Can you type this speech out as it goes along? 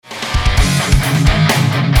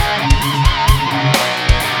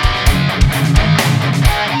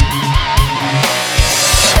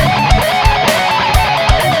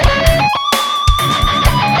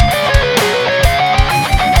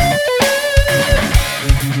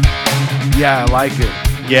Yeah, I like it.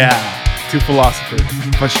 Yeah. Two philosophers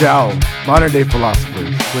For sure. Modern day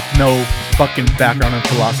philosophers. with no fucking background in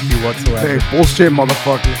philosophy whatsoever. Hey, bullshit,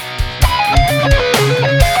 motherfucker.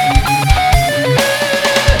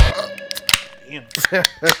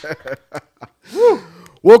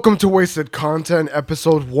 Welcome to Wasted Content,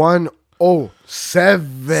 episode 107.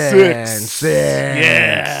 Six.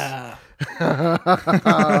 Yeah.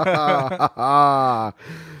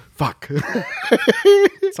 Fuck.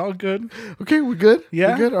 It's all good. Okay, we're good?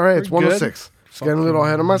 Yeah, We're good? All right, it's we're good. 106. Just getting a little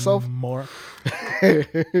ahead of myself. More.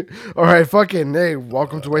 All right, fucking, hey,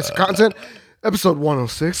 welcome to Wasted Content, episode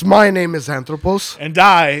 106. My name is Anthropos. And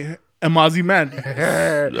I am Ozzy Man.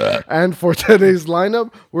 And for today's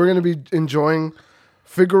lineup, we're going to be enjoying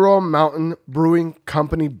Figueroa Mountain Brewing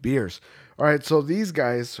Company beers. All right, so these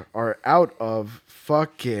guys are out of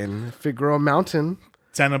fucking Figueroa Mountain.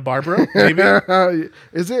 Santa Barbara, maybe?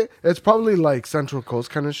 Is it? It's probably like Central Coast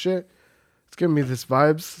kind of shit. It's giving me this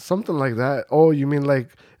vibes, something like that. Oh, you mean like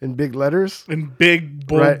in big letters? In big,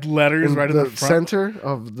 bold letters right in the front. Center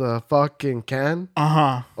of the fucking can?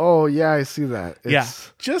 Uh-huh. Oh, yeah, I see that. Yeah.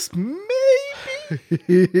 It's... Just maybe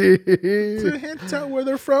to hint at where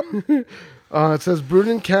they're from. It says brewed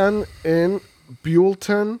in can in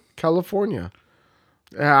Buellton, California.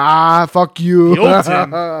 Ah, fuck you.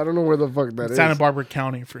 Buellton? I don't know where the fuck that is. Santa Barbara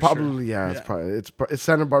County for Probably, sure. yeah. It's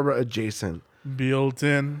Santa Barbara adjacent.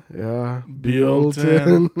 Buellton. Yeah.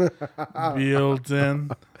 Buellton.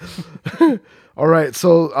 Buellton. All right,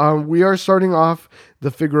 so we are starting off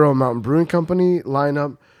the Figueroa Mountain Brewing Company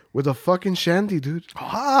lineup with a fucking shandy, dude.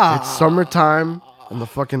 It's summertime. And the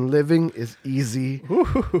fucking living is easy.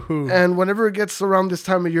 Ooh. And whenever it gets around this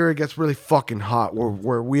time of year, it gets really fucking hot.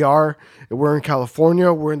 Where we are, we're in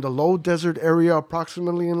California. We're in the low desert area,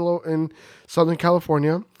 approximately in Southern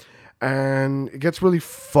California. And it gets really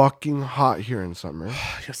fucking hot here in summer.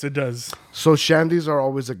 Yes, it does. So shandies are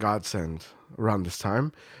always a godsend around this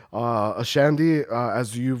time. A shandy,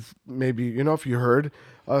 as you've maybe, if you heard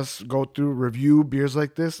us go through review beers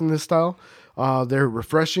like this in this style, they're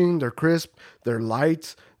refreshing, they're crisp, they're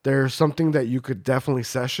light, they're something that you could definitely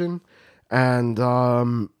session. And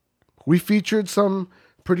we featured some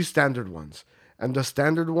pretty standard ones. And the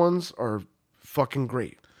standard ones are fucking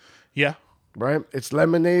great. Yeah. Right? It's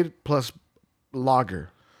lemonade plus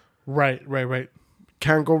lager. Right.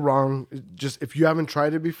 Can't go wrong. Just if you haven't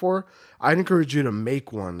tried it before, I'd encourage you to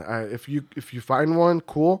make one. If you find one,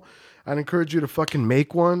 cool. I'd encourage you to fucking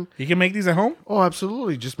make one. You can make these at home? Oh,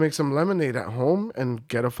 absolutely. Just make some lemonade at home and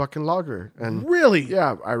get a fucking lager. And really?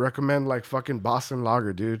 Yeah, I recommend like fucking Boston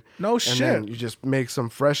lager, dude. No and shit. Then you just make some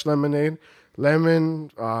fresh lemonade. Lemon,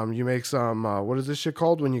 you make some, what is this shit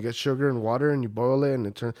called? When you get sugar and water and you boil it and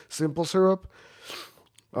it turns simple syrup.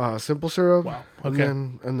 Simple syrup. Wow. Okay.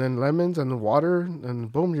 And then lemons and then water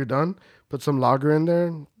and boom, you're done. Put some lager in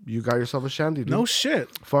there. You got yourself a shandy, dude. No shit.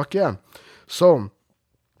 Fuck yeah. So,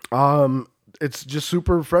 it's just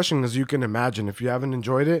super refreshing, as you can imagine. If you haven't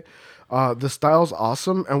enjoyed it, the style's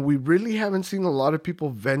awesome, and we really haven't seen a lot of people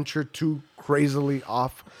venture too crazily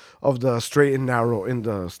off of the straight and narrow in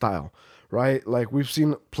the style, right? Like we've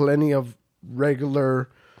seen plenty of regular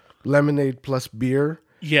lemonade plus beer.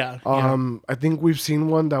 Yeah. I think we've seen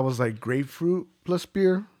one that was like grapefruit plus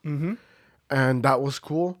beer, and that was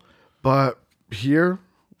cool. But here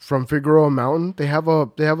from Figueroa Mountain, they have a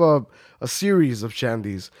series of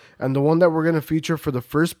shandies, and the one that we're gonna feature for the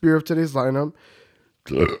first beer of today's lineup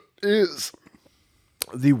is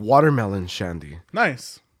the watermelon shandy.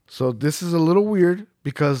 Nice. So this is a little weird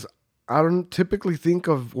because I don't typically think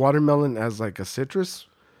of watermelon as like a citrus.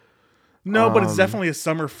 No, but it's definitely a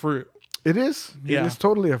summer fruit. It is. Yeah. It is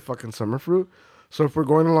totally a fucking summer fruit. So if we're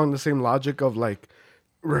going along the same logic of like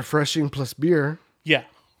refreshing plus beer, Yeah.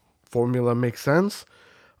 formula makes sense.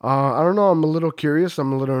 I don't know. I'm a little curious.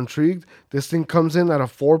 I'm a little intrigued. This thing comes in at a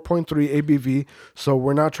 4.3 ABV. So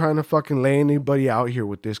we're not trying to fucking lay anybody out here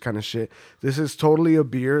with this kind of shit. This is totally a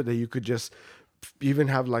beer that you could just even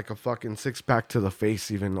have like a fucking 6-pack to the face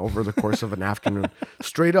even over the course of an afternoon.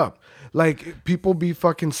 Straight up. Like people be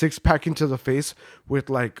fucking 6-packing to the face with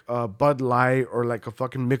like a Bud Light or like a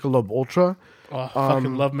fucking Michelob Ultra. Oh, I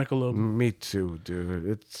fucking love Michelob. Me too,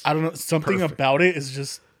 dude. I don't know. Something perfect. about it is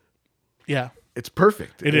just, yeah. It's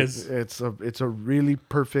perfect. It is. It's a really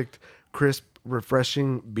perfect, crisp,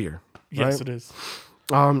 refreshing beer. Yes, right? it is.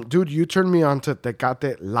 Dude, you turned me on to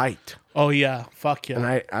Tecate Light. Oh, yeah. Fuck yeah.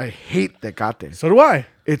 And I hate Tecate. So do I.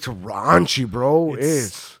 It's raunchy, bro.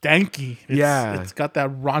 It's stanky. Yeah. It's got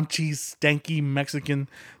that raunchy, stanky Mexican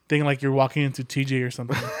thing like you're walking into TJ or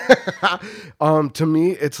something. To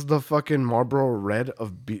me, it's the fucking Marlboro Red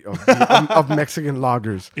of Mexican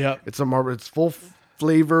lagers. Yeah. It's a Marlboro. It's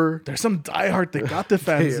flavor. There's some diehard Tecate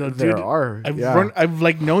fans, though, dude. There are. I've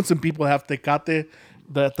like known some people have Tecate,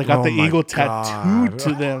 the Tecate my eagle God. tattooed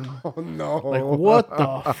to them. Oh no! Like, what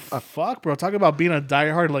the fuck, bro? Talk about being a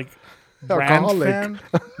diehard like brand Alcoholic. fan.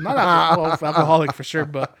 Not alcoholic for sure,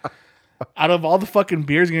 but out of all the fucking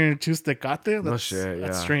beers you're gonna choose Tecate,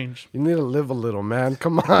 that's strange. You need to live a little, man.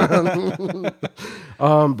 Come on.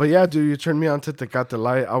 But yeah, dude, you turned me on to Tecate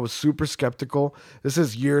Light. I was super skeptical. This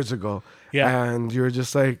is years ago. Yeah. And you were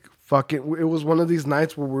just like, fuck it. It was one of these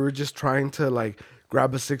nights where we were just trying to like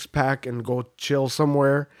grab a 6-pack and go chill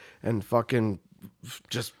somewhere and fucking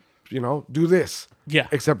just, do this. Yeah.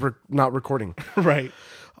 Except for not recording. Right.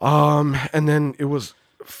 And then it was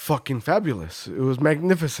fucking fabulous. It was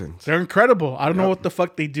magnificent. They're incredible. I don't know what the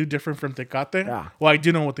fuck they do different from Tecate. Yeah. Well, I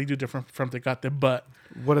do know what they do different from Tecate, but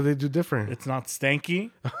What do they do different? it's not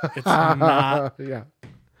stanky. It's not. Yeah.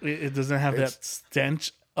 It doesn't have that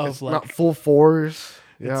stench of It's like. not full force.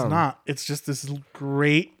 Yeah. It's not. It's just this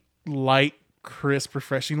great, light, crisp,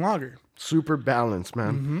 refreshing lager. Super balanced,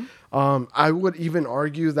 man. I would even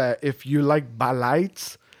argue that if you like Bud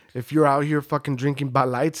Lights, if you're out here fucking drinking Bud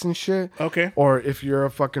Lights and shit, Okay. or if you're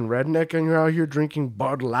a fucking redneck and you're out here drinking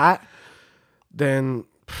Bud Light, then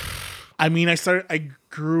I mean, I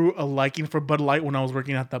grew a liking for Bud Light when I was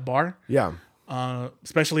working at that bar, yeah,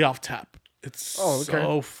 especially off tap. It's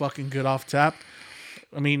so fucking good off tap.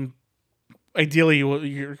 I mean, ideally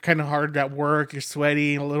you're kind of hard at work, you're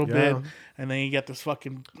sweaty a little bit, and then you get this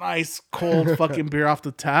fucking nice cold fucking beer off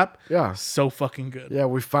the tap. Yeah. So fucking good. Yeah,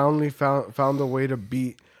 we finally found a way to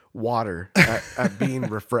beat water at being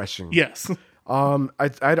refreshing. Yes.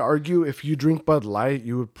 I'd argue if you drink Bud Light,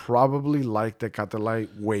 you would probably like Tecate Light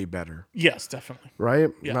way better. Yes, definitely. Right?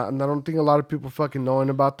 Yeah. And I don't think a lot of people fucking knowing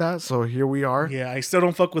about that. So here we are. Yeah, I still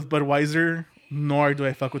don't fuck with Budweiser, nor do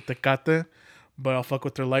I fuck with Tecate, but I'll fuck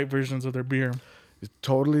with their light versions of their beer.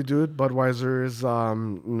 Totally, dude. Budweiser is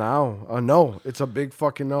now a no. It's a big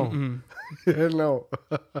fucking no. No.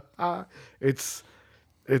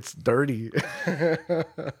 It's dirty.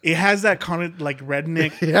 It has that kind of like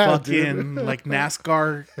redneck fucking like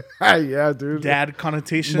NASCAR Yeah, dude. dad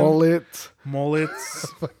connotation. Mullets.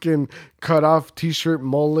 Fucking cut off t-shirt,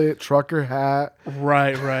 mullet, trucker hat.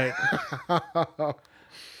 Right.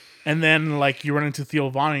 And then like you run into Theo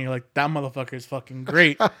Von and you're like, that motherfucker is fucking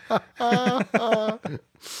great.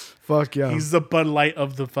 Fuck yeah. He's the Bud Light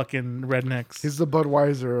of the fucking rednecks. He's the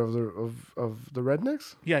Budweiser of the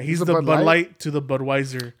rednecks? Yeah, he's the Bud Light to the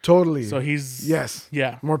Budweiser. Totally. So he's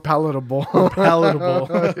yeah. More palatable.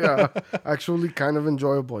 Yeah. Actually kind of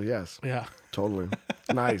enjoyable, yes. Yeah. Totally.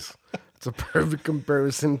 Nice. It's a perfect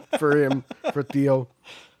comparison for him, for Theo.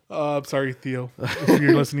 I'm sorry, Theo, if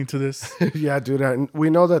you're listening to this. Yeah, dude. And we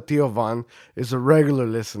know that Theo Von is a regular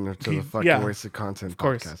listener to the fucking Wasted Content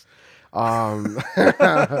podcast.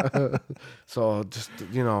 So just,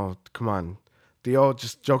 come on. Theo,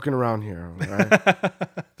 just joking around here. All right?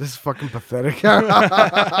 This is fucking pathetic.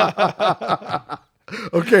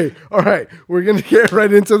 Okay, all right. We're going to get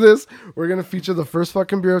right into this. We're going to feature the first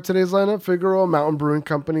fucking beer of today's lineup, Figueroa Mountain Brewing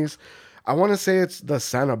Company's. I want to say it's the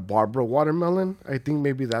Santa Barbara watermelon. I think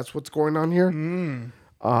maybe that's what's going on here.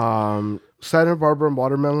 Santa Barbara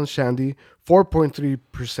watermelon shandy,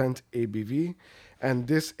 4.3% ABV. And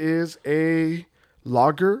this is a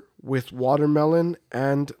lager with watermelon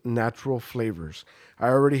and natural flavors. I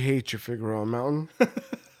already hate you, Figueroa Mountain.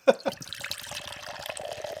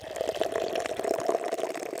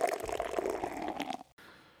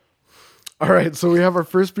 All right, so we have our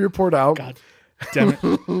first beer poured out. God damn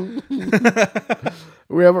it.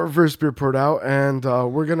 We have our first beer poured out, and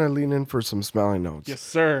we're going to lean in for some smelling notes. Yes,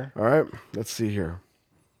 sir. All right, let's see here.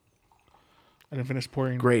 I didn't finish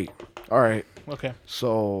pouring. Great. All right. Okay.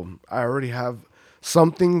 So I already have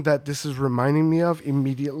something that this is reminding me of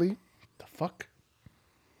immediately. The fuck?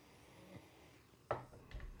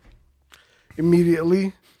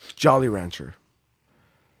 Immediately, Jolly Rancher.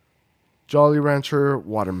 Jolly Rancher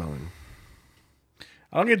watermelon.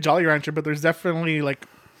 I don't get Jolly Rancher, but there's definitely like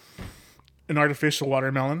an artificial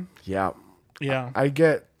watermelon. Yeah. Yeah. I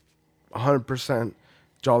get 100%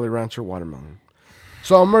 Jolly Rancher watermelon.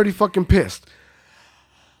 So I'm already fucking pissed.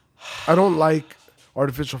 I don't like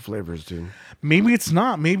artificial flavors, dude. Maybe it's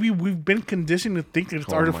not. Maybe we've been conditioned to think that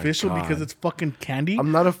it's artificial God. because it's fucking candy.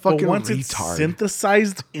 I'm not a fucking but once retard. it's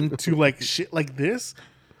synthesized into like shit like this,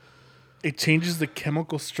 it changes the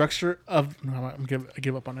chemical structure of. No, I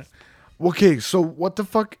give up on it. Okay, so what the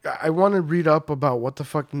fuck? I want to read up about what the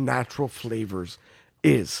fuck natural flavors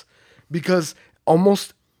is. Because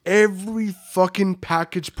almost every fucking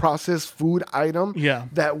packaged processed food item Yeah.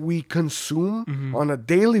 that we consume on a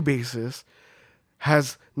daily basis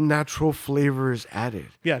has natural flavors added.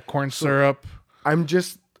 Yeah, corn syrup. I'm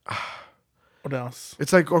just... What else?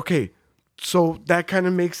 It's like, okay, so that kind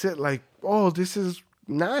of makes it like, oh, this is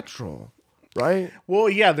natural, right? Well,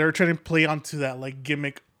 yeah, they're trying to play onto that like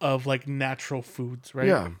gimmick of like natural foods, right?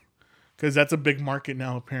 Yeah. Because that's a big market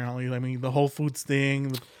now, apparently. I mean, the Whole Foods thing,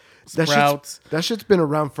 the That Sprouts. that shit's been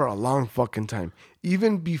around for a long fucking time.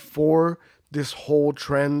 Even before this whole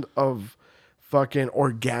trend of fucking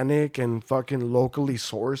organic and fucking locally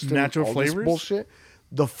sourced Natural and all this flavors? bullshit.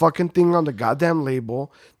 The fucking thing on the goddamn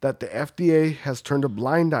label that the FDA has turned a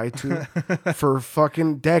blind eye to for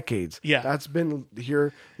fucking decades. Yeah. That's been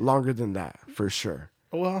here longer than that, for sure.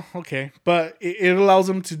 Well, okay. But it allows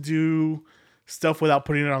them to do stuff without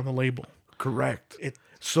putting it on the label. Correct. It,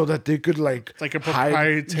 So that they could like... it's like a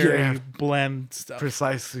proprietary blend stuff.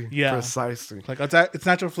 Precisely. Yeah. Precisely. Like, it's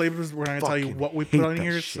natural flavors. We're not going to tell you Fucking what we put on hate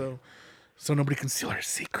here that so nobody can steal our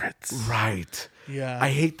secrets. Right. Yeah. I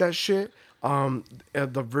hate that shit.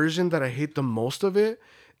 The version that I hate the most of it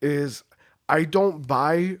is I don't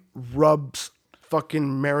buy rubs, fucking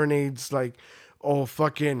marinades like, oh,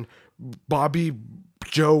 fucking Bobby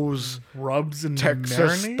Joe's Rubs and Texas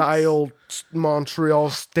marinades? style Montreal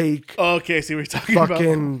steak. Okay, I see what you're talking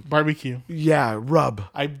Fucking about. Barbecue. Yeah, rub.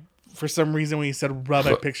 For some reason, when you said rub,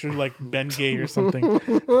 I pictured like Ben Gay or something.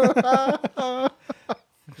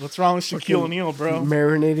 What's wrong with Shaquille O'Neal, bro?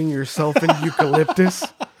 Marinating yourself in eucalyptus.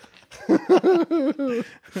 What's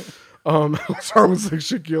wrong with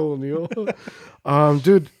Shaquille O'Neal?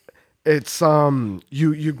 Dude, it's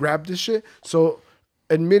you grab this shit. So,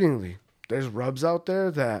 admittingly, there's rubs out there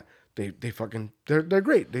that they fucking they're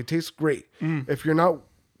great. They taste great. If you're not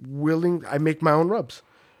willing, I make my own rubs.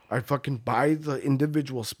 I fucking buy the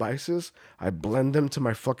individual spices. I blend them to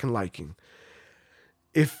my fucking liking.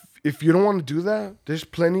 If you don't want to do that, there's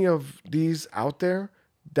plenty of these out there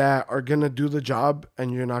that are gonna do the job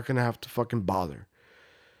and you're not gonna have to fucking bother.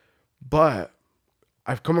 But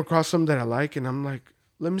I've come across some that I like and I'm like,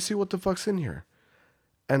 let me see what the fuck's in here.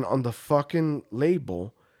 And on the fucking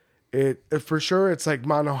label, it for sure it's like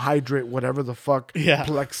monohydrate, whatever the fuck, Yeah.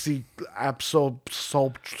 plexi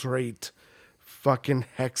sultrate, fucking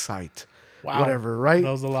hexite, Wow. whatever, right?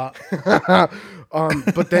 That was a lot.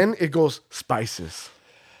 But then it goes spices.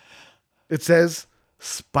 It says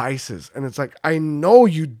spices, and it's like, I know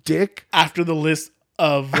you dick. After the list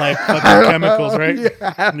of like fucking chemicals, right?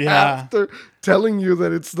 Yeah. After telling you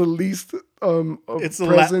that it's the least It's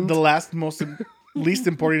present. the last most least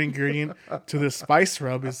important ingredient to the spice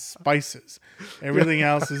rub is spices. Everything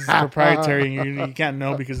else is proprietary and you can't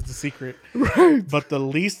know because it's a secret. Right. But the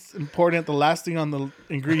least important, the last thing on the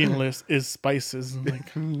ingredient list is spices. And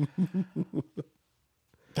like,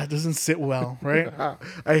 that doesn't sit well, right?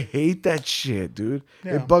 I hate that shit, dude.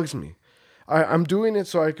 Yeah. It bugs me. I'm doing it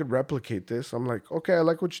so I could replicate this. I'm like, okay, I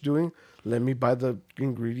like what you're doing. Let me buy the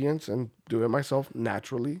ingredients and do it myself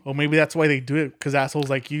naturally. Well, maybe that's why they do it, because assholes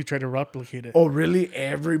like you try to replicate it. Oh, really?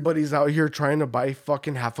 Everybody's out here trying to buy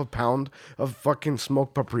fucking half a pound of fucking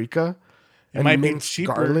smoked paprika It might be minced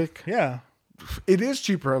cheaper. garlic. Yeah. It is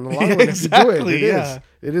cheaper in the long run Exactly, if you do it. yeah.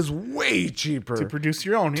 It is way cheaper To produce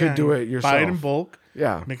your own. to Yeah. do it yourself. Buy it in bulk.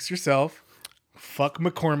 Yeah. Mix yourself. Fuck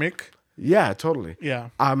McCormick. Yeah, totally. Yeah.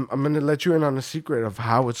 I'm going to let you in on a secret of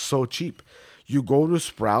how it's so cheap. You go to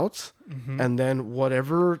Sprouts and then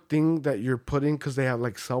whatever thing that you're putting, because they have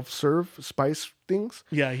like self-serve spice things.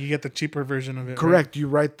 Yeah, you get the cheaper version of it. Correct. Right? You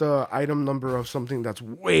write the item number of something that's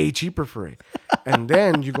way cheaper for it. And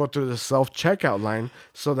then you go through the self-checkout line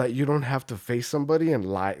so that you don't have to face somebody and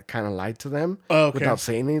lie to them without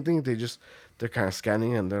saying anything. They're kind of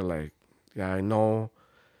scanning and they're like, yeah, I know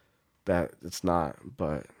that it's not,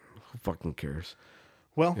 but who fucking cares?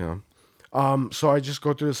 Well, You know? So I just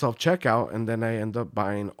go through the self-checkout and then I end up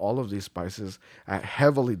buying all of these spices at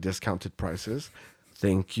heavily discounted prices.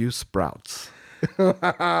 Thank you, Sprouts. so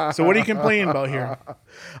what are you complaining about here?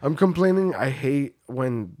 I'm complaining. I hate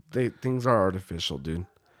when things are artificial, dude.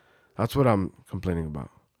 That's what I'm complaining about.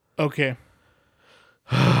 Okay.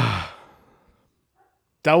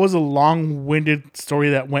 That was a long-winded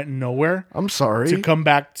story that went nowhere. I'm sorry. To come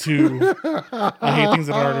back to, I hate things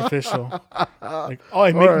that are artificial. Like, oh,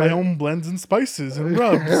 I make my own blends and spices and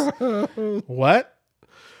rubs. What?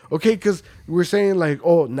 Okay, because we're saying like,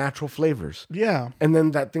 oh, natural flavors. Yeah. And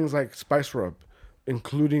then that thing's like spice rub,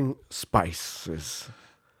 including spices.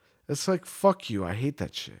 It's like, fuck you. I hate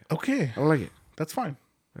that shit. Okay. I don't like it. That's fine.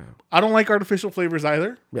 Yeah. I don't like artificial flavors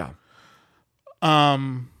either. Yeah.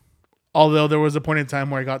 Although there was a point in time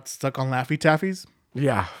where I got stuck on Laffy Taffies.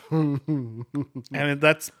 Yeah. And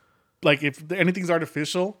that's like, if anything's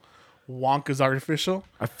artificial, Wonka's artificial.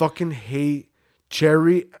 I fucking hate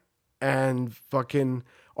cherry and fucking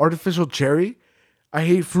artificial cherry. I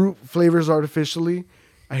hate fruit flavors artificially.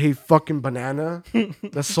 I hate fucking banana.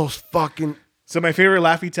 That's so fucking... So my favorite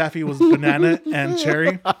Laffy Taffy was banana and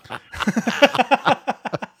cherry.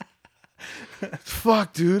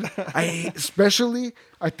 Fuck, dude. I hate, especially,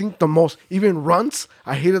 I think the most, even Runts,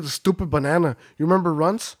 I hated the stupid banana. You remember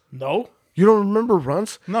Runts? No. You don't remember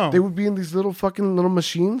Runts? No. They would be in these little fucking little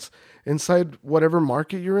machines inside whatever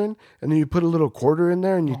market you're in, and then you put a little quarter in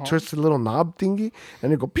there, and you twist a little knob thingy,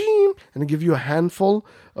 and it go ping, and it give you a handful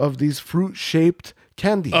of these fruit-shaped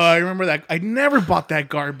candies. I remember that. I never bought that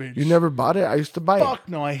garbage. You never bought it? I used to buy it. Fuck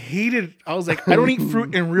no, I hated it. I was like, I don't eat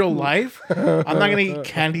fruit in real life. I'm not gonna eat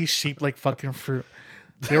candy shaped like fucking fruit.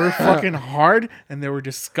 They were fucking hard and they were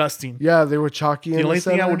disgusting. Yeah, they were chalky. The only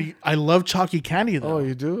thing I would eat, I love chalky candy though. Oh,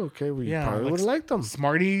 you do? Okay, well, you probably like would have liked them.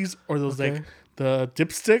 Smarties or those like the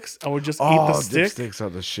dipsticks. I would just eat the stick. Dipsticks are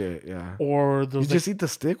the shit. Yeah. Or those. You just eat the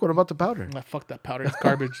stick. What about the powder? Fuck that powder. It's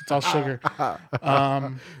garbage. It's all sugar.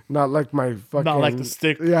 Not like my fucking. Not like the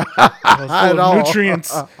stick. Yeah. Full of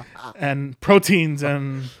nutrients and proteins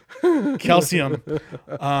and calcium.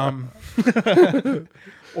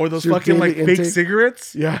 Or those fucking like fake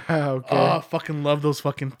cigarettes. Yeah. Okay. Oh, I fucking love those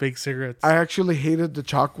fucking fake cigarettes. I actually hated the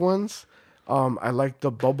chalk ones. I liked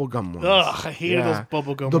the bubblegum ones. Ugh, I hated those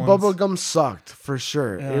bubblegum ones. The bubblegum sucked for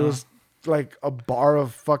sure. Yeah. It was like a bar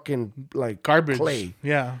of fucking like garbage. clay.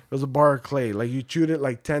 Yeah. It was a bar of clay. Like you chewed it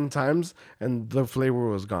like 10 times and the flavor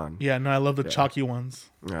was gone. Yeah, no, I love the chalky ones.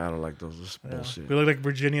 Yeah, I don't like those. It's bullshit. They look like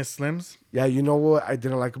Virginia Slims. Yeah, you know what I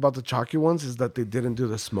didn't like about the chalky ones is that they didn't do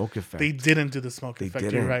the smoke effect. They didn't do the smoke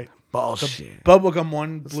effect. You're right. Bullshit. The bubblegum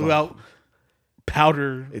one blew out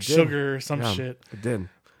powder, sugar, or some shit. It did.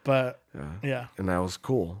 But yeah. And that was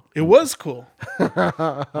cool. It was cool.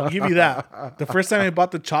 I'll give you that. The first time I bought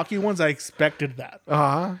the chalky ones, I expected that.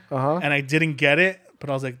 And I didn't get it, but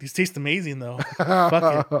I was like, these taste amazing though.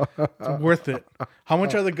 Fuck it. It's worth it. How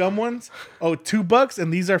much are the gum ones? Oh, $2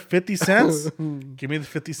 and these are 50 cents? Give me the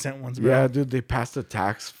 50-cent ones, bro. Yeah, dude, they passed a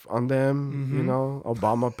tax on them, you know.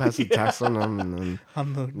 Obama passed a tax on them.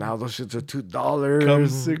 And now those shits are $2. Gum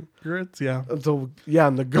cigarettes, yeah. So, yeah,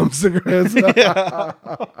 and the gum cigarettes.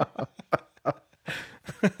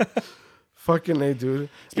 Fucking A, dude.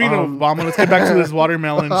 Speaking of Obama, let's get back to this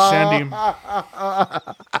watermelon shandy.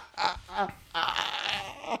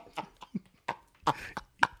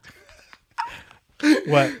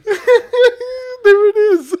 What? There it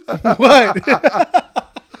is. What?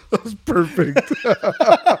 That was perfect.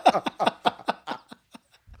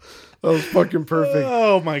 That was fucking perfect.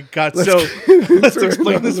 Oh my god! Let's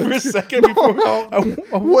explain this for a second before.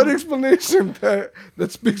 What explanation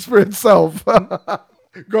that speaks for itself?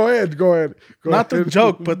 Go ahead. Not the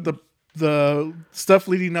joke, but the stuff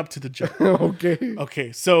leading up to the joke.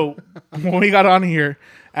 Okay. So when we got on here,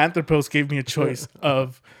 Anthropos gave me a choice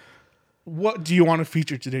of what do you want to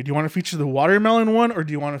feature today? Do you want to feature the watermelon one or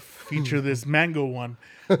do you want to feature this mango one?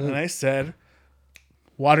 And I said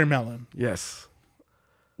watermelon. Yes.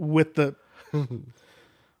 With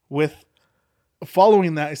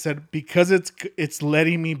following that, I said because it's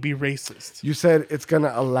letting me be racist. You said it's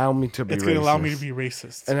gonna allow me to be. It's gonna allow me to be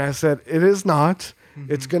racist. And I said it is not.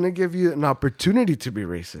 It's gonna give you an opportunity to be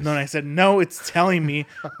racist. No, and I said no. It's telling me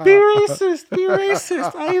be racist, be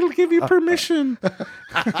racist. I'll give you permission.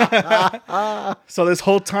 So this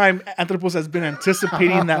whole time, Anthropos has been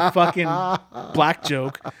anticipating that fucking black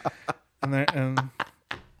joke, and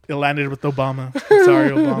it landed with Obama.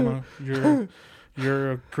 Sorry, Obama.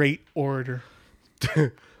 You're a great orator.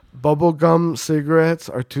 Bubblegum cigarettes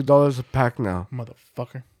are $2 a pack now.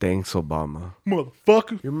 Motherfucker. Thanks, Obama.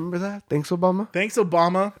 Motherfucker. You remember that? Thanks, Obama? Thanks,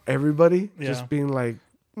 Obama. Everybody just being like,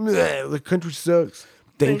 the country sucks.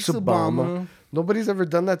 Thanks, Obama. Nobody's ever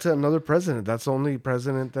done that to another president. That's the only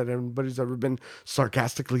president that everybody's ever been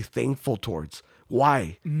sarcastically thankful towards.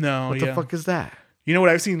 Why? No, What the fuck is that? You know what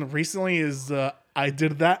I've seen recently is I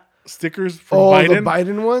did that stickers from Biden. The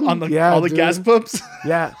Biden one? On all the gas pumps?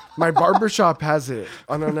 Yeah. My barbershop has it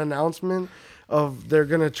on an announcement of they're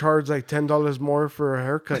going to charge like $10 more for a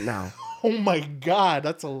haircut now. Oh my God,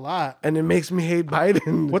 that's a lot. And it makes me hate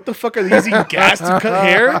Biden. What the fuck are they using gas to cut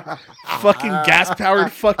hair? Fucking gas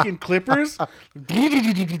powered fucking clippers?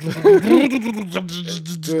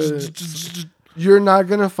 You're not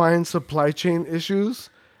going to find supply chain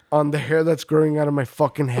issues on the hair that's growing out of my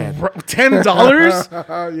fucking head.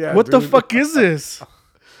 $10? Yeah, what the fuck is this?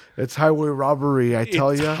 It's highway robbery, I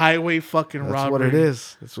tell you. It's highway fucking robbery. That's what it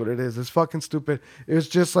is. That's what it is. It's fucking stupid. It was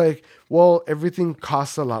just like, well, everything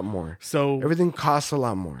costs a lot more. So everything costs a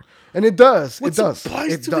lot more. And it does. It does.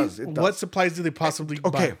 What supplies do they possibly buy?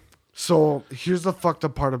 Okay. So here's the fucked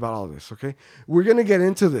up part about all this, okay? We're going to get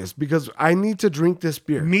into this because I need to drink this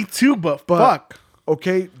beer. Me too, but fuck.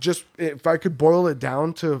 Okay, just if I could boil it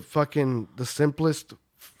down to fucking the simplest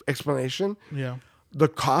explanation. Yeah. The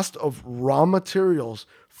cost of raw materials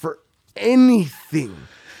for anything,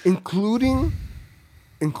 including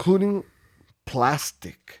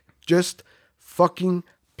plastic. Just fucking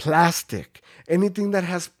plastic. Anything that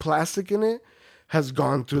has plastic in it has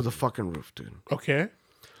gone through the fucking roof, dude. Okay.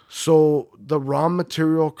 So the raw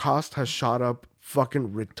material cost has shot up fucking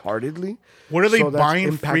retardedly. What are they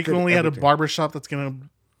buying frequently at a barbershop that's going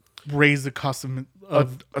to raise the cost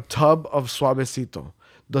of a tub of Suavecito?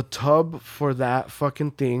 The tub for that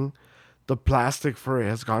fucking thing, the plastic for it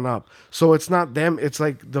has gone up. So it's not them. It's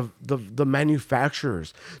like the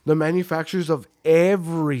manufacturers. The manufacturers of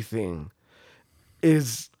everything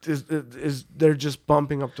is they're just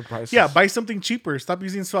bumping up the prices. Yeah, buy something cheaper. Stop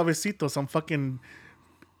using Suavecito, some fucking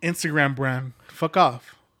Instagram brand. Fuck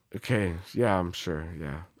off. Okay, yeah, I'm sure,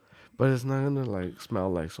 yeah. But it's not gonna like smell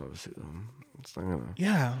like Suavecito. It's not gonna.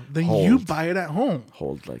 Yeah, then you buy it at home.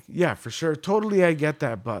 Yeah, for sure. Totally, I get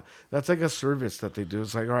that, but that's like a service that they do.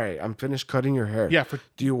 It's like, all right, I'm finished cutting your hair. Yeah,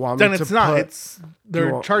 do you want then me to? It's not.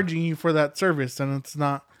 They're charging you for that service, and it's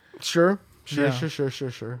not. Sure. Yeah.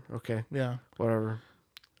 Sure. Okay. Yeah. Whatever.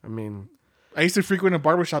 I mean, I used to frequent a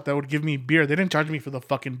barbershop that would give me beer. They didn't charge me for the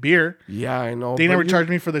fucking beer. Yeah, I know. They never charged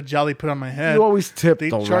me for the gel they put on my head. You always tip,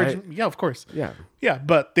 though, right? Yeah, of course. Yeah. Yeah,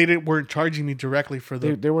 but they weren't charging me directly for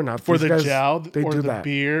the. They were not for the guys, gel they or do the that.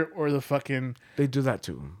 beer or the fucking. They do that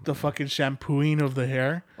too. The fucking shampooing of the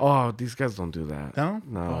hair. Oh, these guys don't do that. No.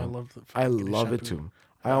 Oh, I love it too.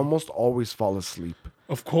 I almost always fall asleep.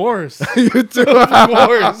 Of course. You too. Of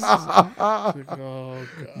course. Like, oh, God.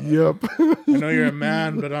 Yep. I know you're a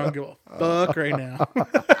man, but I don't give a fuck right now.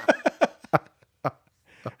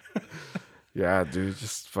 Yeah, dude.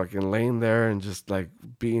 Just fucking laying there and just like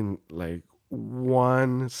being like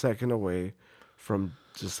 1 second away from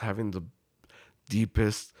just having the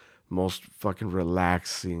deepest, most fucking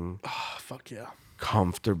relaxing, fuck yeah,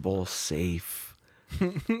 comfortable, safe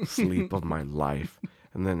sleep of my life.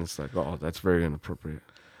 And then it's like, oh, that's very inappropriate.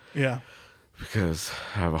 Yeah. Because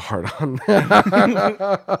I have a heart on.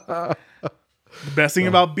 The best thing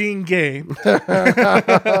about being gay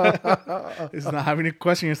is not having to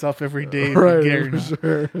question yourself every day if you're gay or not.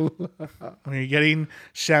 Sure. When you're getting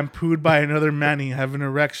shampooed by another man and you have an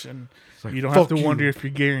erection, like, you don't have to wonder if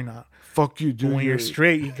you're gay or not. Fuck you, dude. But when you're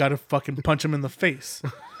straight, you gotta fucking punch him in the face.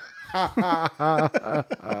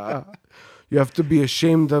 You have to be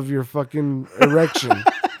ashamed of your fucking erection.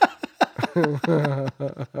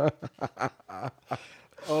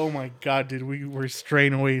 Oh my God, dude. We're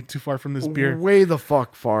straying away too far from this beer. Way the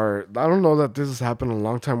fuck far. I don't know that this has happened in a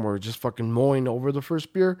long time where we're just fucking mowing over the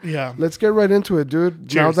first beer. Yeah. Let's get right into it, dude.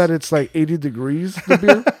 Cheers. Now that it's like 80 degrees, the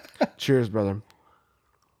beer. Cheers, brother.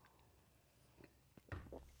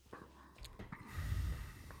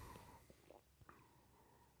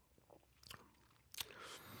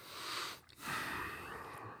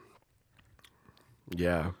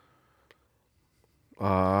 Yeah.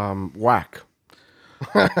 Whack.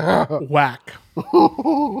 Whack.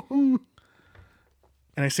 And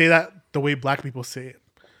I say that the way black people say it.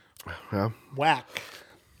 Yeah. Whack.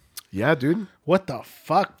 Yeah, dude. What the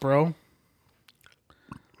fuck, bro?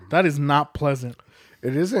 That is not pleasant.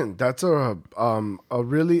 It isn't. That's a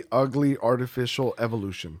really ugly artificial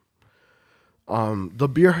evolution. The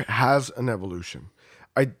beer has an evolution.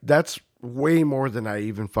 That's way more than I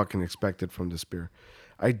even fucking expected from this beer.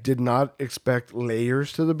 I did not expect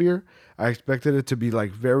layers to the beer. I expected it to be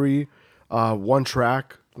like very one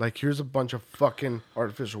track. Like, here's a bunch of fucking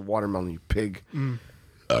artificial watermelon, you pig.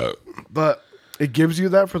 But it gives you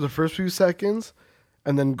that for the first few seconds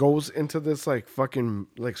and then goes into this like fucking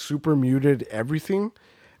like super muted everything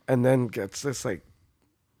and then gets this like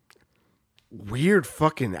weird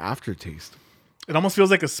fucking aftertaste. It almost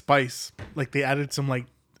feels like a spice. Like they added some like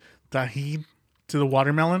tahini to the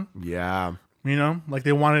watermelon. Yeah. You know? Like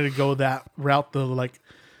they wanted to go that route, the like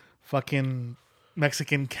fucking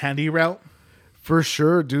Mexican candy route. For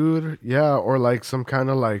sure, dude. Yeah. Or like some kind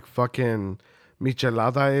of like fucking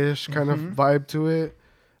michelada-ish kind of vibe to it.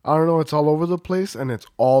 I don't know. It's all over the place and it's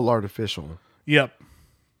all artificial. Yep.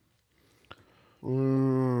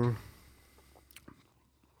 Mm.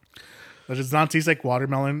 It does not taste like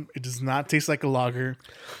watermelon. It does not taste like a lager.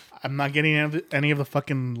 I'm not getting any of the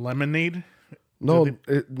fucking lemonade. No,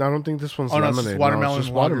 I don't think this one's lemonade. No, it's just watermelon. No, it's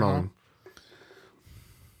just watermelon. Lager, huh?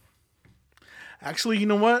 Actually, you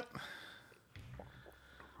know what?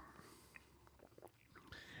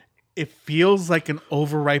 It feels like an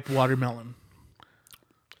overripe watermelon.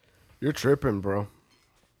 You're tripping, bro.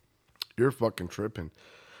 You're fucking tripping.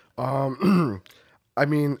 I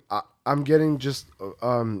mean, I'm getting just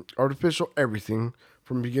artificial everything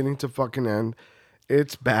from beginning to fucking end.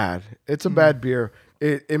 It's bad. It's a bad beer.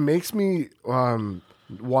 It makes me want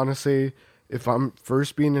to say, if I'm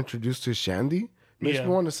first being introduced to shandy, makes me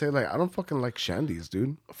want to say, like, I don't fucking like shandies,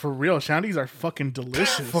 dude. For real, shandies are fucking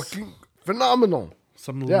delicious. Fucking phenomenal.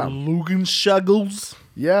 Some Lugenschuggles.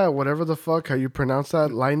 Yeah, whatever the fuck, how you pronounce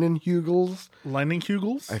that? Leinenhugels?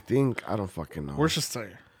 Leinenhugels? I think. I don't fucking know.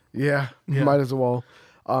 Worcestershire. Yeah, might as well.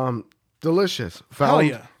 Delicious. Hell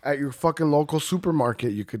yeah. At your fucking local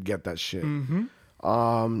supermarket, you could get that shit. Mm-hmm.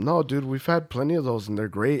 No, dude, we've had plenty of those and they're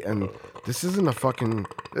great. And this isn't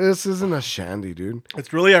a shandy, dude.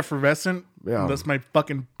 It's really effervescent. Yeah. That's my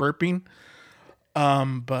fucking burping.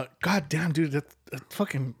 But goddamn, dude, that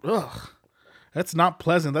fucking ugh. That's not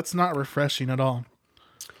pleasant. That's not refreshing at all.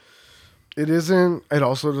 It isn't. It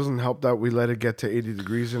also doesn't help that we let it get to 80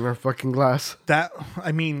 degrees in our fucking glass. That,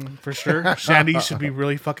 I mean, for sure, shandy should be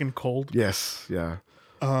really fucking cold. Yes, yeah.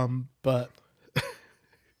 But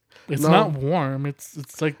it's not warm.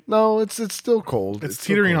 It's like no, it's still cold. It's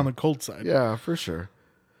teetering on the cold side. Yeah, for sure.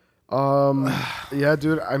 Yeah,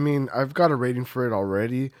 dude. I mean, I've got a rating for it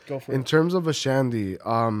already. Go for it. In terms of a shandy,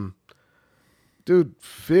 dude,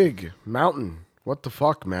 Fig Mountain. What the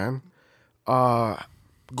fuck, man?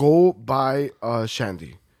 Go buy a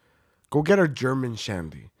shandy. Go get a German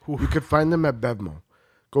shandy. You could find them at Bevmo.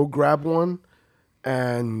 Go grab one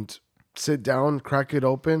and sit down, crack it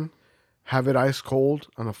open, have it ice cold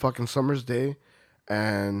on a fucking summer's day,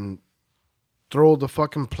 and throw the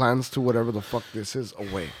fucking plans to whatever the fuck this is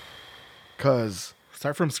away. Cause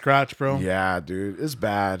start from scratch, bro. Yeah, dude, it's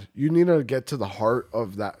bad. You need to get to the heart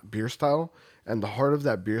of that beer style, and the heart of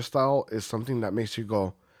that beer style is something that makes you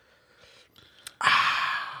go,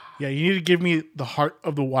 yeah, you need to give me the heart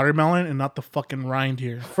of the watermelon and not the fucking rind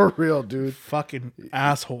here. For real, dude. Fucking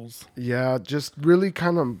assholes. Yeah, just really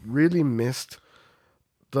really missed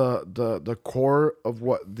the core of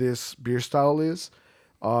what this beer style is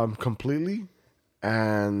completely,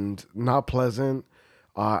 and not pleasant.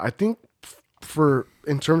 I think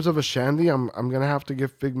in terms of a shandy, I'm gonna have to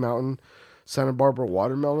give Fig Mountain Santa Barbara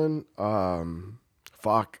watermelon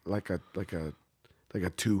like a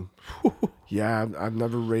 2. Yeah, I've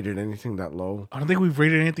never rated anything that low. I don't think we've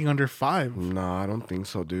rated anything under 5. No, I don't think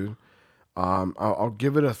so, dude. I'll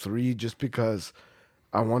give it a 3 just because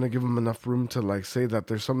I want to give them enough room to like say that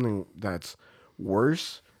there's something that's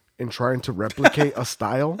worse in trying to replicate a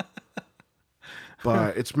style,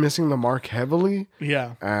 but it's missing the mark heavily.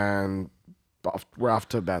 Yeah, and we're off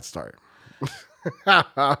to a bad start.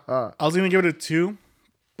 I was gonna give it a 2,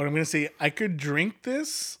 but I'm gonna say I could drink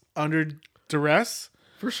this under duress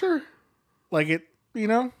for sure. Like it,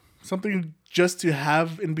 something just to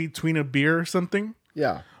have in between a beer or something.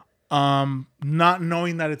 Yeah. Not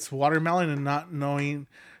knowing that it's watermelon and not knowing,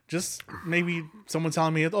 just maybe someone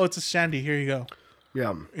telling me, oh, it's a shandy. Here you go.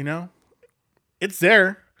 Yeah. It's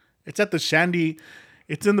there. It's at the shandy.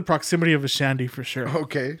 It's in the proximity of a shandy for sure.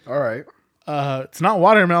 Okay. All right. It's not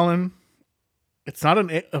watermelon. It's not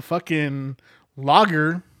a fucking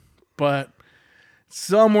lager, but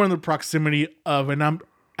somewhere in the proximity of, and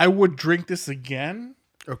I would drink this again.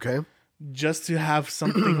 Okay. Just to have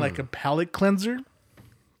something like a palate cleanser.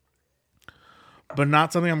 But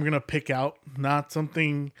not something I'm going to pick out. Not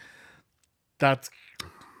something that's...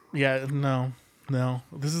 Yeah, no.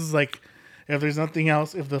 This is like, if there's nothing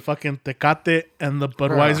else, if the fucking Tecate and the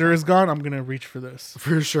Budweiser is gone, I'm going to reach for this.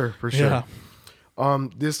 For sure. Yeah.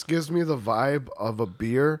 This gives me the vibe of a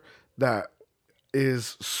beer that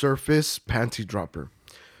is surface panty dropper.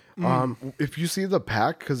 If you see the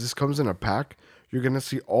pack, because this comes in a pack, you're gonna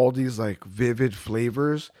see all these like vivid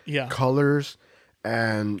flavors, colors,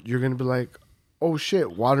 and you're gonna be like, oh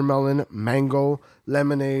shit, watermelon, mango,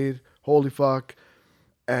 lemonade, holy fuck.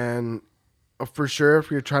 And for sure,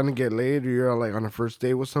 if you're trying to get laid or you're like on a first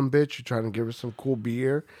date with some bitch, you're trying to give her some cool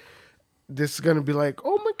beer, this is gonna be like,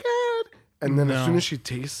 oh my god. And then as soon as she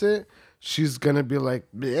tastes it, she's gonna be like,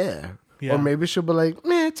 bleh. Or maybe she'll be like,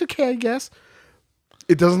 meh, it's okay, I guess.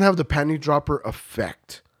 It doesn't have the panty dropper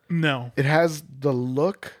effect. No. It has the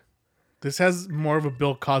look. This has more of a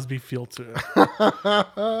Bill Cosby feel to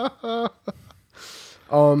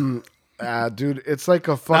it. Dude, it's like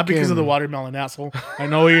a fucking... Not because of the watermelon, asshole. I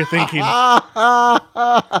know what you're thinking.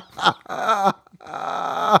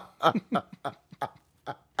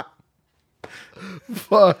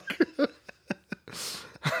 Fuck.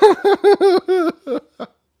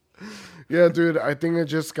 Yeah, dude, I think I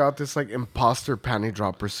just got this like imposter panty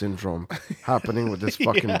dropper syndrome happening with this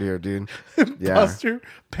fucking beer, dude. Imposter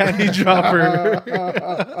panty dropper.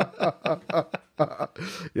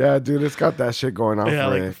 Yeah, dude, it's got that shit going on Yeah,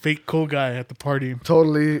 for like it. a fake cool guy at the party.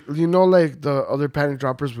 Totally. You know, like the other panty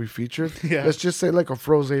droppers we featured? Yeah. Let's just say like a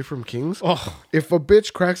Frosé from King's. Oh, If a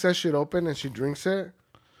bitch cracks that shit open and she drinks it,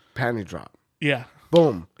 panty drop. yeah.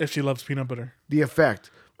 Boom. If she loves peanut butter. The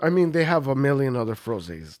effect. I mean, they have a million other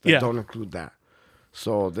Frosés that don't include that.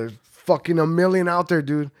 So there's fucking a million out there,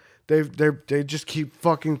 dude. They just keep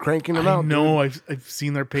fucking cranking them out. I know. Dude. I've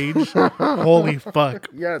seen their page. Holy fuck.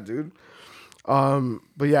 Yeah, dude.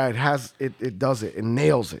 But yeah, it does it. It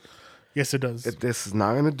nails it. Yes, it does. This is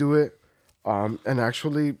not gonna do it. And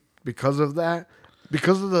actually, because of that,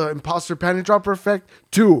 because of the imposter panty dropper effect,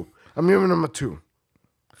 2. I'm giving them a 2.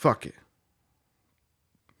 Fuck it.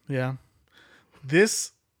 Yeah.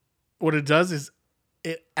 This, what it does is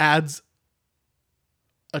it adds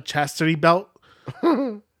a chastity belt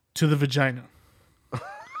to the vagina.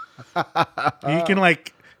 You can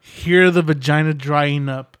like hear the vagina drying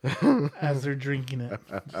up as they're drinking it.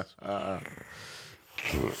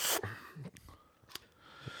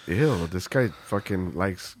 Ew, this guy fucking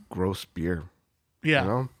likes gross beer. Yeah. You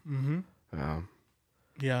know? Mm-hmm.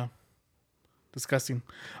 Yeah. Disgusting.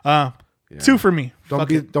 2 for me.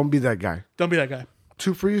 Don't be that guy. Don't be that guy.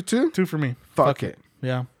 2 for you too? 2 for me. Fuck it.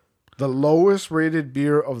 Yeah. The lowest rated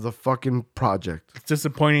beer of the fucking project. It's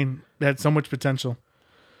disappointing. It had so much potential.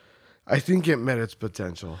 I think it met its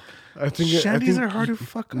potential. Shandies are hard to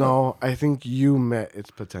fuck up. No, I think you met its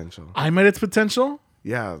potential. I met its potential?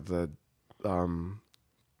 Yeah, the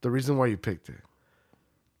reason why you picked it.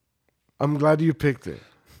 I'm glad you picked it.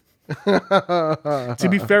 To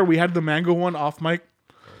be fair, we had the mango one off mic.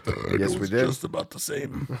 Yes, we did. Just about the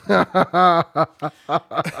same.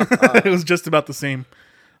 It was just about the same.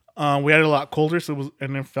 We had it a lot colder,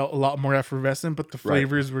 and it felt a lot more effervescent, but the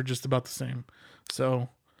flavors were just about the same. So,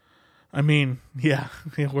 I mean, yeah,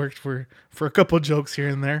 it worked for a couple jokes here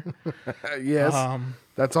and there. Yes,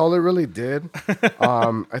 that's all it really did.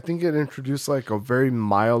 I think it introduced like a very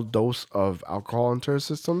mild dose of alcohol into our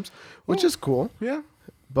systems, which is cool. Yeah.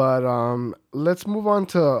 But let's move on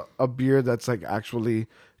to a beer that's like actually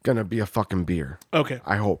gonna be a fucking beer. Okay.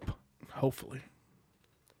 I hope. Hopefully.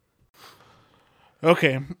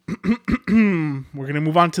 Okay. We're going to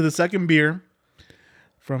move on to the second beer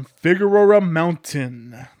from Figueroa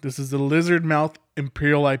Mountain. This is the Lizard Mouth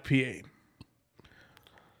Imperial IPA.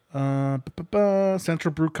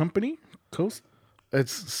 Central Brew Company, Coast.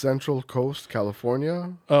 It's Central Coast,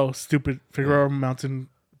 California. Oh, stupid. Figueroa Mountain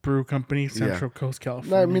Brew Company, Central Coast,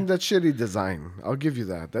 California. No, I mean, that shitty design. I'll give you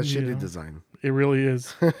that. That shitty design. It really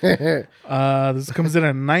is. This comes in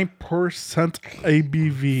at 9%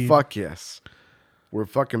 ABV. Fuck yes. We're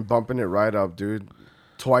fucking bumping it right up, dude.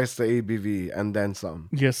 Twice the ABV and then some.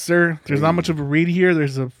 Yes, sir. There's not much of a read here.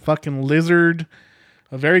 There's a fucking lizard.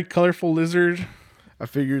 A very colorful lizard. I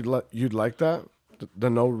figured you'd like that. The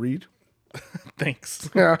no read. Thanks.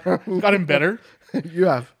 Gotten better. You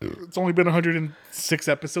have. It's only been 106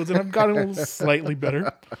 episodes, and I've gotten a little slightly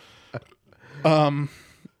better.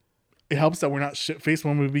 It helps that we're not shit-faced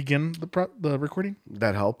when we begin the recording.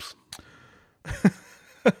 That helps.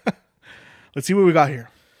 Let's see what we got here.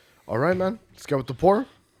 All right, man. Let's get with the pour.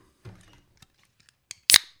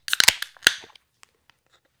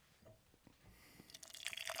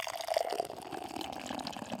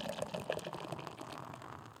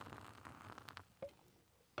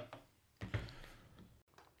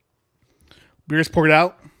 Beer is poured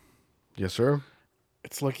out. Yes, sir.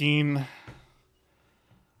 It's looking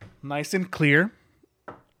nice and clear.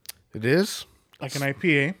 It is. Like an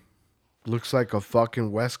IPA. Looks like a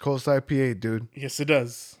fucking West Coast IPA, dude. Yes, it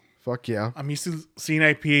does. Fuck yeah. I'm used to seeing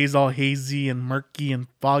IPAs all hazy and murky and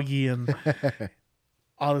foggy and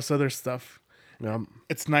all this other stuff. Yeah.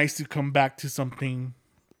 It's nice to come back to something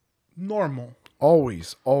normal.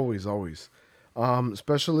 Always, always, always.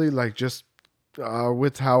 Especially like just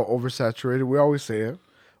with how oversaturated, we always say it,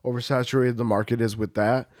 oversaturated the market is with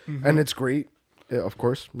that. Mm-hmm. And it's great, of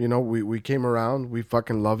course. You know, we came around. We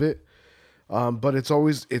fucking love it. But it's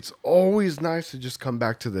always nice to just come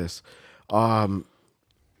back to this.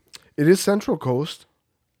 It is Central Coast,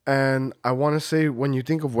 and I want to say when you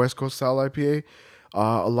think of West Coast style IPA,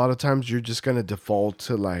 a lot of times you're just gonna default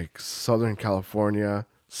to like Southern California,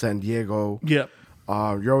 San Diego. Yep.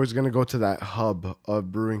 You're always gonna go to that hub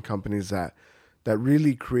of brewing companies that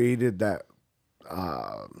really created that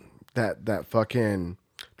fucking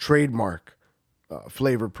trademark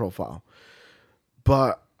flavor profile.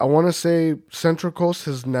 But I want to say Central Coast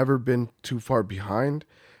has never been too far behind.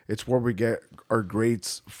 It's where we get our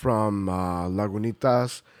greats from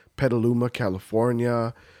Lagunitas, Petaluma,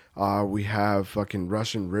 California. We have fucking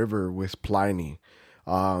Russian River with Pliny.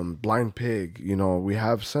 Blind Pig. You know, we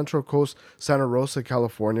have Central Coast, Santa Rosa,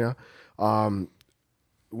 California.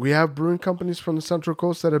 We have brewing companies from the Central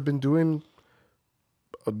Coast that have been doing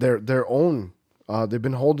their own. They've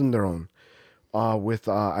been holding their own with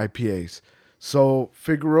IPAs. So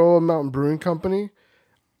Figueroa Mountain Brewing Company,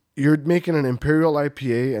 you're making an Imperial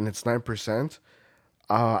IPA and it's 9%.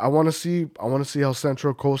 I want to see how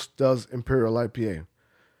Central Coast does Imperial IPA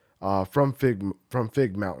from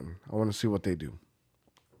Fig Mountain. I want to see what they do.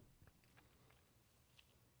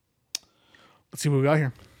 Let's see what we got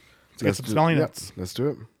here. Let's get some smelling notes. Let's do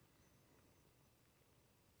it.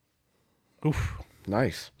 Oof.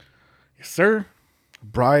 Nice. Yes, sir.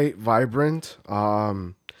 Bright, vibrant.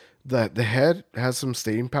 The head has some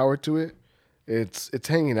staying power to it. It's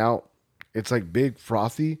hanging out. It's like big,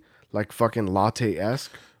 frothy, like fucking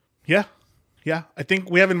latte-esque. Yeah. Yeah. I think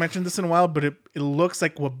we haven't mentioned this in a while, but it looks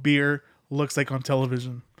like what beer looks like on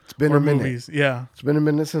television. It's been a minute. Movies. Yeah. It's been a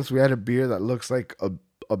minute since we had a beer that looks like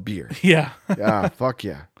a beer. Yeah. Yeah, fuck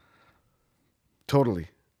yeah. Totally.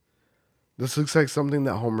 This looks like something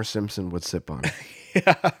that Homer Simpson would sip on.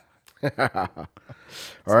 Yeah.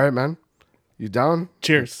 All right, man. You down?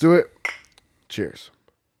 Cheers. Let's do it. Cheers.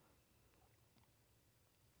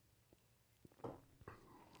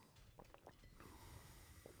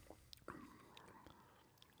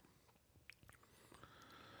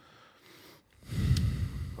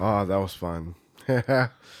 Oh, that was fun.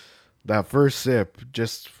 That first sip,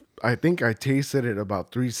 I think I tasted it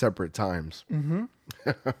about 3 separate times. Mm-hmm.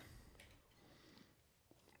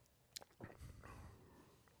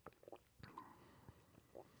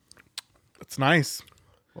 That's nice.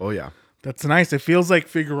 Oh, yeah. That's nice. It feels like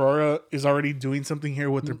Figueroa is already doing something here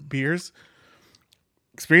with their beers.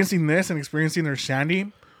 Experiencing this and experiencing their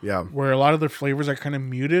shandy, yeah, where a lot of their flavors are kind of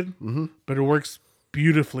muted, but it works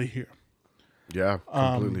beautifully here. Yeah,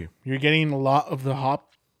 completely. You're getting a lot of the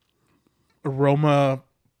hop aroma,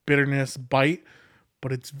 bitterness, bite,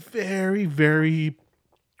 but it's very, very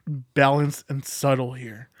balanced and subtle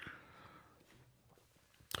here.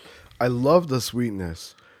 I love the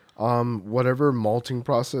sweetness. Whatever malting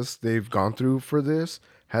process they've gone through for this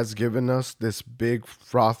has given us this big,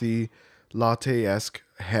 frothy, latte-esque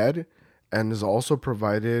head, and has also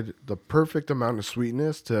provided the perfect amount of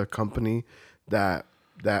sweetness to accompany that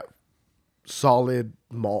solid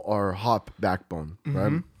malt or hop backbone.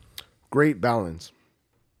 Right? Great balance.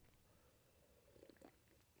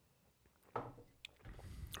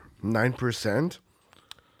 9%,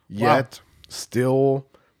 yet still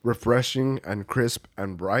refreshing and crisp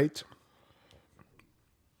and bright.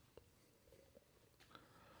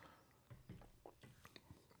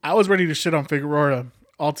 I was ready to shit on Figueroa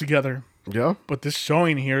altogether. Yeah. But this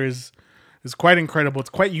showing here is quite incredible. It's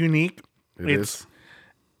quite unique.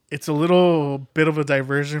 It's a little bit of a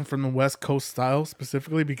diversion from the West Coast style,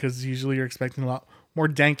 specifically because usually you're expecting a lot more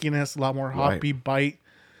dankiness, a lot more hoppy bite,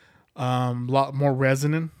 a lot more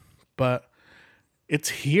resonant. But it's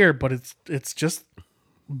here, but it's just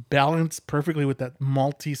balanced perfectly with that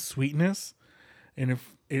malty sweetness. And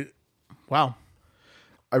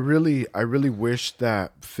I really wish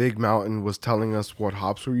that Fig Mountain was telling us what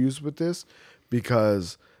hops were used with this,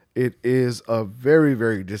 because it is a very,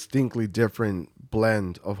 very distinctly different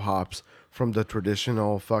blend of hops from the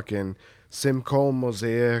traditional fucking Simcoe,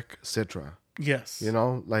 Mosaic, Citra. Yes. You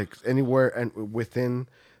know, like anywhere and within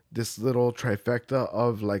this little trifecta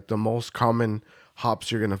of like the most common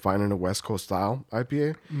hops you're going to find in a West Coast style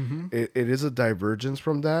IPA. It is a divergence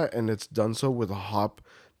from that, and it's done so with a hop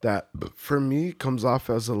that for me comes off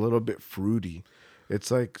as a little bit fruity.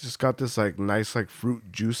 It's like just got this like nice like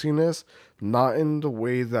fruit juiciness, not in the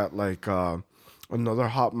way that like another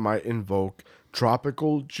hop might invoke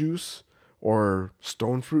tropical juice or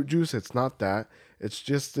stone fruit juice. It's not that. It's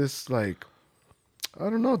just this like, I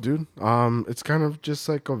don't know, dude. It's kind of just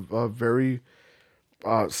like a very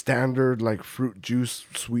standard like fruit juice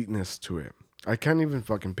sweetness to it. I can't even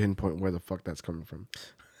fucking pinpoint where the fuck that's coming from.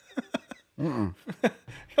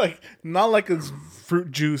 Like not like a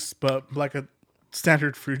fruit juice, but like a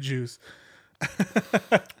standard fruit juice.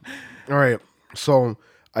 All right, so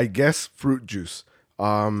I guess fruit juice,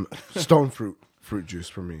 stone fruit juice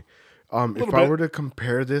for me. If I were to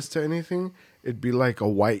compare this to anything, it'd be like a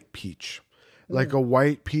white peach, like a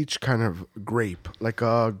white peach kind of grape, like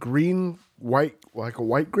a green white, like a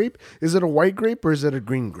white grape. Is it a white grape or is it a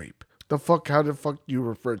green grape? How the fuck do you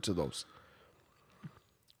refer to those?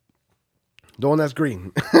 The one that's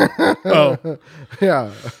green. Oh.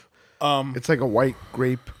 Yeah. It's like a white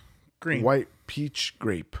grape. Green. White peach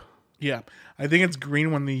grape. Yeah. I think it's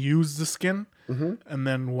green when they use the skin, and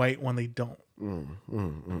then white when they don't.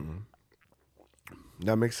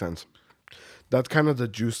 That makes sense. That's kind of the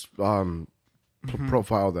juice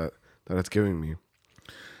profile that it's giving me.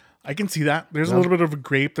 I can see that. There's a little bit of a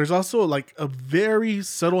grape. There's also like a very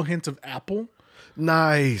subtle hint of apple.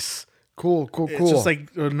 Nice. Cool. It's just like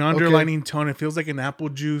an underlining tone. It feels like an apple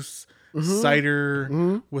juice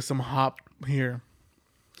cider with some hop here.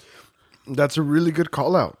 That's a really good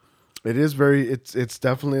call out. It is it's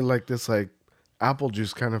definitely like this like apple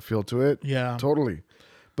juice kind of feel to it. Yeah. Totally.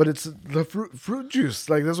 But it's the fruit juice.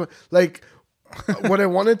 Like this one, like what I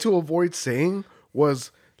wanted to avoid saying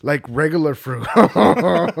was like regular fruit.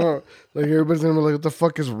 Like everybody's gonna be like, what the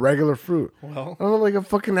fuck is regular fruit? Well, I don't know, like a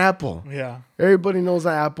fucking apple. Yeah. Everybody knows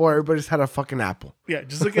an apple. Everybody's had a fucking apple. Yeah,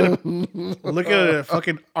 just look at a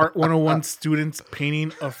fucking Art 101 student's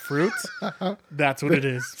painting of fruit. That's what it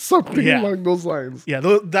is. Something along those lines. Yeah,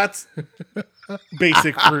 that's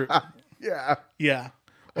basic fruit. Yeah. Yeah.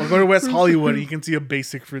 Or go to West Hollywood and you can see a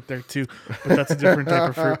basic fruit there too. But that's a different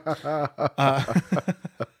type of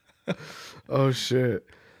fruit. Oh, shit.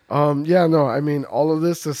 Yeah, no, I mean, all of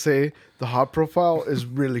this to say the hop profile is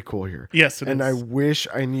really cool here. Yes, it is. And I wish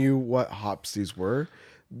I knew what hops these were.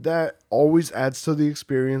 That always adds to the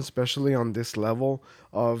experience, especially on this level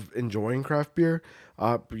of enjoying craft beer.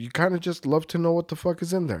 You kind of just love to know what the fuck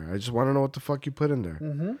is in there. I just want to know what the fuck you put in there.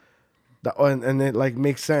 Mm-hmm. And it like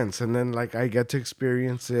makes sense. And then like I get to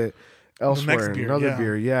experience it elsewhere in another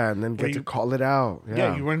beer. Yeah. And then get to call it out.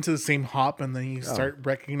 Yeah, you run into the same hop and then you start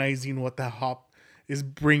recognizing what that hop is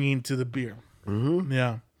bringing to the beer. Mm-hmm.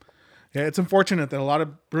 Yeah. Yeah, it's unfortunate that a lot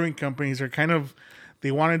of brewing companies are kind of,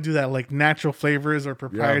 they want to do that like natural flavors or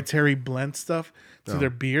proprietary blend stuff to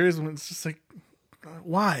their beers. When it's just like,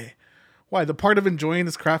 why? Why? The part of enjoying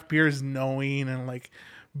this craft beer is knowing and like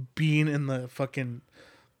being in the fucking,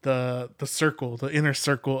 the circle, the inner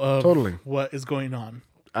circle of what is going on.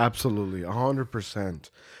 Absolutely. 100%.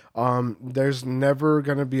 There's never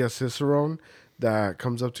going to be a Cicerone that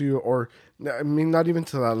comes up to you, or I mean, not even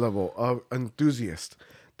to that level of enthusiast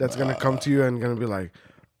that's going to come to you and going to be like,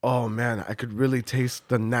 oh man, I could really taste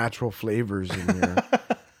the natural flavors in here.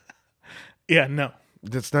 Yeah, no.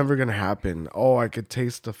 That's never going to happen. Oh, I could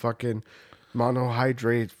taste the fucking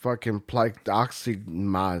monohydrate fucking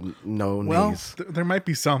oxymonones. Well, there might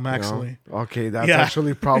be some actually. You know? Okay, that's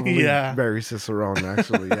actually probably very Cicerone,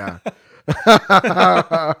 actually, yeah.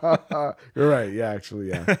 You're right, yeah, actually,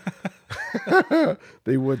 yeah.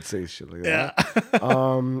 They would say shit like that.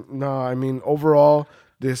 No, I mean, overall,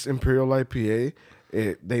 this Imperial IPA,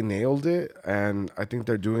 they nailed it, and I think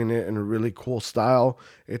they're doing it in a really cool style.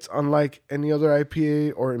 It's unlike any other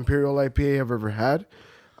IPA or Imperial IPA I've ever had.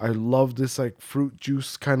 I love this like fruit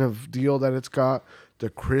juice kind of deal that it's got. The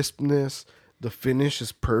crispness, the finish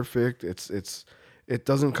is perfect. It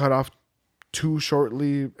doesn't cut off too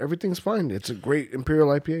shortly. Everything's fine. It's a great Imperial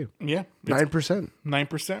IPA. Yeah, 9%.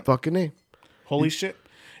 9%. Fucking A. Holy shit!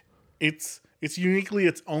 It's uniquely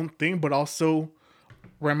its own thing, but also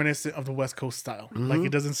reminiscent of the West Coast style. Mm-hmm. Like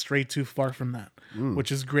it doesn't stray too far from that,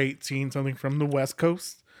 which is great. Seeing something from the West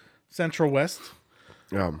Coast, Central West.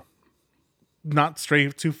 Yeah. Not stray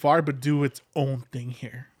too far, but do its own thing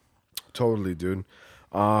here. Totally, dude.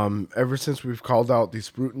 Ever since we've called out these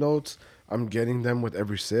fruit notes, I'm getting them with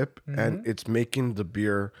every sip, and it's making the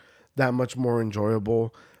beer that much more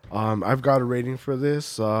enjoyable. I've got a rating for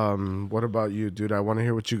this. What about you, dude? I want to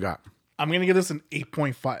hear what you got. I'm going to give this an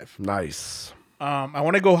 8.5. Nice. I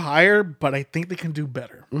want to go higher, but I think they can do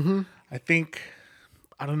better. Mm-hmm. I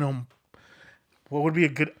don't know. What would be a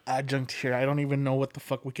good adjunct here? I don't even know what the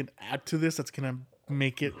fuck we can add to this that's going to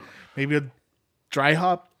make it maybe a dry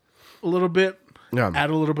hop a little bit. Yeah. Add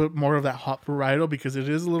a little bit more of that hop varietal because it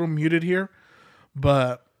is a little muted here,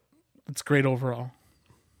 but it's great overall.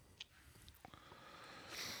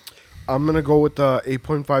 I'm going to go with the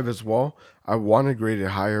 8.5 as well. I want to grade it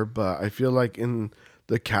higher, but I feel like in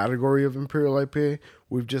the category of Imperial IPA,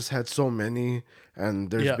 we've just had so many,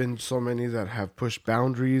 and there's been so many that have pushed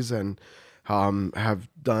boundaries and have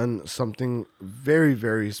done something very,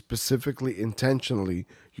 very specifically, intentionally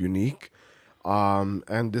unique.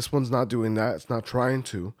 And this one's not doing that. It's not trying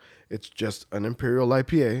to. It's just an Imperial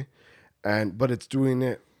IPA, but it's doing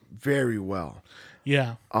it very well.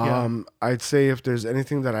 Yeah. I'd say if there's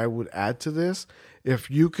anything that I would add to this,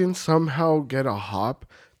 if you can somehow get a hop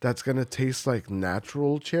that's going to taste like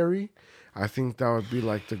natural cherry, I think that would be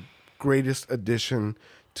like the greatest addition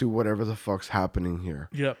to whatever the fuck's happening here.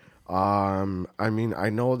 Yep. I mean, I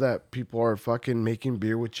know that people are fucking making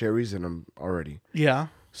beer with cherries in them already. Yeah.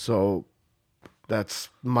 So that's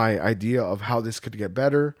my idea of how this could get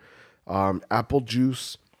better. Apple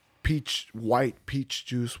juice, white peach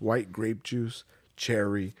juice, white grape juice,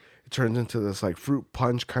 cherry. It turns into this like fruit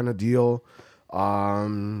punch kind of deal.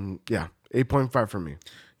 Yeah, 8.5 for me.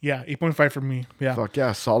 Yeah, 8.5 for me. Yeah. Fuck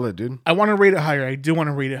yeah, solid, dude. I want to rate it higher. I do want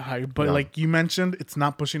to rate it higher, but like you mentioned, it's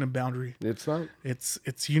not pushing a boundary. It's not.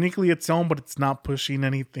 It's uniquely its own, but it's not pushing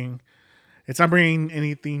anything. It's not bringing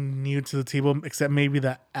anything new to the table except maybe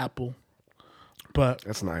that apple. But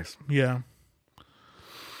that's nice. Yeah.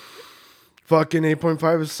 Fucking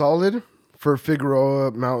 8.5 is solid for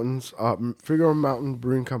Figueroa Mountain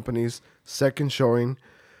Brewing Company's second showing.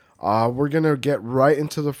 We're going to get right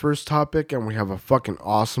into the first topic, and we have a fucking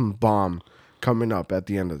awesome bomb coming up at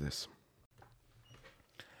the end of this.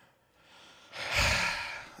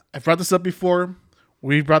 I've brought this up before.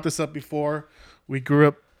 We've brought this up before. We grew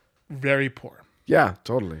up very poor. Yeah,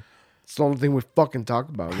 totally. It's the only thing we fucking talk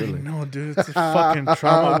about, really. No, dude. It's a fucking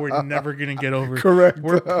trauma we're never going to get over. Correct.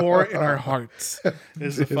 We're poor in our hearts.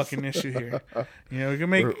 This is the fucking issue here. You know, we can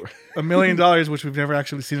make $1 million, which we've never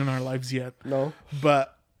actually seen in our lives yet. No.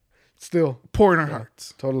 But still poor in our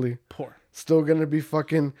hearts. Totally. Poor. Still going to be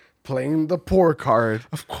fucking playing the poor card.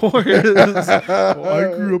 Of course. Well,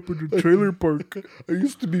 I grew up in a trailer park. I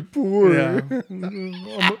used to be poor. Yeah. I'm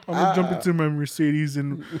gonna jump into my Mercedes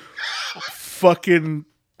and fucking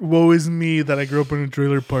woe is me that I grew up in a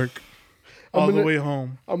trailer park all the way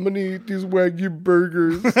home. I'm gonna eat these Wagyu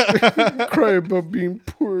burgers. Cry about being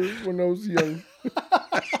poor when I was young.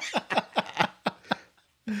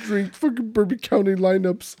 Drink fucking Bourbon County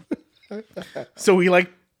lineups. So we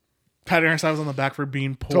like patting ourselves on the back for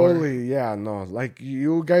being poor. Totally, yeah, no. Like,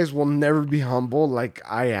 you guys will never be humble like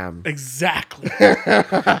I am. Exactly.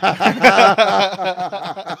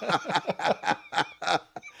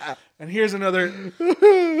 And here's another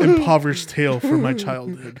impoverished tale from my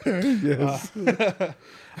childhood. Yes.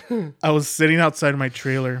 I was sitting outside my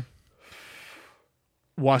trailer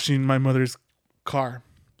washing my mother's car.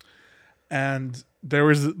 And there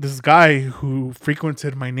was this guy who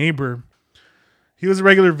frequented my neighbor. He was a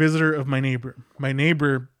regular visitor of my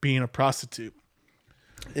neighbor being a prostitute.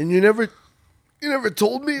 And you never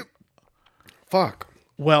told me? Fuck.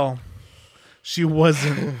 Well, she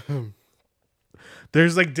wasn't.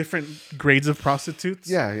 There's like different grades of prostitutes.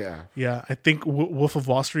 Yeah. Yeah, I think Wolf of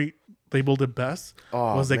Wall Street labeled it best.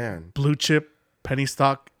 Oh, was like man. Blue chip, penny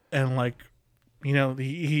stock, and like, you know,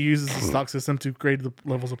 he uses the stock system to grade the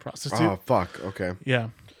levels of prostitute. Oh, fuck. Okay. Yeah.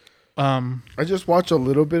 I just watched a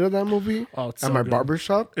little bit of that movie at my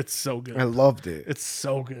barbershop. It's so good. I loved it. It's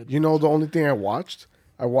so good. You know, the only thing I watched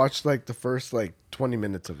like the first like 20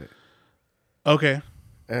 minutes of it. Okay.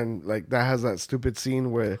 And like that has that stupid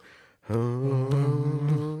scene where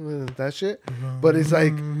that shit. But it's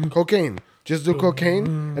like cocaine. Just do cocaine,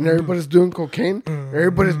 and everybody's doing cocaine.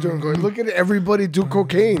 Everybody's doing cocaine. Look at everybody do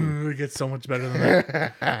cocaine. It gets so much better than that.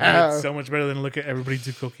 It gets so much better than look at everybody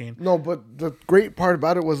do cocaine. No, but the great part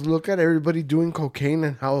about it was look at everybody doing cocaine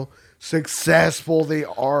and how successful they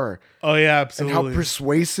are. Oh yeah, absolutely. And how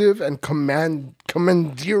persuasive and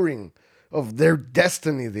commandeering of their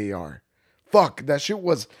destiny they are. Fuck, that shit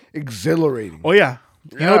was exhilarating. Oh yeah.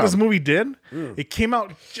 You know what this movie did? It came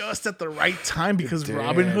out just at the right time because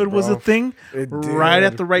Robin Hood was a thing right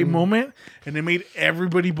at the right moment. And it made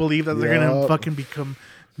everybody believe that they're going to fucking become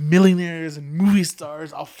millionaires and movie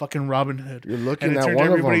stars off fucking Robin Hood. You're looking and it at turned one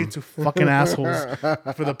of everybody them. into fucking assholes.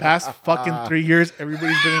 For the past fucking 3 years,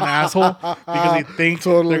 everybody's been an asshole because they think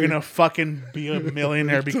they're going to fucking be a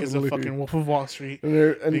millionaire because of fucking Wolf of Wall Street.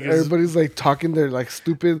 And everybody's like talking their like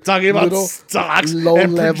stupid talking about stocks low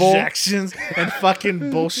and level projections and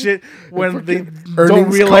fucking bullshit when they don't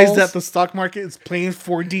earnings realize calls. that the stock market is playing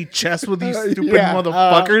 4D chess with these stupid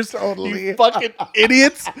motherfuckers. Totally. You fucking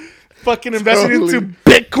idiots. Fucking invested Totally. into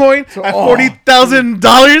Bitcoin at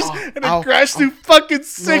 $40,000 and it crashed to fucking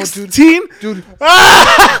 16. Dude.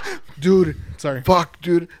 Dude. Sorry. Fuck,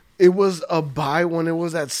 dude. It was a buy when it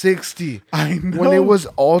was at 60. I know. When it was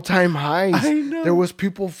all-time highs. I know. There was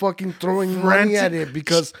people fucking throwing money at it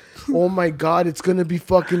because, oh my God, it's going to be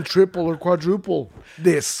fucking triple or quadruple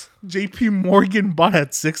this. JP Morgan bought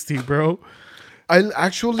at 60, bro. I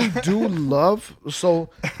actually do love, so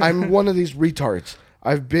I'm one of these retards.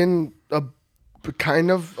 I've been kind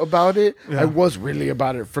of about it. Yeah. I was really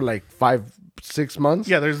about it for like 5-6 months.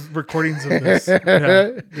 Yeah, there's recordings of this. Yeah, go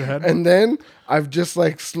ahead. And then I've just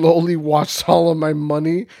like slowly watched all of my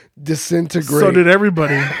money disintegrate. So did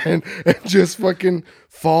everybody. And just fucking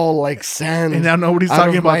fall like sand. And now nobody's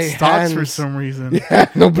talking about stocks for some reason. Yeah,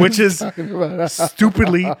 which is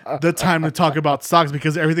stupidly the time to talk about stocks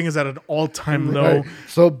because everything is at an all-time low. Right.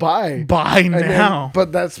 So buy now.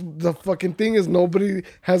 But that's the fucking thing is nobody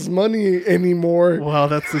has money anymore. Well,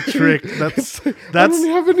 that's the trick. That's I don't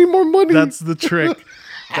have any more money. That's the trick.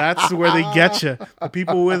 That's where they get you. The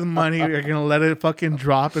people with money are gonna let it fucking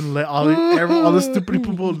drop and let all the stupid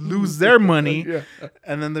people lose their money,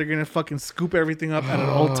 and then they're gonna fucking scoop everything up at an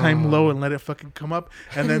all-time low and let it fucking come up,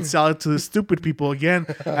 and then sell it to the stupid people again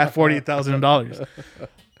at $48,000.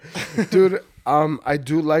 Dude, I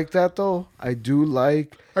do like that though. I do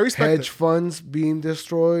like hedge funds being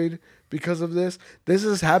destroyed because of this. This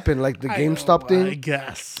has happened, like the GameStop thing, I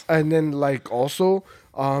guess. And then like also,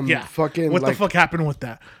 fucking what the fuck happened with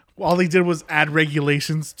that? All they did was add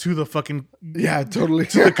regulations to the fucking totally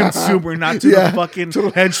to the consumer, not to the fucking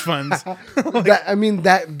hedge funds.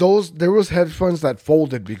 There was hedge funds that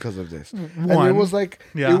folded because of this, and it was like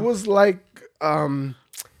it was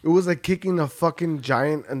like kicking a fucking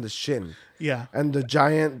giant in the shin. Yeah. And the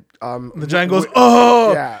giant goes,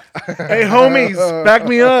 "Oh, yeah. Hey homies, back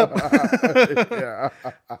me up." Yeah.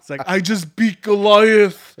 It's like, I just beat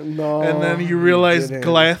Goliath. No. And then you realize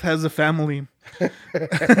Goliath has a family.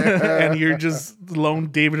 And you're just lone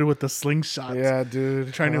David with a slingshot. Yeah,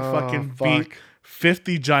 dude. Trying to fucking beat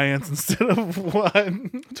 50 giants instead of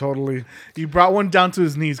one. Totally. You brought one down to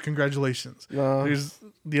his knees. Congratulations. No. There's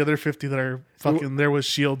the other 50 that are fucking there with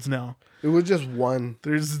shields now. It was just one.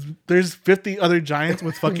 There's 50 other giants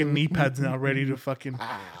with fucking knee pads now ready to fucking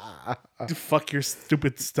to fuck your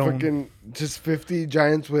stupid stone. Fucking just 50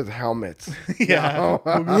 giants with helmets. Yeah.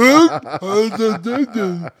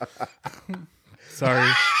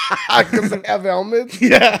 Sorry. Because they have helmets?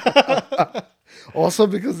 Yeah. Also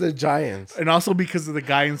because they're giants. And also because of the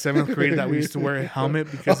guy in 7th grade that we used to wear a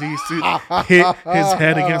helmet because he used to hit his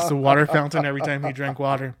head against the water fountain every time he drank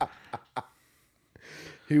water.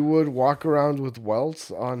 He would walk around with welts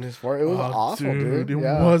on his forehead. It was awful, dude. It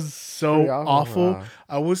was so awful.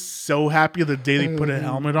 I was so happy the day they put a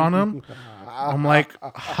helmet on him. I'm like,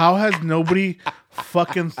 how has nobody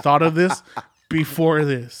fucking thought of this before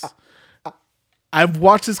this? I've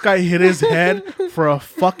watched this guy hit his head for a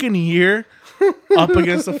fucking year up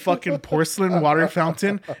against a fucking porcelain water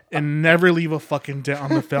fountain and never leave a fucking dent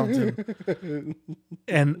on the fountain.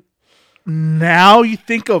 And now you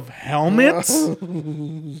think of helmets? What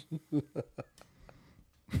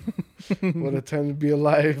a time to be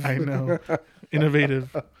alive. I know.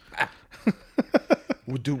 Innovative.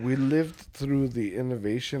 Dude, we lived through the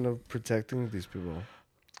innovation of protecting these people.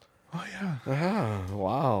 Oh, yeah.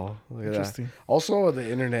 Wow. Interesting. Also, the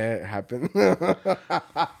internet happened.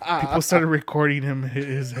 People started recording him hit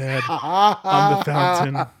his head on the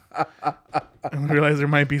fountain. And realized there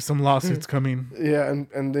might be some lawsuits coming. Yeah,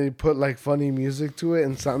 and they put like funny music to it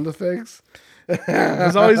and sound effects.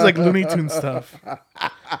 There's always like Looney Tunes stuff.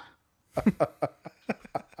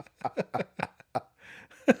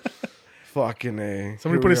 Fucking A.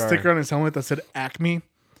 Somebody put a sticker on his helmet that said Acme.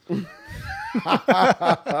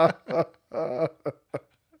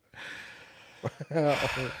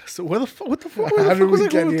 So what the fuck? How did we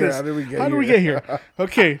get here? How did we get here?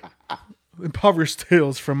 Okay. Impoverished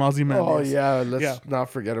Tales from Ozzy Madness. Oh yeah, let's not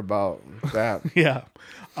forget about that. Yeah.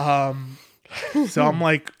 So I'm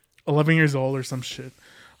like 11 years old or some shit.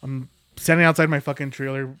 I'm standing outside my fucking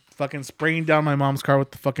trailer, fucking spraying down my mom's car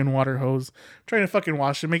with the fucking water hose, trying to fucking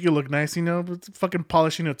wash it, make it look nice, you know, but fucking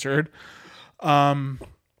polishing a turd. And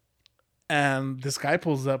this guy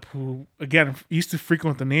pulls up who, again, used to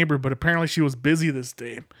frequent the neighbor, but apparently she was busy this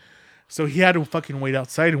day. So he had to fucking wait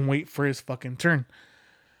outside and wait for his fucking turn.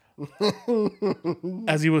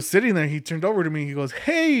 As he was sitting there, he turned over to me. He goes,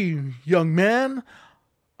 "Hey, young man,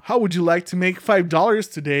 how would you like to make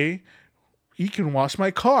 $5 today? You can wash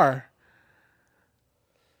my car."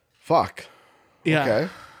 Fuck. Yeah. Okay.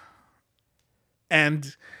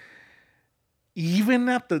 And even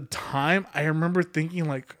at the time, I remember thinking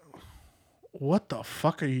like, what the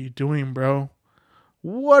fuck are you doing, bro?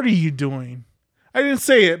 What are you doing? I didn't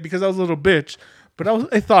say it because I was a little bitch, but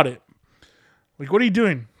I thought it. Like, what are you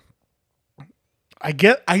doing?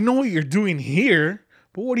 I know what you're doing here,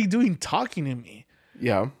 but what are you doing talking to me?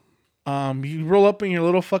 Yeah. You roll up in your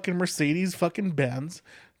little fucking Mercedes fucking Benz,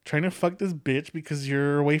 trying to fuck this bitch because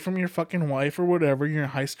you're away from your fucking wife or whatever. You're in a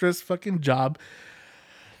high stress fucking job.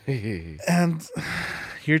 And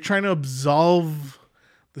you're trying to absolve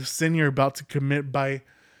the sin you're about to commit by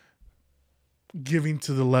giving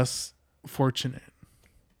to the less fortunate.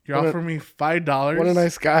 You're offering me $5. What a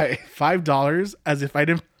nice guy. $5 as if I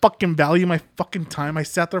didn't fucking value my fucking time. I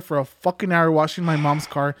sat there for a fucking hour washing my mom's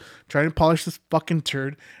car, trying to polish this fucking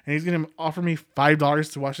turd, and he's going to offer me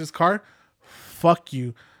 $5 to wash his car? Fuck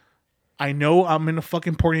you. I know I'm in a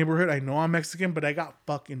fucking poor neighborhood. I know I'm Mexican, but I got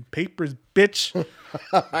fucking papers, bitch.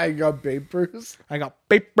 I got papers. I got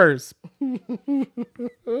papers.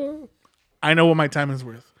 I know what my time is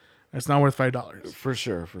worth. It's not worth $5. For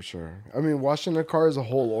sure. I mean, washing a car is a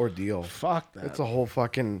whole ordeal. Fuck that. It's a whole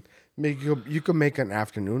fucking you could make an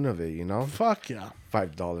afternoon of it, you know? Fuck yeah.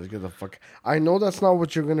 $5. Get the fuck. I know that's not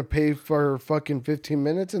what you're gonna pay for fucking 15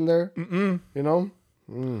 minutes in there. You know?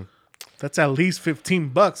 That's at least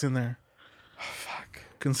 $15 in there. Oh, fuck.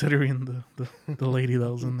 Considering the lady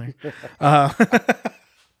that was in there.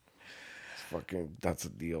 That's a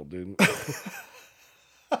deal, dude.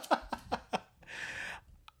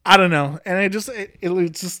 I don't know, and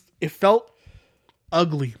it felt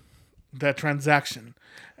ugly, that transaction,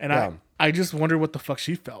 and I just wondered what the fuck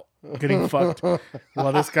she felt getting fucked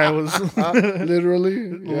while this guy was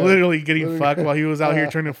literally getting fucked while he was out here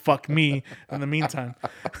trying to fuck me in the meantime.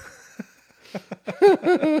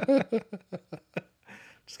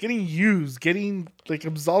 Just getting used,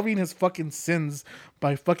 absolving his fucking sins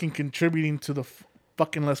by fucking contributing to the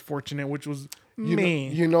fucking less fortunate, which was me.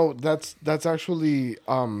 You know, that's actually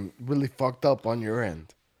really fucked up on your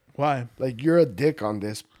end. Why? Like, you're a dick in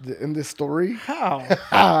this story.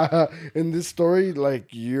 How? In this story, like,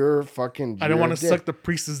 you're fucking. I don't want to suck the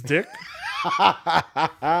priest's dick.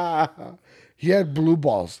 He had blue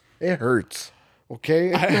balls. It hurts.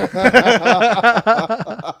 Okay.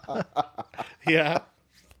 Yeah.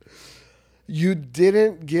 You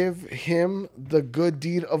didn't give him the good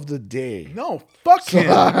deed of the day. No, fuck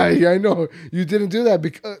him. I know. You didn't do that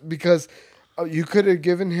because you could have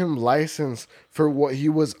given him license for what he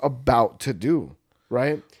was about to do,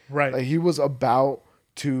 right? Right. Like, he was about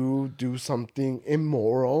to do something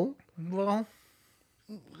immoral. Well,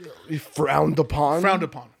 frowned upon.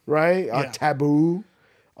 Right? Yeah. Taboo.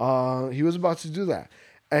 He was about to do that.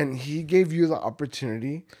 And he gave you the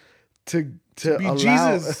opportunity to be allow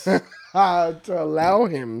Jesus. to allow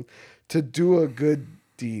him to do a good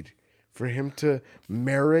deed, for him to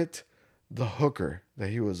merit the hooker that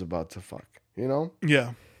he was about to fuck, you know?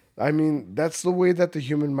 Yeah. I mean, that's the way that the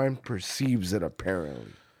human mind perceives it,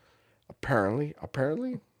 apparently. Apparently,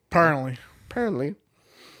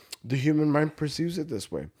 the human mind perceives it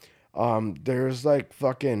this way. There's like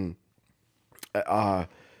fucking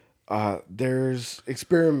there's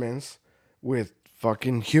experiments with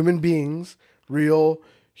fucking human beings, real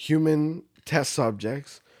human test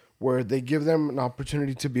subjects, where they give them an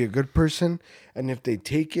opportunity to be a good person, and if they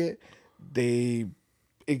take it, they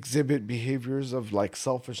exhibit behaviors of like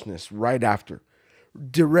selfishness right after,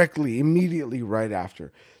 immediately right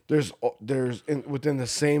after. Within the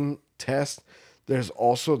same test, there's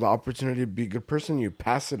also the opportunity to be a good person. You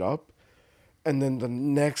pass it up, and then the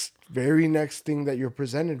very next thing that you're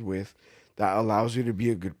presented with that allows you to be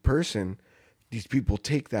a good person, these people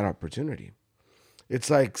take that opportunity. It's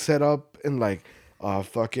like set up in like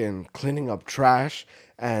fucking cleaning up trash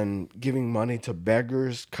and giving money to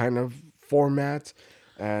beggars kind of format.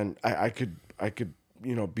 And I could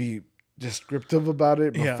be descriptive about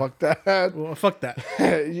it, but fuck that. Well, fuck that.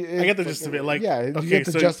 I get the gist of it. Like, you get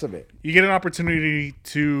the gist of it. You get an opportunity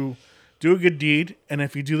to do a good deed, and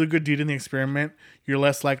if you do the good deed in the experiment, you're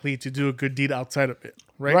less likely to do a good deed outside of it,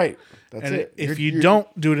 right? Right. That's it. If you don't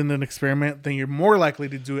do it in an experiment, then you're more likely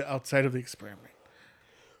to do it outside of the experiment.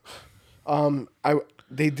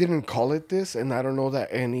 They didn't call it this, and I don't know that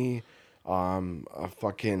any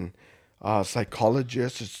fucking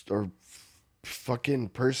psychologist or fucking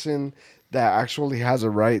person that actually has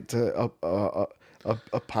a right to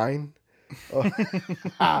opine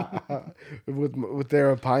with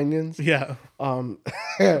their opinions. Yeah.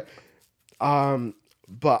 But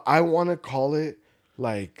I want to call it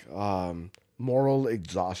like moral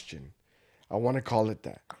exhaustion. I want to call it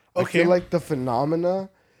that. Okay. I feel like the phenomena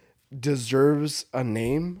deserves a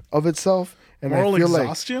name of itself. And moral I feel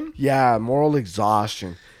exhaustion? Like, yeah, moral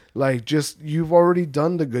exhaustion. Like, just, you've already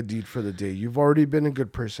done the good deed for the day. You've already been a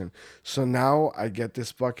good person. So now I get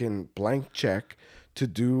this fucking blank check to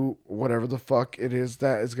do whatever the fuck it is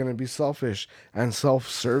that is going to be selfish and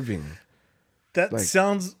self-serving. That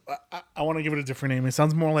sounds... I want to give it a different name. It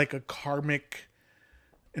sounds more like a karmic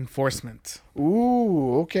enforcement.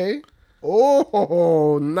 Ooh, okay.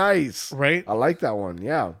 Oh, nice. Right? I like that one.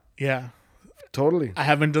 Yeah. Yeah. Totally. I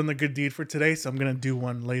haven't done the good deed for today, so I'm going to do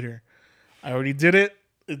one later. I already did it.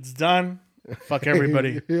 It's done. Fuck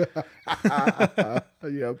everybody. Yep.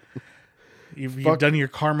 You've done your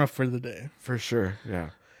karma for the day. For sure.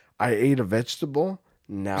 Yeah. I ate a vegetable.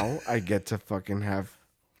 Now I get to fucking have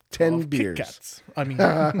 10 beers. Kit Kats. I mean,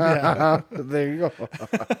 yeah. There you go.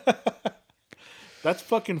 That's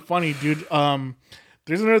fucking funny, dude.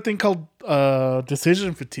 There's another thing called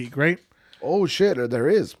decision fatigue, right? Oh, shit. There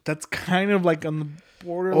is. That's kind of like on the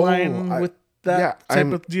borderline with that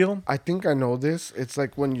type of deal. I think I know this. It's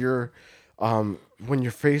like when you're when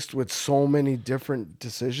you're faced with so many different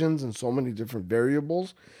decisions and so many different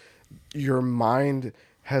variables, your mind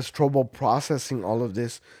has trouble processing all of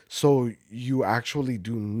this, so you actually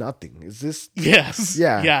do nothing. Is this? Yes.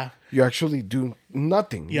 Yeah. Yeah. You actually do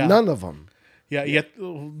nothing. Yeah. None of them. Yeah. Yet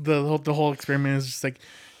the whole experiment is just like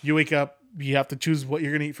you wake up, you have to choose what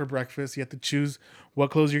you're gonna eat for breakfast. You have to choose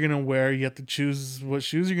what clothes you're gonna wear. You have to choose what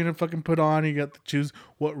shoes you're gonna fucking put on. You have to choose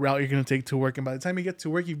what route you're gonna take to work. And by the time you get to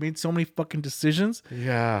work, you've made so many fucking decisions.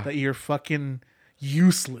 Yeah. That you're fucking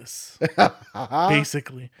useless,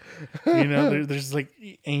 basically. There's like,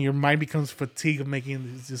 and your mind becomes fatigued of making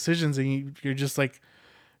these decisions, and you're just like,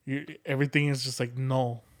 everything is just like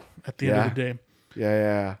null at the end of the day.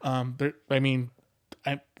 Yeah.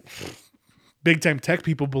 Big time tech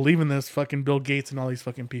people believe in this, fucking Bill Gates and all these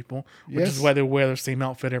fucking people, which is why they wear the same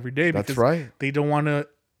outfit every day. Because that's right. They don't want to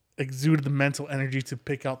exude the mental energy to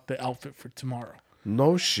pick out the outfit for tomorrow.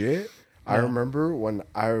 No shit. I remember when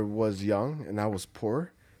I was young and I was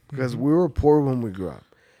poor, because we were poor when we grew up.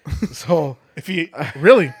 So if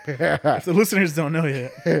the listeners don't know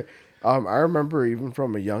yet, I remember even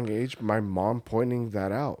from a young age, my mom pointing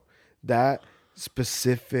that out, that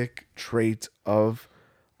specific trait of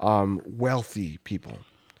wealthy people,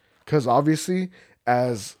 because obviously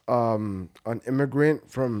as an immigrant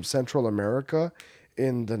from Central America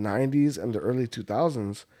in the 90s and the early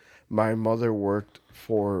 2000s, my mother worked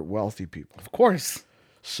for wealthy people. Of course.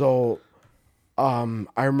 So I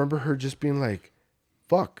remember her just being like,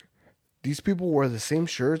 fuck, these people wear the same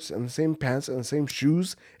shirts and the same pants and the same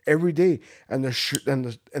shoes every day. And the shirt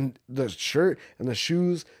and the shirt and the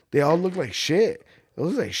shoes, they all look like shit. It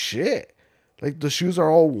looks like shit. Like the shoes are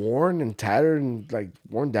all worn and tattered and like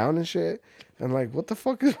worn down and shit. And like, what the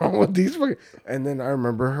fuck is wrong with these fucking... And then I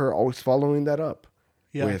remember her always following that up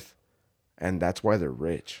with, and that's why they're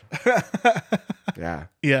rich. Yeah.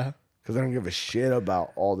 Yeah. Because I don't give a shit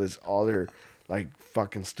about all this other like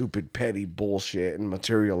fucking stupid petty bullshit and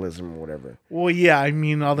materialism or whatever. Well, yeah, I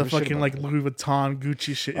mean, all the fucking like Louis Vuitton,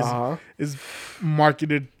 Gucci shit is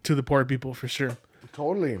marketed to the poor people for sure.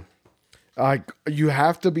 Totally. Like, you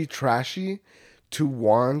have to be trashy to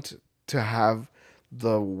want to have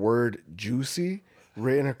the word juicy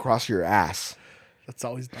written across your ass. That's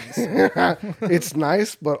always nice. It's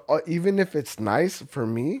nice, but even if it's nice for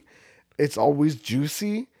me, it's always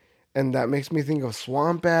juicy, and that makes me think of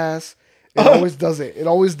swamp ass. It always does it. It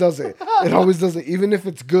always does it. It always does it. Even if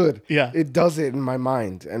it's good, it does it in my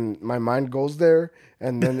mind, and my mind goes there,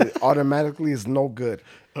 and then it automatically is no good.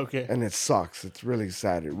 Okay. And it sucks. It's really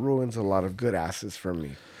sad. It ruins a lot of good asses for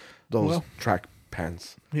me. Those track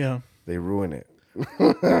pants. Yeah. They ruin it.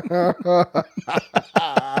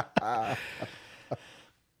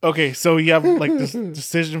 Okay, so you have like this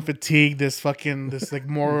decision fatigue, this like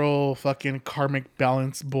moral fucking karmic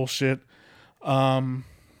balance bullshit.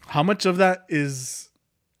 How much of that is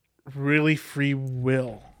really free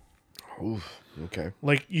will? Oof, okay.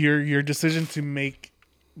 Like your decision to make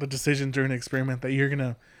the decision during the experiment that you're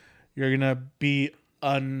gonna be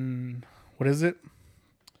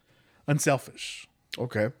unselfish.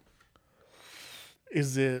 Okay.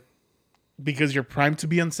 Is it because you're primed to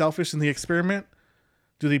be unselfish in the experiment?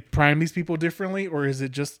 Do they prime these people differently, or is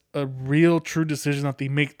it just a real true decision that they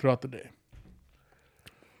make throughout the day?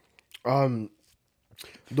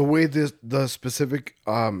 The way the specific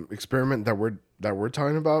experiment that we're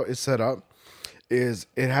talking about is set up is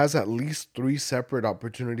it has at least 3 separate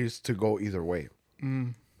opportunities to go either way.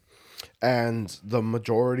 And the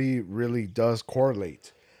majority really does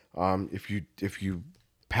correlate. If you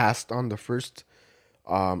passed on the first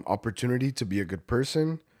opportunity to be a good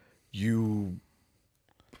person, you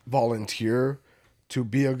volunteer to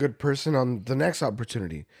be a good person on the next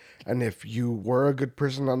opportunity. And if you were a good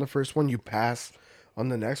person on the first one, you pass on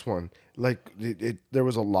the next one. Like there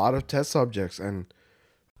was a lot of test subjects, and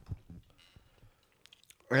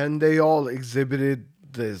they all exhibited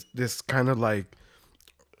this kind of like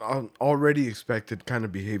already expected kind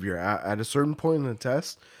of behavior. At a certain point in the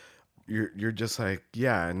test, you're just like,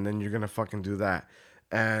 yeah, and then you're gonna fucking do that.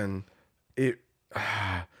 And it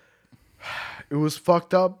was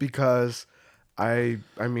fucked up because I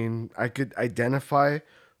mean I could identify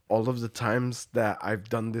all of the times that I've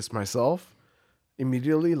done this myself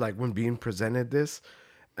immediately, like when being presented this,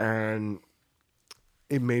 and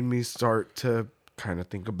it made me start to kind of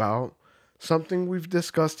think about something we've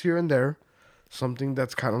discussed here and there, something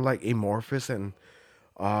that's kind of like amorphous, and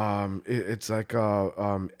it's like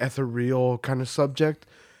a ethereal kind of subject,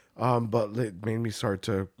 but it made me start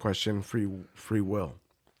to question free will,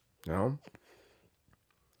 you know.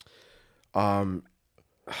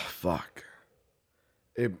 Fuck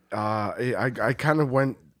it. I kind of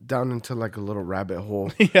went down into like a little rabbit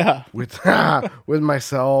hole Yeah. with with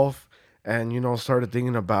myself, and started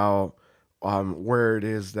thinking about where it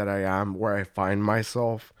is that I am, where I find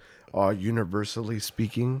myself, universally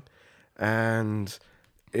speaking, and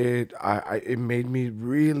it made me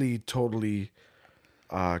really totally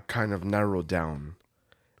kind of narrow down,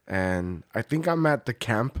 and I think I'm at the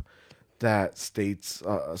camp that states.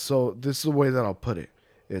 So this is the way that I'll put it.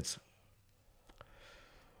 It's,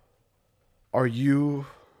 are you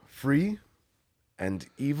free and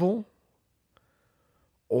evil,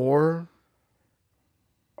 or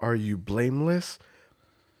are you blameless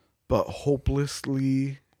but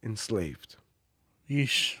hopelessly enslaved?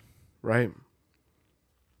 Yeesh. Right?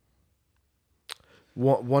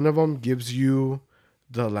 One of them gives you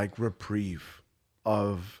the like reprieve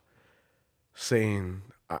of saying,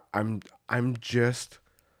 I'm just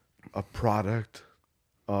a product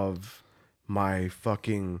of my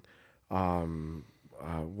fucking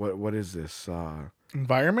what is this?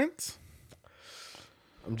 Environment?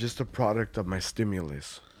 I'm just a product of my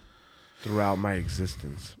stimulus throughout my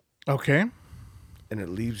existence. Okay. And it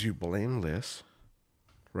leaves you blameless,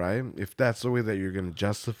 right? If that's the way that you're going to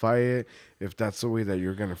justify it, if that's the way that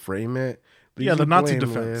you're going to frame it. Yeah, the Nazi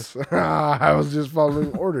defense. I was just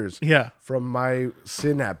following orders Yeah. from my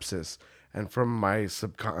synapses and from my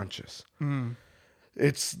subconscious. Mm.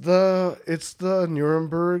 It's the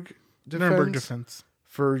Nuremberg defense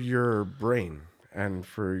for your brain and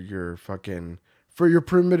for your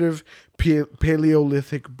primitive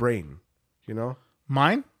Paleolithic brain,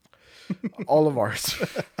 Mine? all of ours,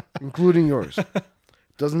 including yours.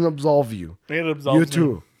 Doesn't absolve you. It absolves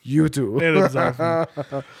You too. It absolves me.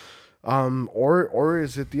 Or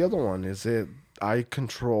is it the other one? Is it I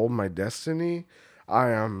control my destiny? I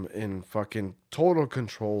am in fucking total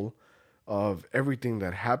control of everything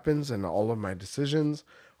that happens, and all of my decisions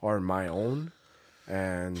are my own,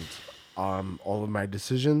 and all of my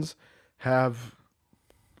decisions have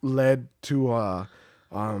led to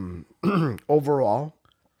overall,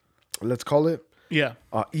 let's call it,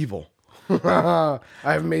 evil.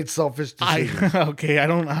 I've made selfish decisions. I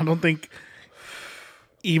don't think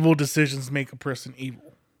evil decisions make a person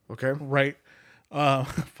evil. Okay. Right?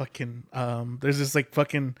 There's this I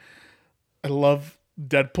love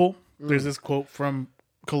Deadpool. There's this quote from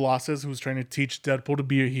Colossus who's trying to teach Deadpool to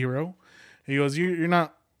be a hero. He goes, you're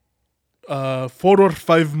not 4 or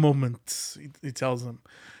 5 moments, he tells him.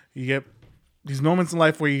 You get these moments in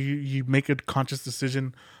life where you make a conscious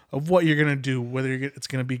decision of what you're going to do, whether it's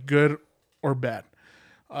going to be good or bad.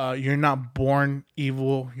 You're not born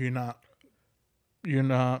evil. You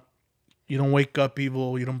don't wake up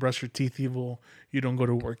evil. You don't brush your teeth evil. You don't go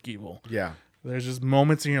to work evil. Yeah. There's just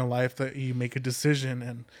moments in your life that you make a decision,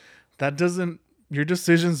 and your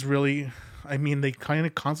decisions really, they kind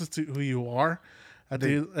of constitute who you are at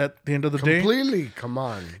the end of the day. Completely. Come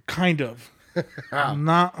on. Kind of.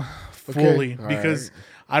 Not fully. Okay. Because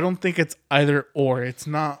right. I don't think it's either or. It's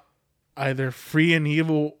not either free and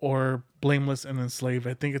evil or blameless and enslaved.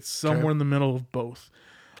 I think it's somewhere in the middle of both.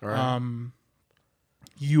 All right.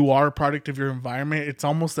 You are a product of your environment. It's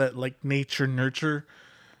almost that like nature nurture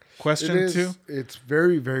question too. It's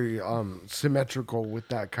very, very symmetrical with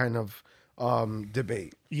that kind of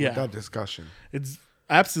debate. Yeah. With that discussion. It's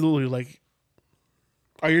absolutely like,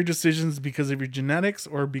 are your decisions because of your genetics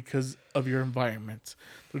or because of your environment?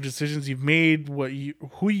 The decisions you've made,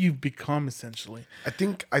 who you've become, essentially. I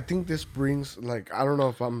think this brings, like, I don't know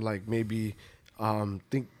if I'm like maybe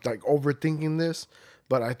overthinking this,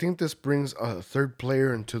 but I think this brings a third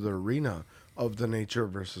player into the arena of the nature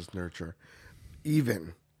versus nurture.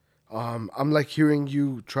 Even I'm like hearing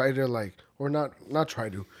you try to like, or not try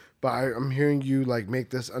to, but I'm hearing you like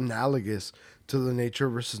make this analogous to the nature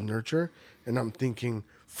versus nurture. And I'm thinking,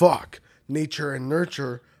 fuck, nature and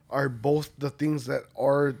nurture are both the things that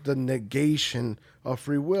are the negation of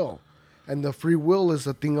free will. And the free will is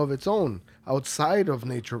a thing of its own outside of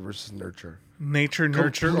nature versus nurture. Nature,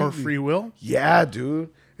 nurture, completely. Or free will? Yeah, dude.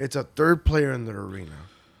 It's a third player in the arena.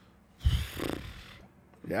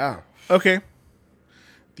 Yeah. Okay.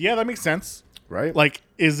 Yeah, that makes sense. Right? Like,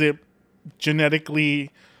 is it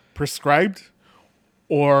genetically prescribed,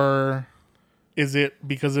 or is it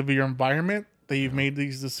because of your environment that you've made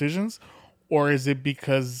these decisions, or is it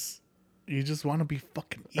because you just want to be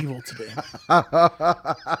fucking evil today?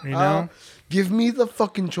 You know? Give me the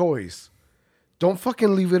fucking choice. Don't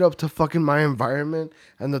fucking leave it up to fucking my environment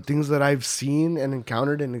and the things that I've seen and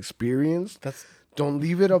encountered and experienced. Don't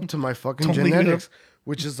leave it up to my fucking genetics,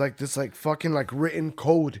 which is like this like fucking like written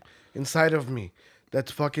code inside of me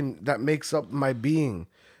that makes up my being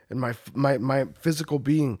and my physical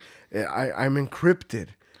being. I'm encrypted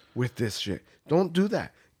with this shit. Don't do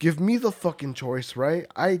that. Give me the fucking choice, right?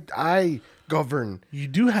 I govern. You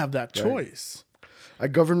do have that choice. I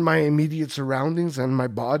govern my immediate surroundings and my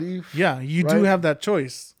body. Yeah, you do have that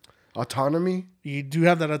choice. Autonomy. You do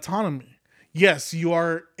have that autonomy. Yes, you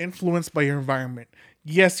are influenced by your environment.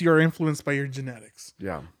 Yes, you're influenced by your genetics.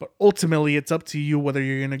 Yeah. But ultimately, it's up to you whether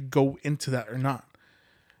you're going to go into that or not.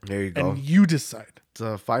 There you go. And you decide.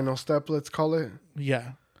 The final step, let's call it.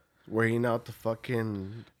 Yeah. Weighing out the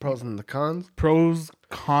fucking pros and the cons. Pros,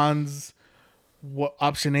 cons, what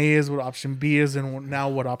option A is, what option B is, and now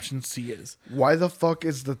what option C is. Why the fuck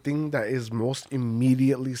is the thing that is most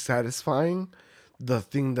immediately satisfying the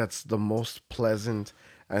thing that's the most pleasant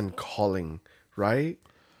and calling, right?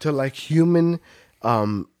 To like human,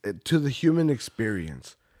 to the human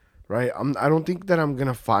experience, right? I don't think that I'm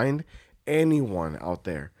gonna find anyone out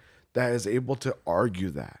there that is able to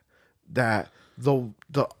argue that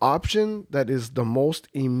the option that is the most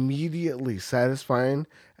immediately satisfying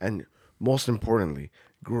and most importantly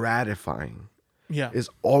gratifying is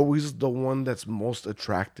always the one that's most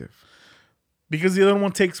attractive. Because the other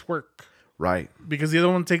one takes work. Right. Because the other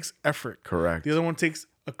one takes effort. Correct. The other one takes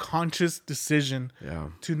a conscious decision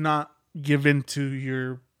to not give in to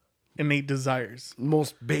your innate desires.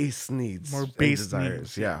 Most base needs. More base desires.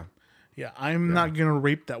 needs. Yeah. Yeah, I'm not going to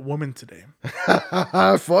rape that woman today.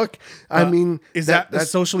 Fuck. I mean... Is that a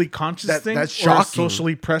socially conscious thing that's shocking. or a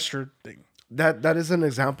socially pressured thing? That is an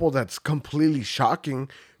example that's completely shocking,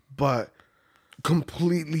 but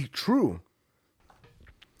completely true.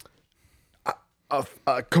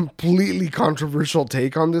 A completely controversial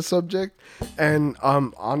take on this subject, and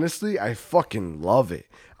honestly, I fucking love it.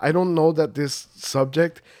 I don't know that this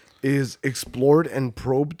subject is explored and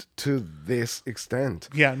probed to this extent.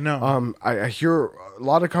 Yeah, no. I hear a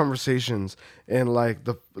lot of conversations in like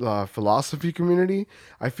the philosophy community.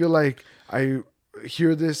 I feel like I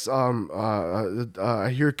hear this.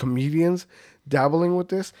 I hear comedians dabbling with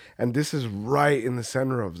this, and this is right in the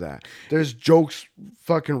center of that. There's jokes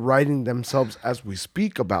fucking writing themselves as we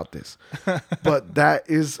speak about this, but that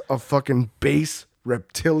is a fucking base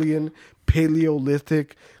reptilian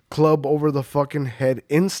Paleolithic club over the fucking head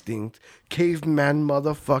instinct, caveman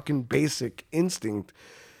motherfucking basic instinct.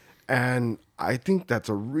 And I think that's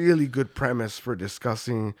a really good premise for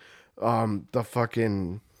discussing the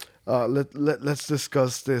fucking let's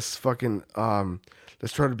discuss this fucking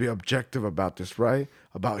let's try to be objective about this, right?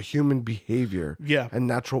 About human behavior and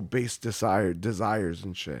natural based desires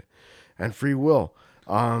and shit and free will.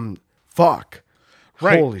 Fuck.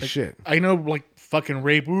 Right. Holy like, shit. I know, like, fucking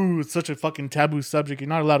rape. Ooh, it's such a fucking taboo subject. You're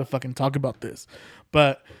not allowed to fucking talk about this.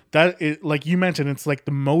 But that is, like you mentioned, it's like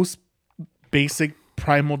the most basic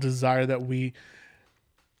primal desire that we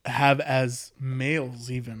have as males,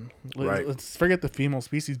 even. Right. Let's forget the female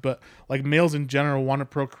species, but like males in general want to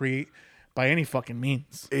procreate by any fucking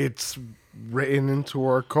means. It's written into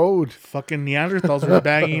our code. Fucking Neanderthals were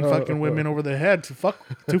banging fucking women over the head to fuck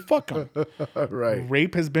them. Right.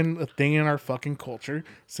 Rape has been a thing in our fucking culture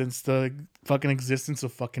since the fucking existence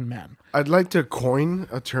of fucking man. I'd like to coin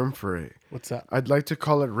a term for it. What's that? I'd like to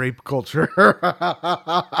call it rape culture.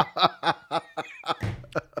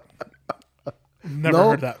 Never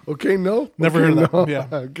heard that. Okay, no. Never okay, heard no. that. Yeah.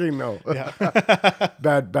 Okay, no. Yeah.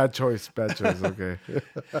 Bad choice. Okay.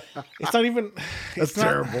 It's not even. That's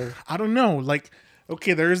terrible. I don't know. Like,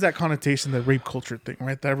 okay, there is that connotation, that rape culture thing,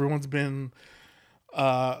 right? That everyone's been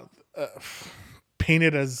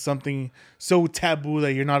painted as something so taboo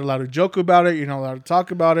that you're not allowed to joke about it. You're not allowed to talk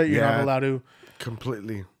about it. You're not allowed to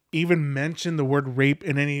completely even mention the word rape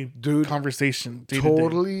in any conversation.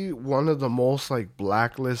 Totally one of the most like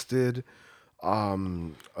blacklisted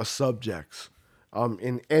subjects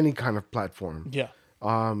in any kind of platform. Yeah.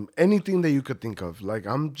 Anything that you could think of. Like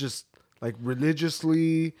I'm just like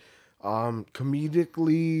religiously,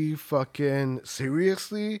 comedically, fucking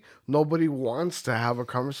seriously, nobody wants to have a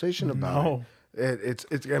conversation about it.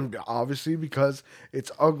 It's and obviously because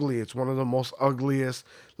it's ugly. It's one of the most ugliest.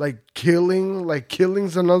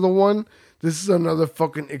 Killing's another one. This is another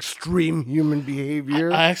fucking extreme human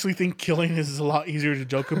behavior. I actually think killing is a lot easier to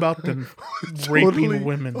joke about than raping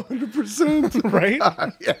women. 100%. Right?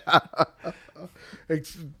 Yeah.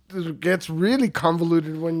 It gets really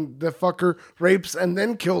convoluted when the fucker rapes and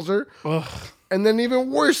then kills her. Ugh. And then even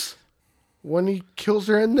worse, when he kills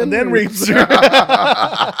her and then rapes her.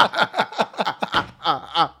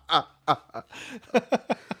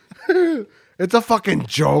 It's a fucking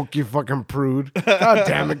joke, you fucking prude. God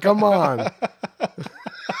damn it, come on.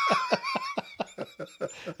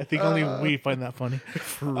 I think only we find that funny.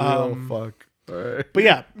 For real, fuck. All right. But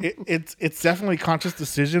yeah, it's definitely a conscious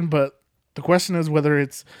decision, but the question is whether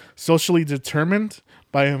it's socially determined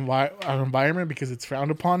by our environment because it's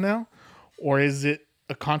frowned upon now, or is it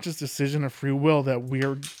a conscious decision of free will that we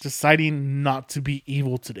are deciding not to be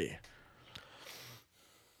evil today?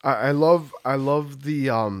 I love the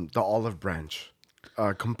olive branch.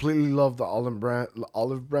 Completely love the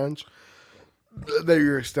olive branch that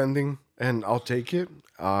you're extending, and I'll take it.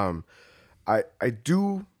 I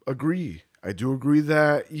do agree. I do agree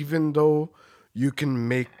that even though you can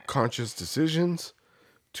make conscious decisions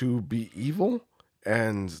to be evil,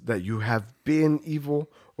 and that you have been evil,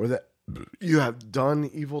 or that you have done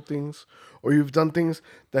evil things, or you've done things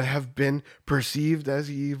that have been perceived as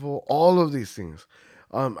evil, all of these things,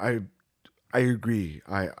 I agree.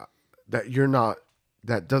 That you're not.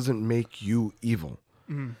 That doesn't make you evil.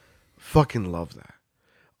 Fucking love that.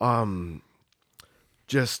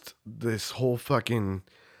 Just this whole fucking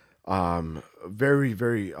very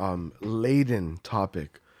very laden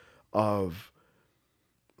topic of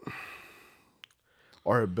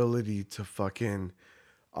our ability to fucking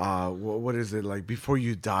what is it, like before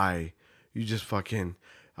you die, you just fucking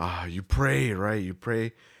you pray, right? You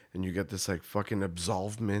pray and you get this like fucking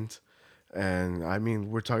absolvement. And I mean,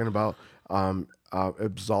 we're talking about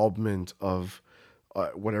absolvement of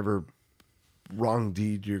whatever wrong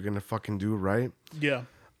deed you're gonna fucking do, right? Yeah.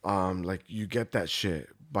 Like you get that shit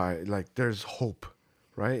by like there's hope,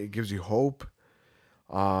 right? It gives you hope.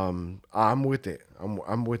 I'm with it.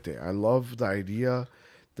 I'm with it. I love the idea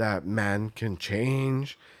that man can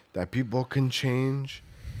change, that people can change,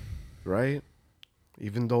 right?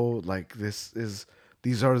 Even though like these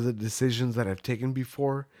are the decisions that I've taken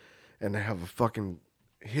before, and I have a fucking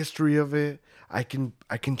history of it. I can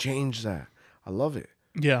change that. I love it.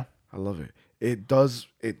 Yeah. I love it. It does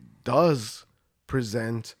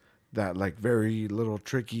present that like very little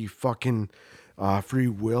tricky fucking free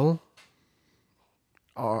will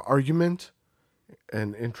argument,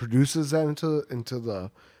 and introduces that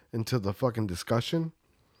into the fucking discussion.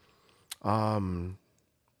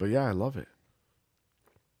 But yeah, I love it.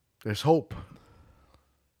 There's hope.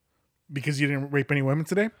 Because you didn't rape any women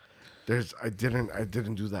today? I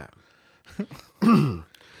didn't do that. How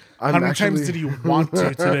many times did you want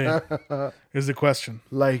to today? Is the question.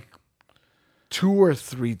 Like 2 or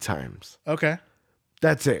 3 times. Okay.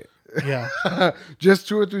 That's it. Yeah. Just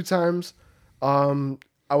 2 or 3 times.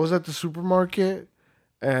 I was at the supermarket,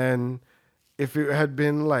 and if it had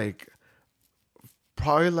been like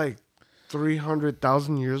probably like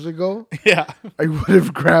 300,000 years ago, yeah, I would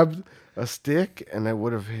have grabbed a stick and I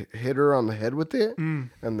would have hit her on the head with it,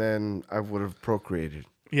 and then I would have procreated.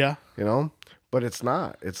 Yeah, you know, but it's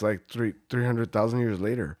not. It's like 300,000 years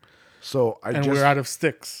later. So we're out of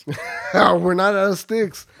sticks. We're not out of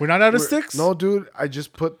sticks. We're not out of sticks? No, dude. I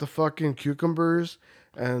just put the fucking cucumbers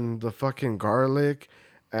and the fucking garlic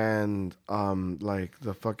and like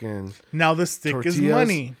the fucking now the stick is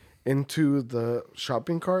money into the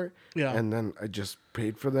shopping cart. Yeah, and then I just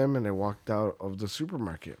paid for them and I walked out of the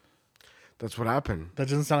supermarket. That's what happened. That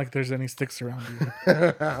doesn't sound like there's any sticks around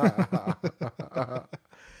you.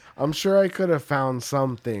 I'm sure I could have found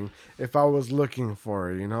something if I was looking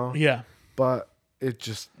for it, you know? Yeah. But it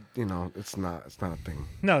just, you know, it's not a thing.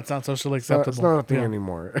 No, it's not socially acceptable. It's not a thing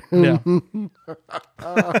anymore. Yeah.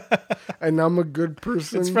 And I'm a good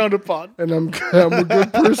person. It's frowned upon. And I'm a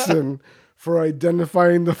good person for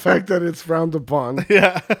identifying the fact that it's frowned upon.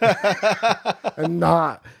 Yeah. and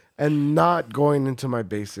not going into my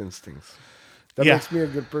base instincts. That makes me a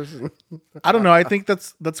good person. I don't know. I think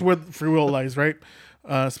that's where free will lies, right?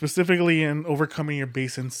 Specifically in overcoming your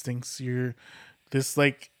base instincts. You're this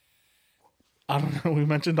like, I don't know. We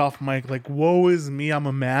mentioned off mic, like, woe is me. I'm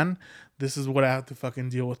a man. This is what I have to fucking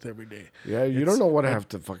deal with every day. Yeah, you don't know what I have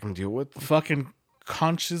to fucking deal with. Fucking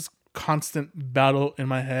conscious, constant battle in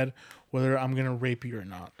my head whether I'm gonna rape you or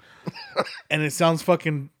not. And it sounds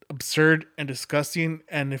fucking absurd and disgusting.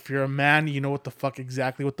 And if you're a man, you know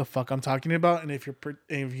exactly what the fuck I'm talking about. And if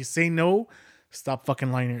you say no, stop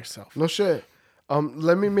fucking lying to yourself. No shit.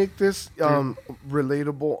 Let me make this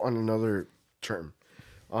relatable on another term.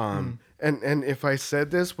 And if I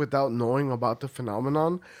said this without knowing about the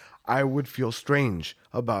phenomenon, I would feel strange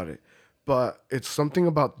about it. But it's something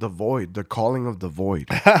about the void, the calling of the void.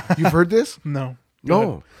 You've heard this? No.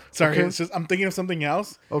 No. Sorry, okay. It's just I'm thinking of something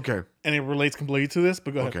else. Okay. And it relates completely to this,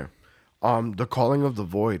 but go ahead. Okay. The calling of the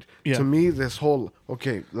void. Yeah. To me, this whole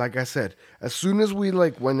like I said, as soon as we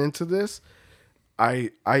went into this,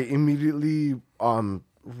 I immediately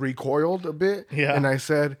recoiled a bit. Yeah. And I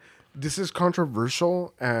said, this is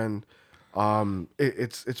controversial and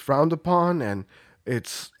it's frowned upon and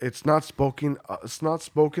it's not spoken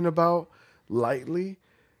about lightly,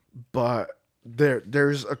 but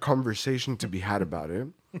there's a conversation to be had about it.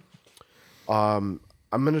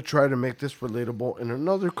 I'm going to try to make this relatable in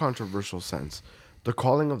another controversial sense. The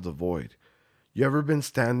calling of the void. You ever been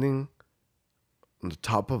standing on the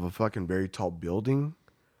top of a fucking very tall building?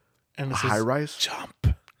 And a high rise? Jump.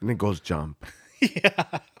 And it goes jump. Yeah,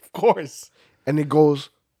 of course. And it goes,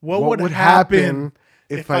 what would happen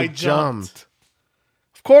if I jumped?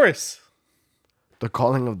 Of course. The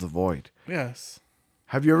calling of the void. Yes.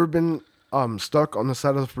 Have you ever been stuck on the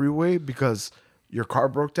side of the freeway because your car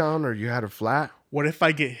broke down or you had a flat? What if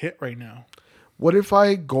I get hit right now? What if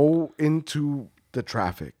I go into the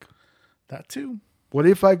traffic? That too. What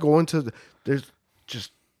if I go into there's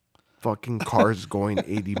just fucking cars going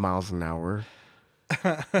 80 miles an hour?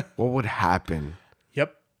 What would happen?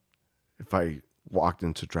 Yep. If I walked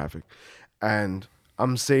into traffic? And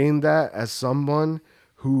I'm saying that as someone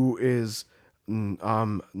who is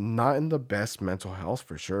not in the best mental health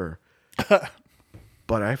for sure.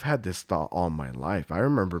 But I've had this thought all my life. I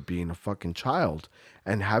remember being a fucking child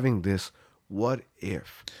and having this what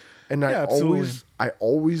if. And I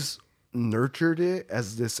always nurtured it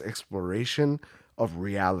as this exploration of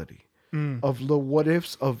reality, of the what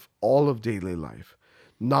ifs of all of daily life.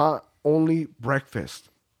 Not only breakfast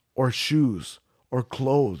or shoes or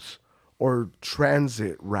clothes or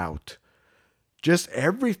transit route, just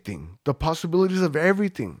everything, the possibilities of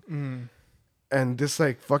everything. And this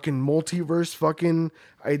like fucking multiverse fucking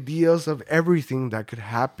ideas of everything that could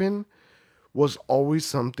happen was always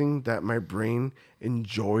something that my brain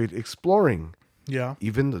enjoyed exploring. Yeah.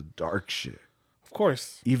 Even the dark shit. Of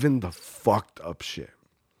course. Even the fucked up shit.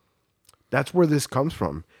 That's where this comes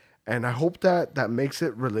from. And I hope that makes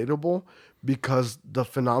it relatable, because the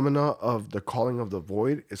phenomena of the calling of the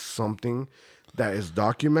void is something that is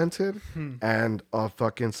documented and a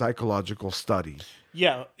fucking psychological study.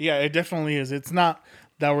 Yeah, it definitely is. It's not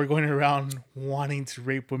that we're going around wanting to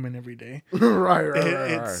rape women every day.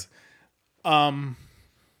 Right.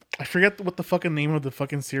 I forget what the fucking name of the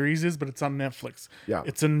fucking series is, but it's on Netflix. Yeah.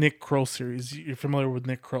 It's a Nick Kroll series. You're familiar with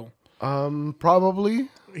Nick Kroll? Probably.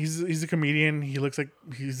 He's a comedian. He looks like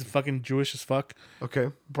he's fucking Jewish as fuck.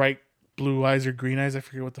 Okay. Bright blue eyes or green eyes. I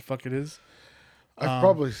forget what the fuck it is. I've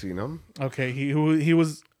probably seen him. Okay. He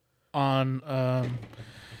was on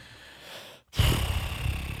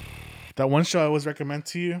that one show I always recommend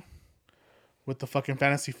to you with the fucking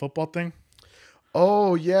fantasy football thing.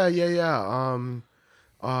 Oh, yeah.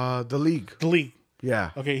 The League. The League.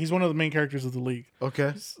 Yeah. Okay, he's one of the main characters of The League.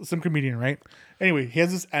 Okay. Some comedian, right? Anyway, he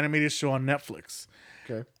has this animated show on Netflix.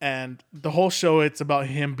 Okay. And the whole show, it's about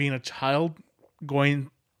him being a child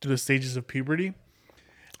going through the stages of puberty.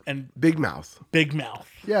 And Big Mouth.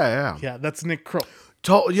 Yeah, that's Nick Kroll.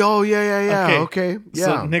 Yeah. Okay. Yeah.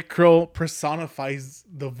 So Nick Kroll personifies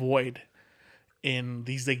the void in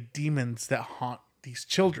these like demons that haunt these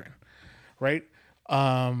children, right?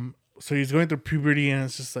 So he's going through puberty, and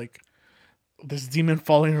it's just like this demon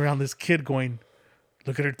following around this kid going,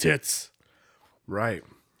 look at her tits. Right.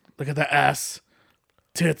 Look at that ass.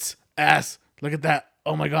 Tits. Ass. Look at that.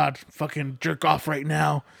 Oh my God. Fucking jerk off right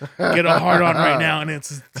now. Get a hard on right now. And it's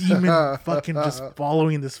this demon fucking just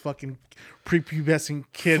following this fucking prepubescent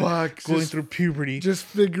kid going through puberty. Just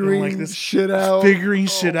figuring shit out. Oh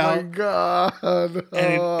my God.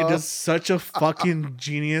 And it does such a fucking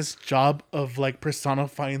genius job of like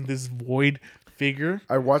personifying this void figure.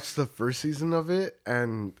 I watched the first season of it,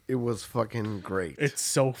 and it was fucking great. It's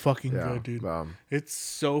so fucking good, dude. It's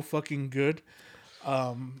so fucking good.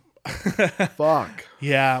 Fuck.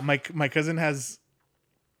 Yeah, my cousin has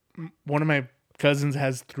one of my cousins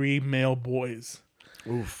has 3 male boys.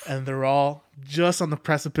 Oof. And they're all just on the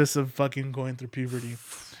precipice of fucking going through puberty.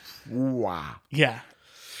 Wow. Yeah.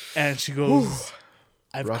 And she goes,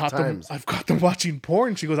 I've caught them watching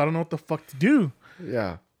porn. She goes, I don't know what the fuck to do.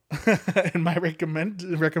 Yeah. And my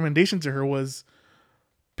recommendation to her was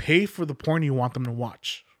pay for the porn you want them to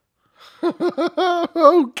watch.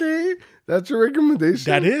 Okay. That's your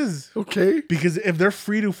recommendation? That is. Okay. Because if they're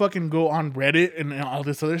free to fucking go on Reddit and all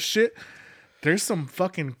this other shit, there's some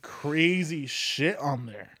fucking crazy shit on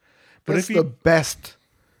there. But it's the best.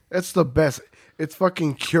 It's the best. It's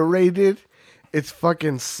fucking curated. It's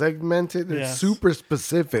fucking segmented. It's super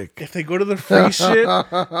specific. If they go to the free shit,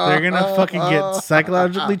 they're going to fucking get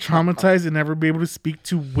psychologically traumatized and never be able to speak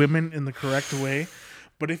to women in the correct way.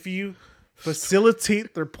 But if you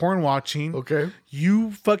facilitate their porn watching, okay,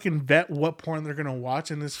 you fucking vet what porn they're going to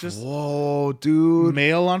watch. And it's just dude,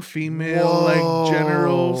 male on female, like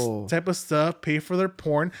general type of stuff. Pay for their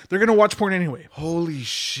porn. They're going to watch porn anyway. Holy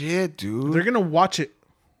shit, dude. They're going to watch it.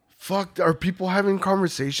 Fuck, are people having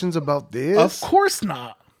conversations about this? Of course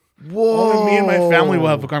not. Whoa. Only me and my family will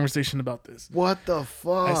have a conversation about this. What the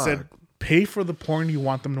fuck? I said, pay for the porn you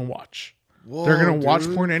want them to watch. Whoa, they're going to watch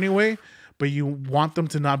porn anyway, but you want them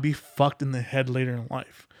to not be fucked in the head later in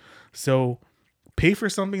life. So pay for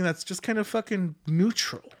something that's just kind of fucking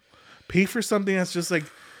neutral. Pay for something that's just like,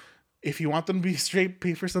 if you want them to be straight,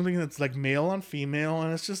 pay for something that's like male on female,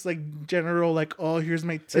 and it's just like general, like, oh, here's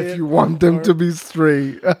my tip. If you want them to be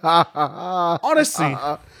straight. Honestly,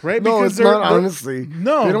 right? No, because it's not honestly.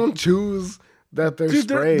 No. They don't choose that they're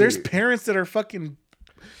straight. There's parents that are fucking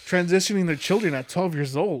transitioning their children at 12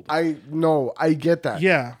 years old. I get that.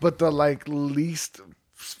 Yeah. But the like least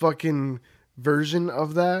fucking version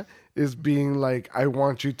of that is being like, I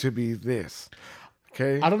want you to be this.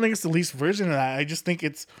 Okay? I don't think it's the least version of that. I just think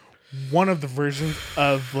it's one of the versions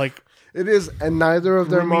of like, it is, and neither of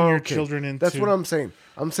them are your okay. Children into, that's what I'm saying.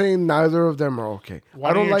 I'm saying neither of them are okay.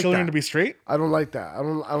 I don't like children to be straight. I don't like that. I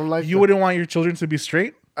don't like. You wouldn't want your children to be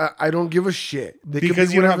straight. I don't give a shit. They because could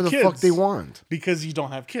be you whatever don't have the kids. fuck they want. Because you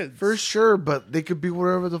don't have kids. For sure, but they could be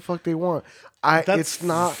whatever the fuck they want. It's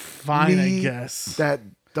not fine, I guess. That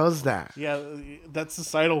does that. Yeah, that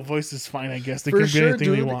societal voice is fine, I guess. They For can sure, be anything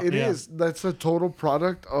dude, they want. It is. That's a total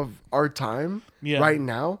product of our time right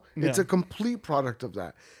now. It's a complete product of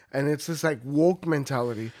that. And it's this like woke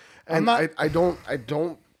mentality. And I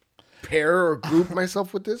don't pair or group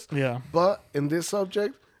myself with this. Yeah. But in this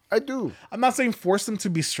subject, I do. I'm not saying force them to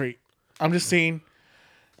be straight. I'm just saying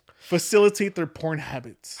facilitate their porn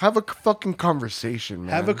habits. Have a fucking conversation,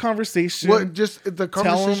 man. Have a conversation. What? Just the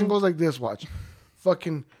conversation goes like this. Watch.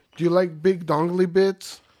 Fucking. Do you like big dongly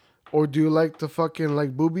bits, or do you like the fucking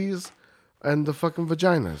like boobies, and the fucking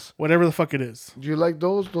vaginas? Whatever the fuck it is. Do you like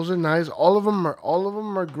those? Those are nice. All of them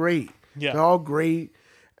are great. Yeah. They're all great,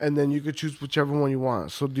 and then you could choose whichever one you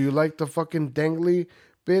want. So do you like the fucking dangly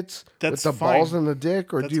bits with the balls and the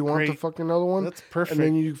dick, or do you want the fucking other one? That's perfect. And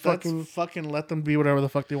then you fucking let them be whatever the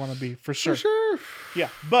fuck they want to be. For sure. For sure. Yeah.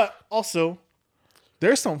 But also,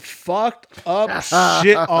 there's some fucked up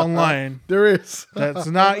shit online. There is. That's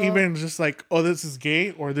not even just like, oh, this is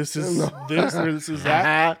gay, or this is this, or this is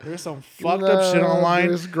that. There's some fucked up shit online.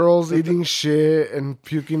 There's girls eating shit and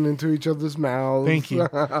puking into each other's mouths. Thank you.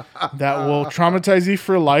 That will traumatize you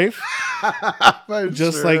for life.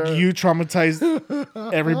 Just like you traumatized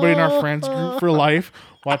everybody in our friends group for life.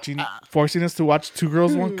 Forcing us to watch Two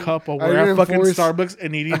Girls, One Cup while we're at fucking Starbucks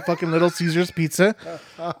and eating fucking Little Caesars pizza.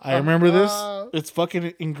 I remember this. It's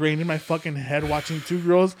fucking ingrained in my fucking head watching two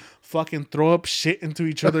girls fucking throw up shit into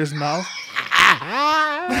each other's mouth.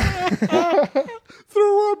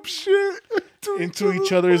 Throw up shit into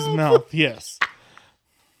each other's mouth. Yes.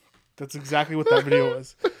 That's exactly what that video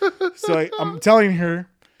was. So I'm telling her,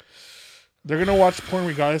 they're going to watch porn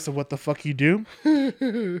regardless of what the fuck you do.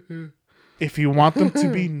 If you want them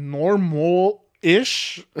to be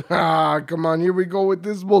normal-ish. Come on. Here we go with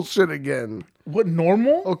this bullshit again. What,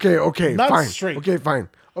 normal? Okay. Not fine. straight. Okay, fine.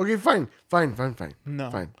 Fine. No.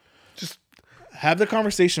 Fine. Just have the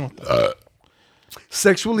conversation with them.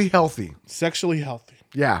 Sexually healthy. Sexually healthy.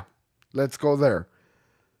 Yeah. Let's go there.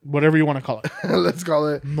 Whatever you want to call it. Let's call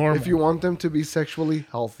it normal. If you want them to be sexually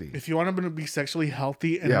healthy. If you want them to be sexually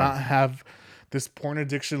healthy and not have this porn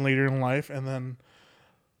addiction later in life, and then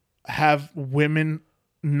have women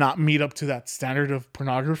not meet up to that standard of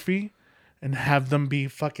pornography and have them be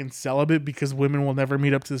fucking celibate because women will never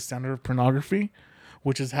meet up to the standard of pornography,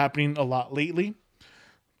 which is happening a lot lately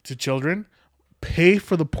to children, pay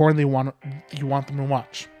for the porn you want them to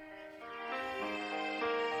watch.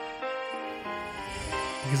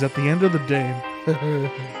 Because at the end of the day,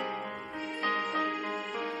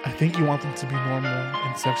 I think you want them to be normal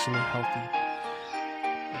and sexually healthy.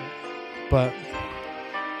 But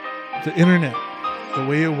the internet, the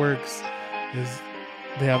way it works is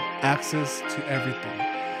they have access to everything,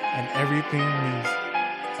 and everything means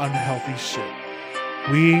unhealthy shit.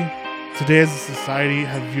 We, today as a society,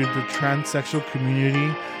 have viewed the transsexual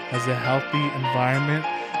community as a healthy environment,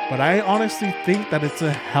 but I honestly think that it's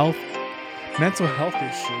a mental health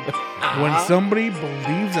issue. When somebody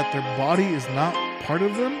believes that their body is not part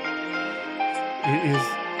of them, it is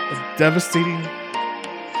a devastating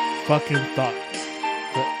fucking thought.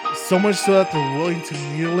 So much so that they're willing to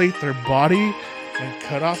mutilate their body and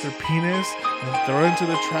cut off their penis and throw it into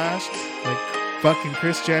the trash, like fucking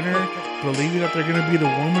Kris Jenner, believing that they're gonna be the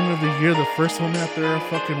woman of the year, the first year that they're a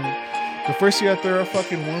fucking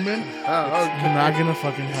woman. It's not gonna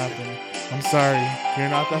fucking happen. I'm sorry, you're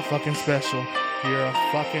not that fucking special. You're a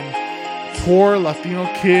fucking poor Latino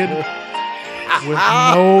kid with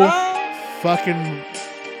no fucking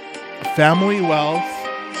family wealth.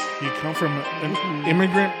 You come from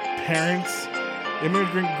immigrant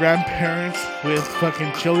grandparents with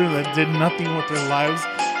fucking children that did nothing with their lives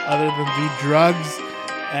other than do drugs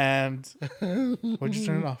and... Why'd you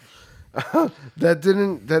turn it off? That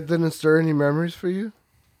didn't stir any memories for you?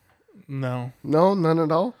 No. No, none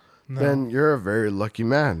at all? No. Then you're a very lucky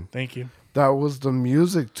man. Thank you. That was the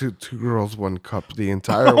music to Two Girls, One Cup the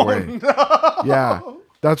entire way. No. Yeah.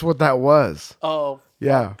 That's what that was. Oh.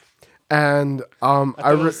 Yeah. And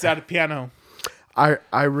I was at a piano.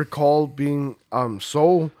 I recall being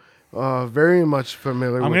so very much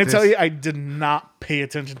familiar with this. I'm going to tell you, I did not pay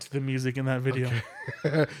attention to the music in that video.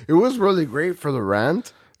 Okay. It was really great for the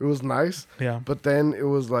rant. It was nice. Yeah. But then it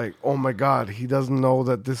was like, oh my God, he doesn't know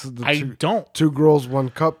that this is the Two Girls, One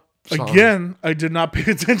Cup song. Again, I did not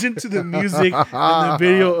pay attention to the music in the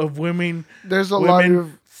video of women. There's a lot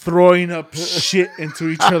of throwing up shit into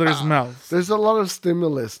each other's mouths. There's a lot of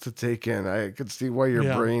stimulus to take in. I could see why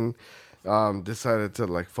your brain decided to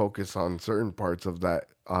like focus on certain parts of that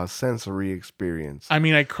sensory experience. I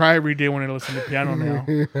mean, I cry every day when I listen to piano now.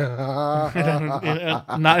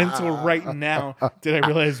 Not until right now did I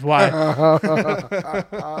realize why.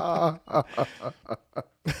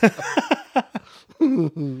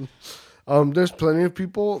 There's plenty of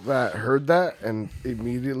people that heard that and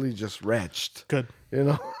immediately just retched. Good. You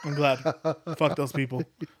know? I'm glad. Fuck those people.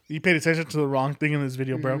 You paid attention to the wrong thing in this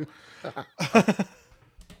video, bro.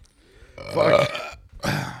 Fuck.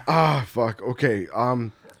 Fuck. Okay.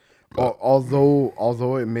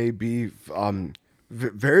 Although it may be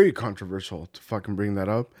very controversial to fucking bring that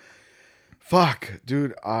up. Fuck,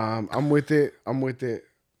 dude. I'm with it.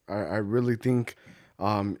 I really think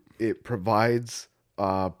it provides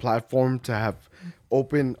a platform to have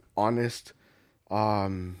open, honest,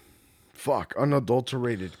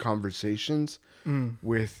 unadulterated conversations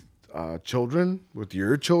with children, with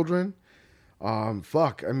your children. I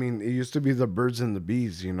mean, it used to be the birds and the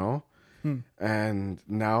bees, you know? And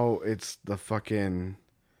now it's the fucking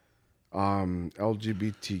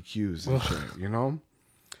LGBTQs and shit, you know?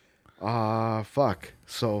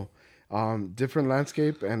 So, different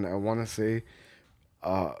landscape, and I want to say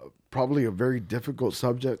probably a very difficult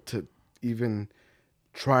subject to even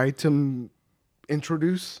try to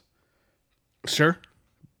introduce. Sure.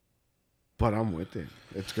 But I'm with it.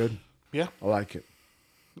 It's good. Yeah. I like it.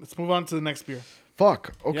 Let's move on to the next beer.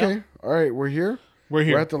 Fuck. Okay. Yeah. All right. We're here.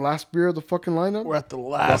 We're at the last beer of the fucking lineup. We're at the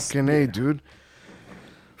last. Fucking A, dude.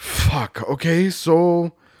 Fuck. Okay.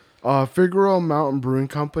 So, Figueroa Mountain Brewing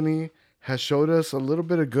Company has showed us a little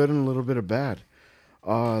bit of good and a little bit of bad.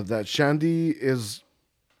 That Shandy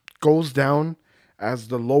goes down as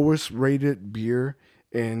the lowest rated beer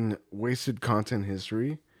in wasted content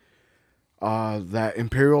history. That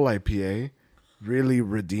Imperial IPA really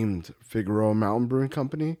redeemed Figueroa Mountain Brewing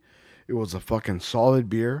Company. It was a fucking solid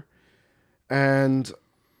beer. And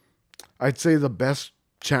I'd say the best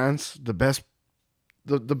chance, the best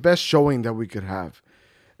showing that we could have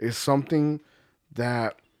is something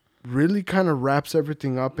that really kind of wraps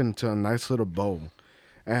everything up into a nice little bow.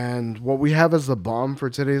 And what we have as the bomb for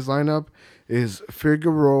today's lineup is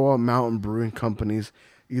Figueroa Mountain Brewing Company's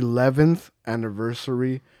 11th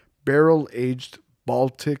anniversary barrel-aged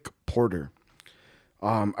Baltic Porter.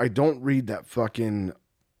 I don't read that fucking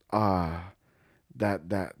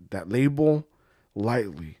that label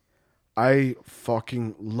lightly. I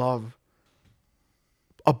fucking love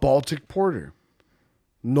a Baltic Porter.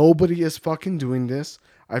 Nobody is fucking doing this.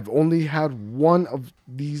 I've only had one of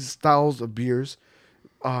these styles of beers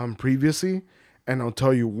previously, and I'll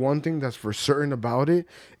tell you one thing that's for certain about it.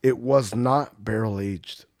 It was not barrel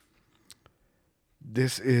aged.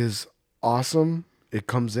 This is awesome. It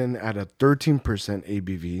comes in at a 13%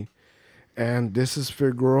 ABV. And this is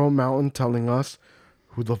Figueroa Mountain telling us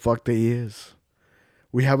who the fuck they is.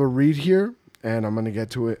 We have a read here, and I'm going to get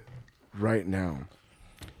to it right now.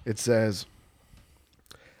 It says,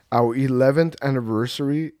 our 11th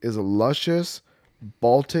anniversary is a luscious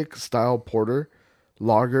Baltic-style porter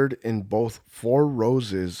lagered in both Four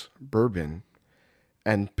Roses bourbon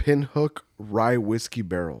and Pinhook rye whiskey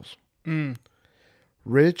barrels.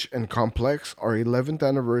 Rich and complex, our 11th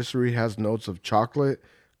anniversary has notes of chocolate,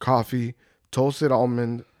 coffee, toasted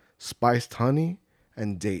almond, spiced honey,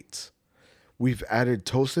 and dates. We've added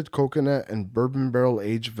toasted coconut and bourbon barrel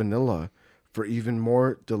aged vanilla for even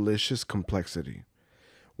more delicious complexity.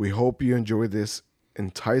 We hope you enjoy this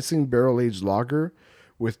enticing barrel aged lager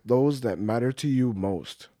with those that matter to you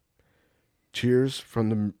most. Cheers from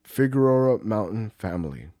the Figueroa Mountain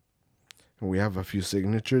family. And we have a few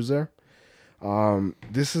signatures there.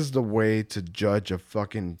 This is the way to judge a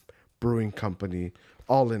fucking brewing company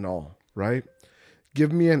all in all, right?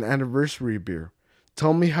 Give me an anniversary beer.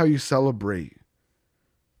 Tell me how you celebrate.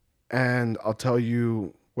 And I'll tell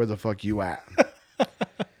you where the fuck you at.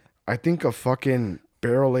 I think a fucking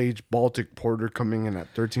barrel-aged Baltic Porter coming in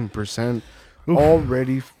at 13%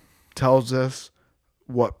 already tells us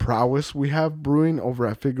what prowess we have brewing over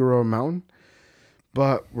at Figueroa Mountain,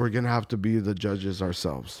 but we're going to have to be the judges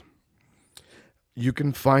ourselves. You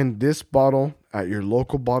can find this bottle at your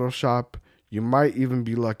local bottle shop. You might even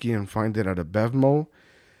be lucky and find it at a Bevmo.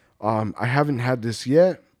 I haven't had this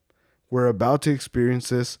yet. We're about to experience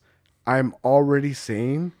this. I'm already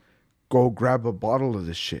saying, go grab a bottle of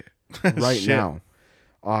this shit right now.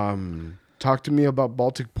 Talk to me about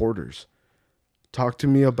Baltic porters. Talk to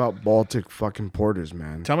me about Baltic fucking porters,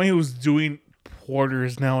 man. Tell me who's doing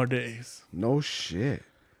porters nowadays. No shit.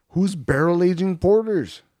 Who's barrel aging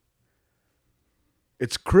porters?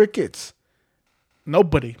 It's crickets.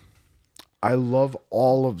 Nobody. I love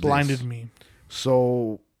all of this. Blinded me.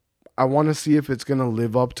 So I want to see if it's going to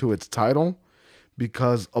live up to its title,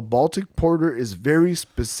 because a Baltic porter is very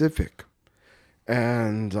specific.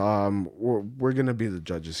 And we're going to be the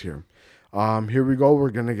judges here. Here we go. We're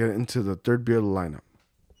going to get into the third beer of the lineup.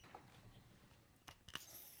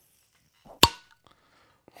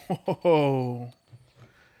 Oh,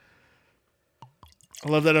 I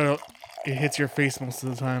love that it hits your face most of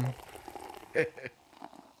the time.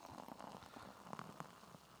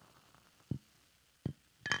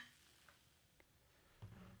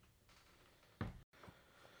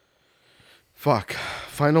 Fuck.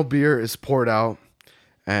 Final beer is poured out,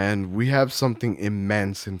 and we have something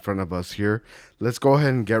immense in front of us here. Let's go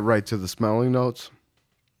ahead and get right to the smelling notes.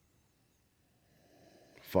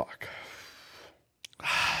 Fuck.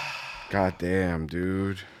 God damn,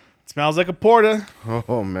 dude. It smells like a porter.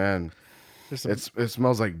 Oh, man. It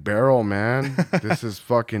smells like barrel, man. This is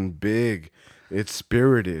fucking big. It's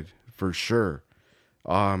spirited, for sure.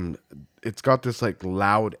 It's got this, like,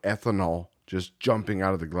 loud ethanol just jumping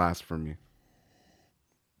out of the glass for me.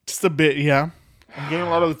 Just a bit, yeah. I'm getting a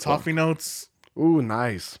lot of the toffee notes. Ooh,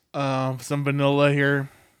 nice. Some vanilla here.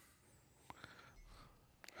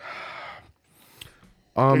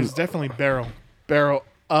 There's definitely barrel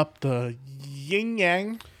up the yin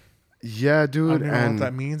yang. Yeah, dude. I don't know what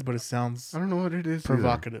that means, but it sounds. I don't know what it is.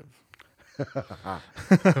 Provocative.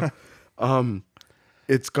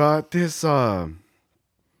 It's got this.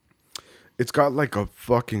 It's got like a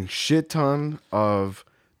fucking shit ton of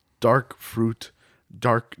dark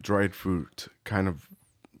dried fruit kind of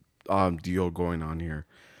deal going on here.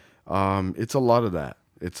 It's a lot of that.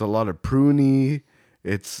 It's a lot of pruny.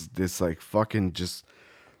 It's this like fucking just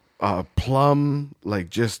plum, like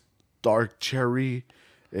just dark cherry.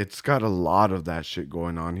 It's got a lot of that shit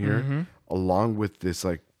going on here, along with this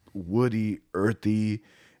like woody, earthy,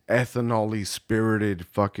 ethanol-y, spirited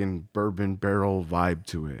fucking bourbon barrel vibe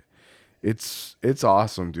to it. It's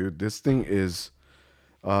awesome, dude. This thing is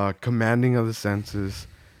commanding of the senses.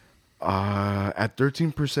 At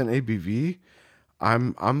 13% ABV,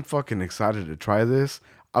 I'm fucking excited to try this.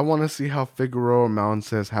 I want to see how Figueroa Mountain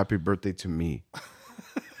says happy birthday to me.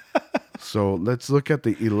 So let's look at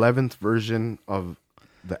the 11th version of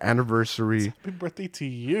the anniversary. Happy birthday to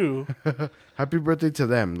you. Happy birthday to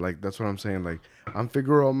them. Like, that's what I'm saying. Like, I'm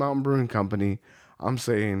Figueroa Mountain Brewing Company. I'm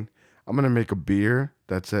saying I'm going to make a beer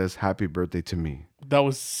that says happy birthday to me. That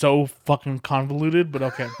was so fucking convoluted, but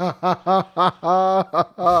okay.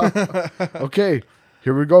 Okay,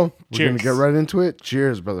 here we go. We're Cheers. going to get right into it.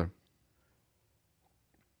 Cheers, brother.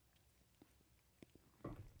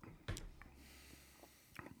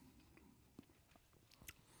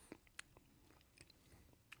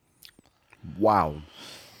 Wow.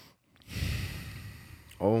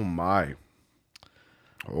 Oh my.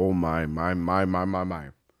 Oh my.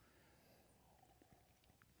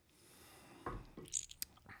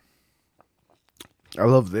 I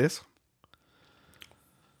love this.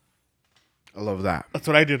 I love that. That's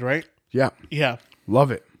what I did, right? Yeah. Yeah.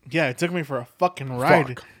 Love it. Yeah, it took me for a fucking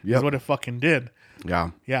ride. Fuck. Yep. Is what it fucking did.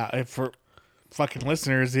 Yeah. Yeah, for fucking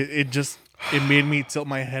listeners, it made me tilt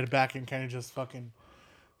my head back and kind of just fucking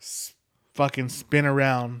spin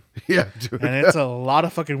around. Yeah, dude. And it's a lot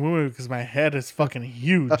of fucking movement because my head is fucking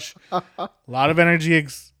huge. A lot of energy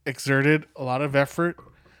exerted, a lot of effort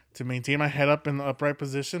to maintain my head up in the upright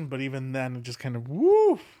position. But even then, it just kind of,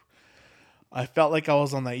 woo. I felt like I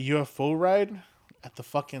was on that UFO ride at the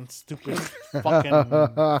fucking stupid fucking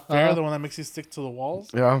fair, the one that makes you stick to the walls.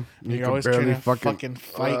 Yeah. You're always trying to fucking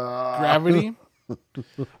fight gravity.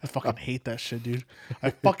 I fucking hate that shit, dude. I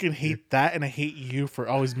fucking hate that, and I hate you for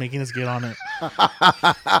always making us get on it.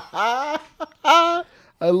 I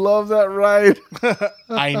love that ride.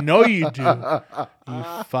 I know you do. You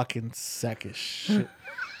fucking sack of shit.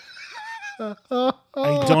 I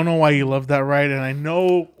don't know why you love that ride, and I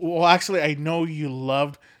know you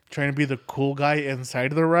loved trying to be the cool guy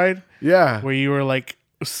inside of the ride. Yeah. Where you were like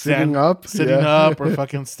sitting up, or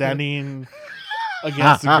fucking standing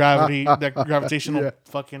against the gravity, that gravitational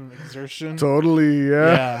fucking exertion. Totally,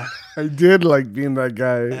 yeah. I did like being that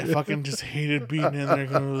guy. I fucking just hated being in there.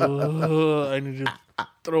 I need to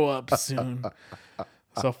throw up soon.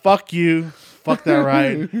 So fuck you. Fuck that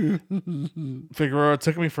ride. Figueroa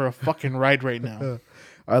took me for a fucking ride right now.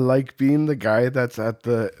 I like being the guy that's at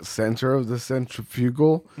the center of the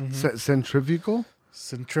centrifugal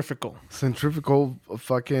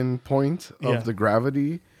fucking point of the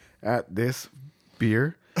gravity at this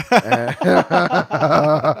beer. I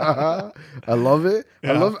love it.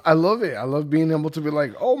 Yeah. I love it. I love being able to be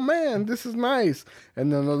like, oh man, this is nice.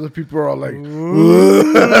 And then other people are all like,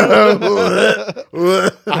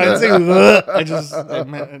 I didn't say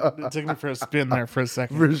it took me for a spin there for a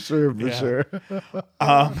second. For sure.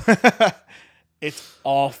 It's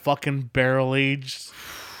all fucking barrel aged.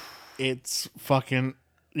 It's fucking,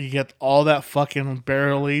 you get all that fucking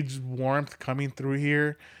barrel aged warmth coming through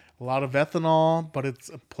here. A lot of ethanol, but it's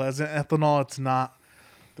a pleasant ethanol. It's not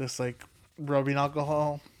this like rubbing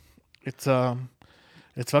alcohol. It's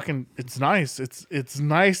nice. It's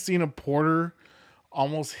nice seeing a porter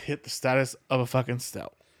almost hit the status of a fucking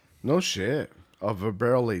stout. No shit. Of a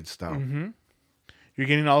barrel aged stout. Mm-hmm. You're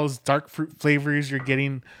getting all those dark fruit flavors. You're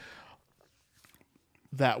getting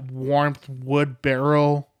that warmth wood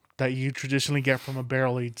barrel that you traditionally get from a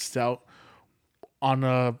barrel aged stout on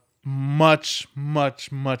a much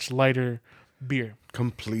lighter beer.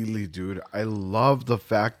 Completely, dude. I love the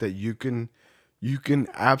fact that you can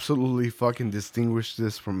absolutely fucking distinguish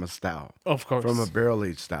this from a stout. Of course. From a barrel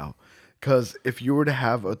aged stout. Because if you were to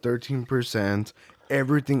have a 13%,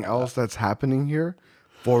 everything else that's happening here,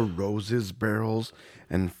 4 Roses barrels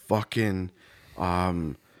and fucking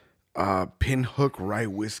Pinhook rye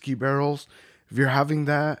whiskey barrels, if you're having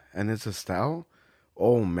that and it's a stout,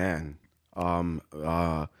 oh man.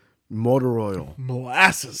 Motor oil.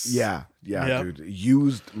 Molasses. Yeah, yep. Dude.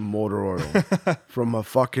 Used motor oil from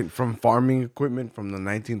farming equipment from the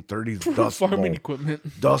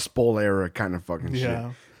 1930s Dust Bowl era kind of fucking shit.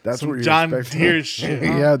 That's what you're John expecting. Deere shit.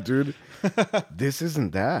 Huh? Yeah, dude. This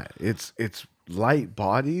isn't that. It's light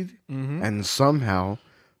bodied and somehow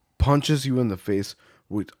punches you in the face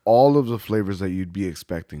with all of the flavors that you'd be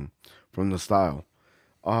expecting from the style.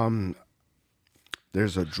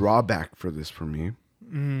 There's a drawback for this for me.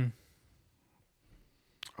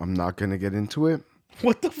 I'm not going to get into it.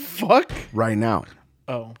 What the fuck? Right now.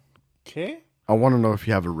 Oh. Okay. I want to know if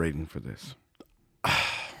you have a rating for this.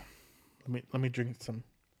 Let me drink some.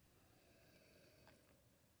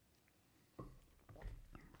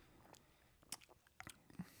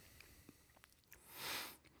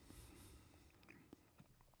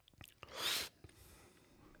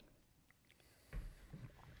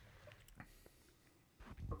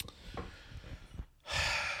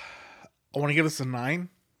 I want to give this a 9.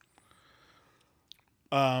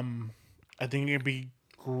 I think it'd be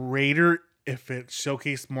greater if it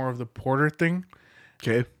showcased more of the porter thing.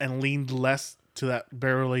 Okay. And leaned less to that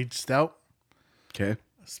barrel aged stout. Okay.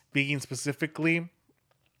 Speaking specifically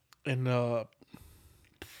in I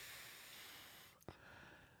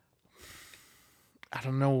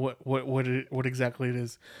don't know what exactly it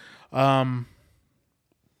is.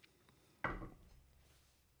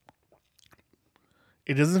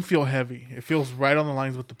 It doesn't feel heavy. It feels right on the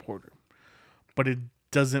lines with the porter. But it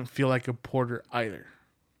doesn't feel like a porter either.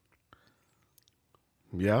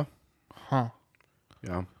 Yeah. Huh.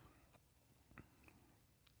 Yeah.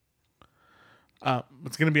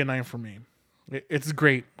 It's gonna be a 9 for me. It's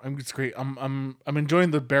great. It's great. I'm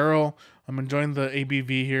enjoying the barrel. I'm enjoying the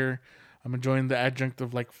ABV here. I'm enjoying the adjunct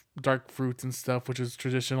of like dark fruits and stuff, which is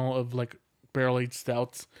traditional of like barrel aged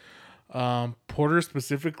stouts. Porter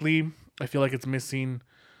specifically, I feel like it's missing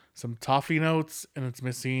some toffee notes and it's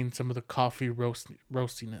missing some of the coffee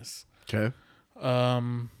roastiness. Okay.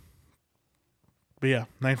 But yeah,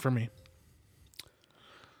 9 for me.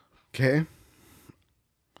 Okay.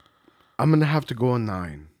 I'm going to have to go a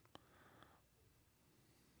 9.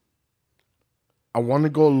 I want to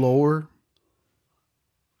go lower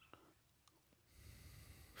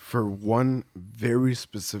for one very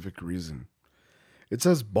specific reason. It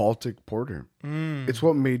says Baltic Porter. It's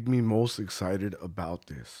what made me most excited about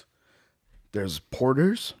this. There's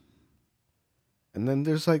porters, and then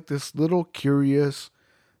there's like this little curious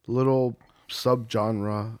little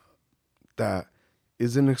subgenre that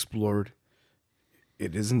isn't explored.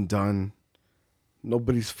 It isn't done.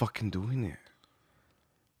 Nobody's fucking doing it.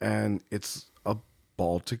 And it's a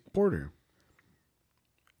Baltic Porter.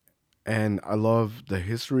 And I love the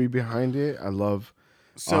history behind it. I love,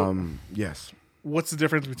 yes. What's the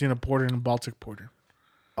difference between a porter and a Baltic Porter?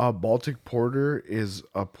 A Baltic Porter is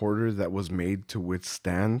a porter that was made to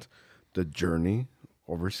withstand the journey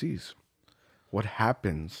overseas. What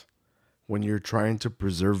happens when you're trying to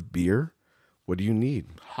preserve beer? What do you need?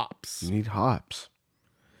 Hops. You need hops.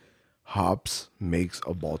 Hops makes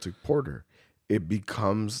a Baltic porter. It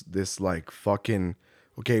becomes this like fucking...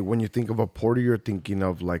 Okay, when you think of a porter, you're thinking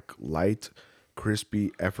of like light,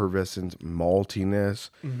 crispy, effervescent maltiness,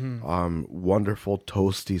 wonderful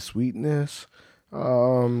toasty sweetness,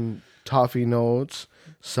 toffee notes,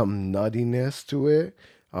 some nuttiness to it,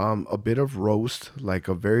 a bit of roast, like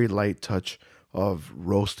a very light touch of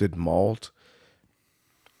roasted malt.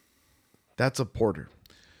 That's a porter.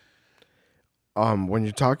 When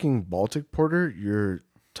you're talking Baltic porter, you're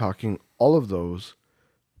talking all of those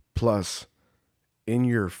plus in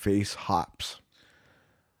your face hops.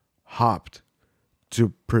 Hopped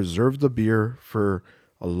to preserve the beer for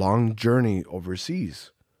a long journey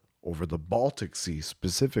overseas, over the Baltic Sea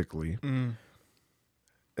specifically.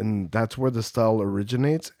 And that's where the style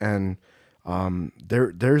originates. And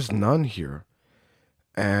there's none here.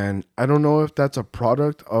 And I don't know if that's a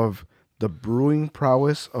product of the brewing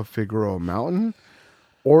prowess of Figueroa Mountain,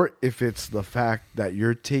 or if it's the fact that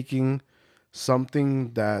you're taking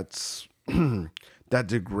something that's that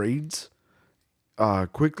degrades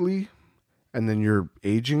quickly, and then you're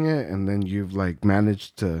aging it, and then you've like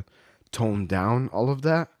managed to tone down all of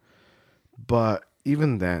that. But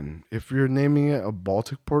even then, if you're naming it a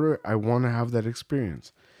Baltic porter, I want to have that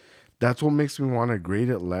experience. That's what makes me want to grade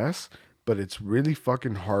it less. But it's really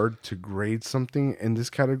fucking hard to grade something in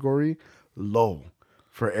this category low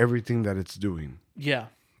for everything that it's doing. Yeah.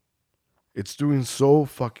 It's doing so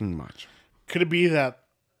fucking much. Could it be that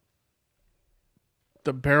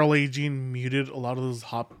the barrel aging muted a lot of those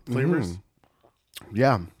hop flavors?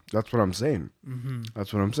 Yeah, that's what I'm saying.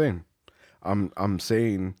 That's what I'm saying. I'm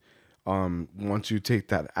saying once you take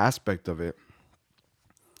that aspect of it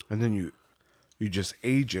and then you just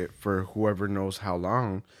age it for whoever knows how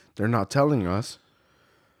long, they're not telling us.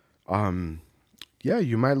 Yeah,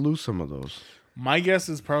 you might lose some of those. My guess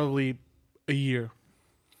is probably a year.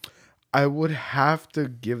 I would have to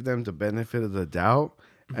give them the benefit of the doubt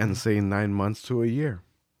and say 9 months to a year.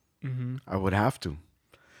 I would have to.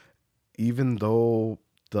 Even though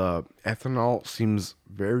the ethanol seems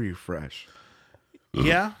very fresh.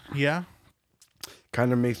 Yeah.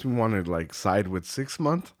 Kind of makes me want to like side with 6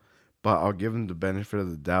 months, but I'll give them the benefit of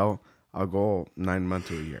the doubt. I'll go 9 months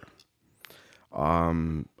to a year.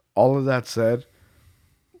 All of that said,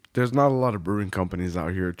 there's not a lot of brewing companies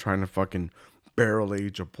out here trying to fucking barrel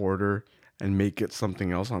age a porter and make it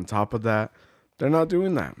something else on top of that. They're not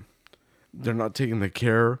doing that. They're not taking the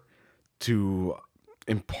care to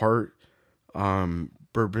impart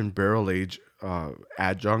bourbon barrel age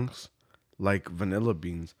adjuncts like vanilla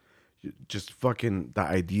beans. Just fucking the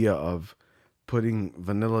idea of putting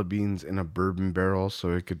vanilla beans in a bourbon barrel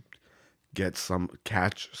so it could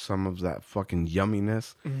catch some of that fucking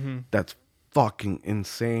yumminess. That's fucking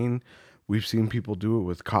insane. We've seen people do it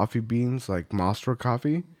with coffee beans like Mostra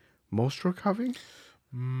coffee.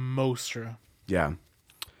 Yeah.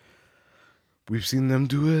 We've seen them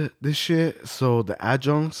do this shit. So the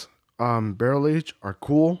adjuncts, barrel age are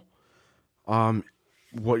cool.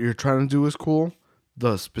 What you're trying to do is cool.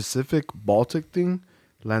 The specific Baltic thing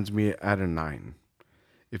lands me at a 9.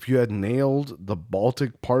 If you had nailed the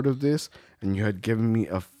Baltic part of this and you had given me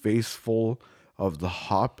a face full of the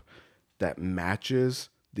hop that matches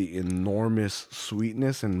the enormous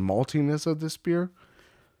sweetness and maltiness of this beer,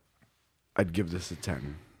 I'd give this a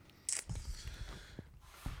 10.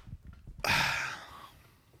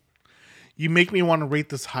 You make me want to rate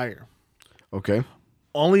this higher. Okay.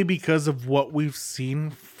 Only because of what we've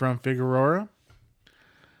seen from Figueroa,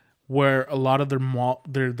 where a lot of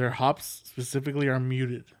their hops specifically are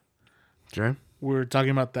muted. Okay. We're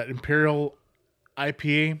talking about that Imperial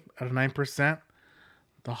IPA at a 9%.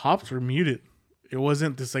 The hops were muted. It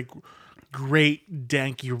wasn't this like great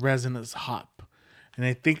danky resinous hop. And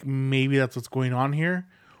I think maybe that's what's going on here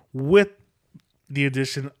with the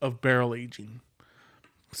addition of barrel aging.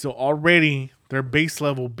 So already their base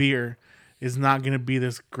level beer is not going to be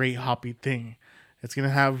this great hoppy thing. It's going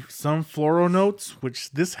to have some floral notes,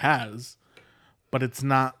 which this has, but it's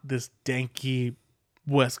not this danky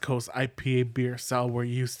West Coast IPA beer style we're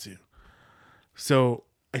used to. So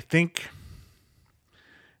I think,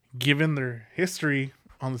 given their history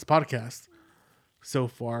on this podcast so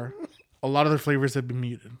far, a lot of their flavors have been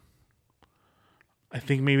muted. I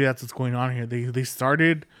think maybe that's what's going on here. They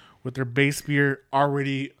started with their base beer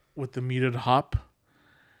already with the muted hop,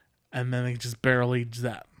 and then they just barrel aged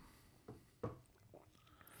that.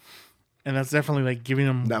 And that's definitely like giving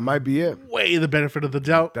them that might be it. Way the benefit of the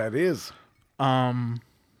doubt. That is. But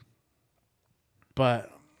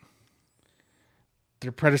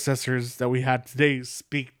their predecessors that we had today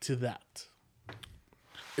speak to that.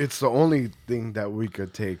 It's the only thing that we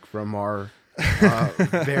could take from our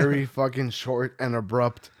very fucking short and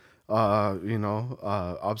abrupt,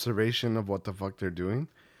 observation of what the fuck they're doing.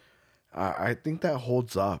 I think that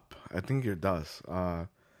holds up. I think it does.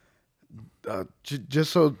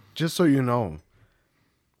 Just so you know,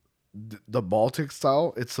 the Baltic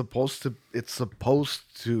style, it's supposed to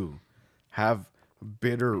have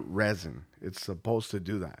bitter resin. It's supposed to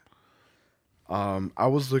do that. I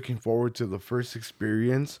was looking forward to the first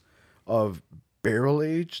experience of barrel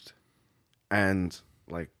aged and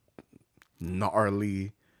like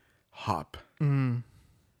gnarly hop. Mm.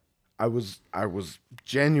 I was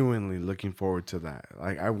genuinely looking forward to that.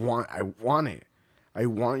 Like I want it. I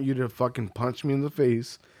want you to fucking punch me in the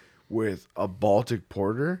face with a Baltic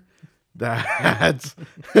porter that's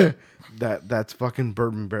that's fucking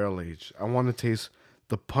bourbon barrel aged. I want to taste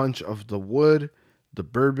the punch of the wood, the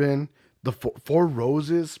bourbon, the Four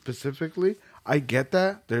Roses specifically. I get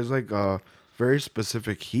that. There's like a very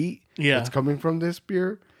specific heat that's coming from this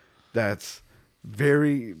beer that's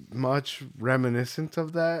very much reminiscent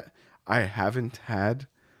of that. I haven't had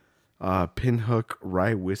Pinhook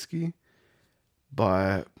rye whiskey,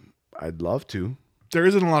 but I'd love to. There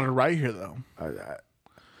isn't a lot of rye here, though.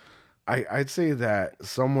 I'd say that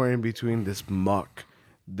somewhere in between this muck,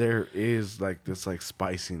 there is like this like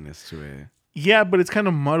spiciness to it. Yeah, but it's kind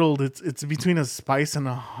of muddled. It's between a spice and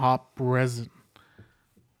a hop resin.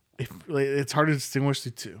 It's hard to distinguish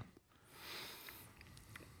the two.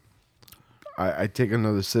 I take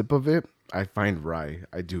another sip of it. I find rye.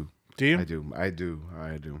 I do. Do you? I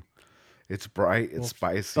do. It's bright. It's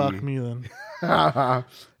spicy. Fuck me then. I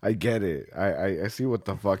get it. I see what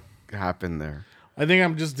the fuck happened there. I think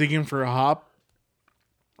I'm just digging for a hop.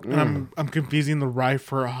 And I'm confusing the rye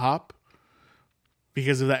for a hop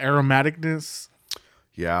because of the aromaticness.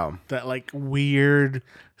 Yeah. That like weird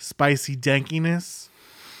spicy dankiness.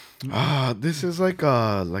 This is like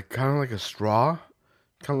kind of like a straw.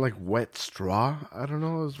 Kind of like wet straw. I don't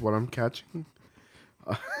know is what I'm catching.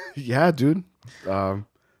 Yeah, dude.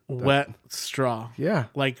 Wet straw. Yeah.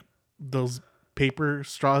 Like those paper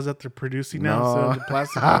straws that they're producing now instead of the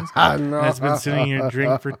plastic ones. No. That's been sitting in your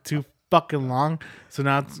drink for too fucking long. So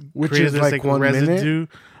now it's which is like 1 residue.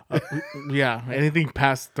 Yeah. Anything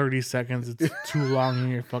past 30 seconds, it's too long in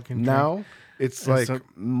your fucking drink. Now it's and like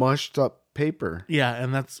mushed up paper. Yeah,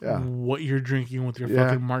 and that's what you're drinking with your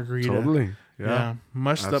fucking margarita. Totally. Yeah.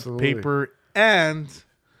 Mushed up paper, and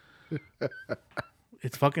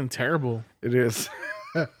it's fucking terrible. It is.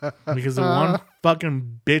 Because the one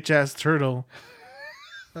fucking bitch ass turtle,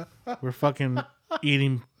 we're fucking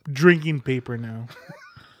drinking paper now.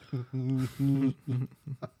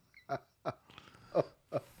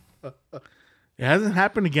 It hasn't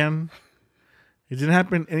happened again. It didn't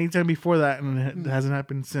happen anytime before that, and it hasn't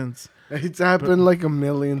happened since. It's happened like a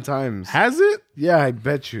million times. Has it? Yeah, I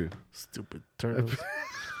bet you. Stupid turtles.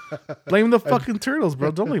 Blame the fucking turtles,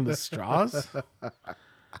 bro. Don't blame the straws.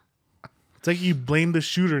 It's like you blame the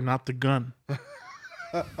shooter, not the gun.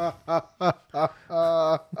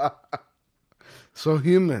 So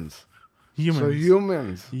humans.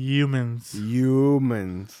 Humans.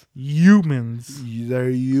 They're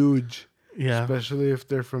huge. Yeah. Especially if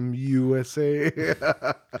they're from USA.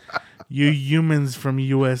 You humans from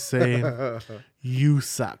USA. You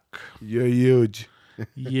suck. You're huge.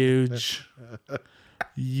 Huge.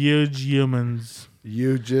 Huge humans.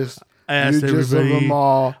 Hugest. I asked hugest of them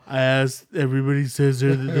all. Everybody says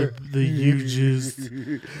they're the hugest.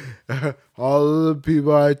 All of the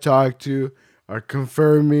people I talk to are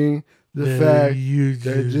confirming the fact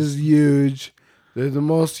they're just huge. They're the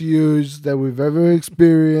most huge that we've ever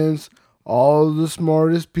experienced. All the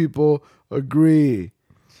smartest people agree.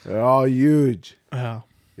 They're all huge. Yeah.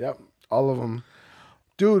 Yep. All of them.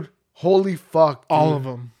 Dude, holy fuck. Dude. All of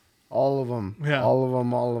them. All of them. Yeah. All of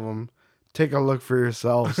them. Take a look for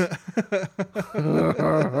yourselves.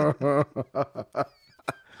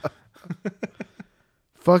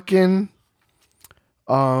 Fucking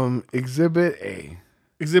Exhibit A.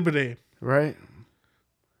 Exhibit A. Right?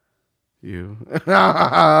 You.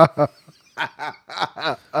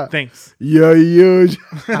 Thanks. You're huge.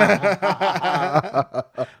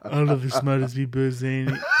 All of the smartest people are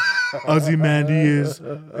saying Ozymandias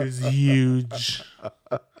is huge.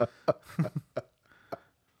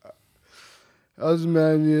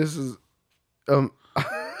 Ozymandias is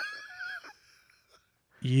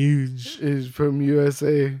huge. Is from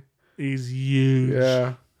USA. He's huge.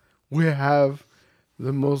 Yeah. We have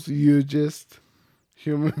the most hugest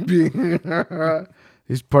human being.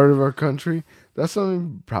 He's part of our country. That's something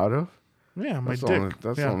I'm proud of. Yeah, my dick.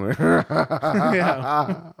 That's yeah. only.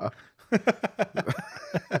 Yeah.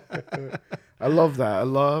 I love that. I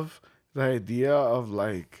love the idea of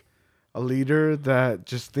like a leader that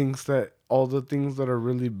just thinks that all the things that are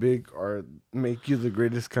really big are make you the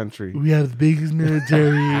greatest country. We have the biggest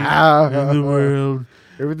military in the world.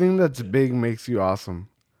 Everything that's big makes you awesome.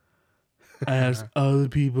 I asked other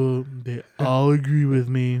people, they all agree with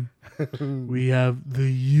me. We have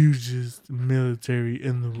the hugest military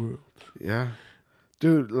in the world. Yeah.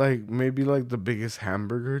 Dude, like maybe like the biggest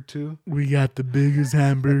hamburger too. We got the biggest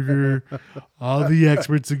hamburger. All the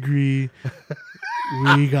experts agree.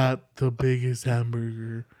 We got the biggest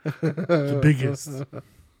hamburger. The biggest.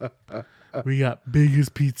 We got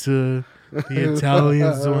biggest pizza. The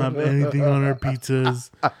Italians don't have anything on our pizzas.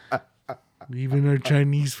 Even our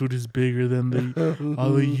Chinese food is bigger than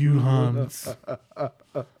all the Yuhans.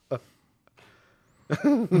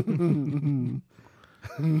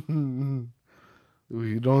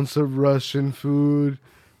 We don't serve Russian food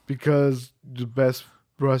because the best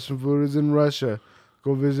Russian food is in Russia.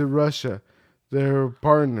 Go visit Russia. They're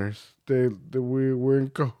partners. We're in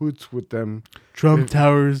cahoots with them. Trump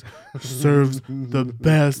Towers serves the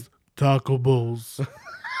best taco bowls.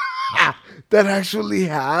 That actually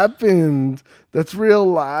happened. That's real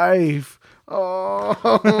life. Oh,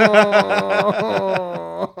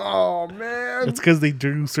 oh man. It's because they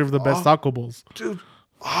do serve the best taco bowls. Dude.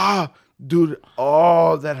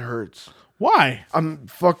 Oh, that hurts. Why? I'm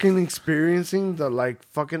fucking experiencing the like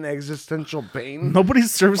fucking existential pain. Nobody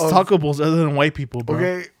serves taco bowls other than white people, bro.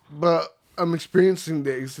 Okay, but I'm experiencing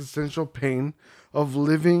the existential pain of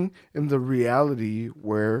living in the reality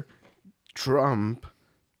where Trump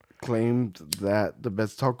claimed that the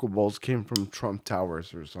best taco bowls came from Trump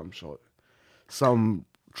Towers or some shit. Some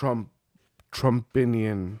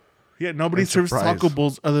Trumpinian. Yeah, nobody serves taco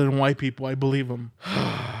bowls other than white people. I believe them.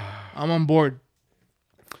 I'm on board.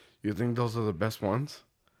 You think those are the best ones?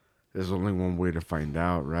 There's only one way to find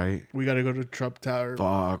out, right? We gotta go to Trump Tower.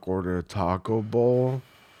 Fuck, order a taco bowl.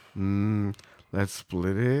 Let's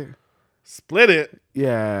split it. Split it?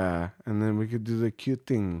 Yeah, and then we could do the cute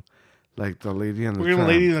thing. Like the lady on the We're gonna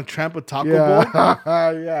Lady in the Tramp a taco bowl?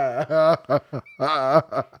 Yeah.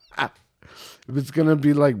 If it's gonna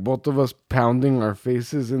be like both of us pounding our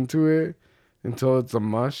faces into it until it's a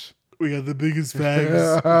mush. We got the biggest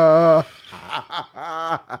fags.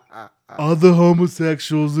 All the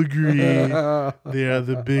homosexuals agree they are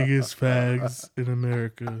the biggest fags in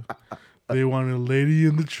America. They want a Lady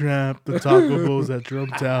in the Tramp, the taco bowls at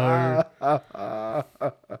Trump Tower.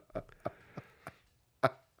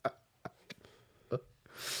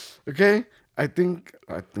 Okay, I think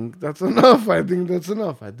that's enough.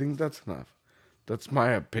 That's my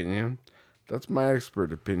opinion. That's my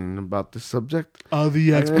expert opinion about this subject. All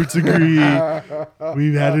the experts agree.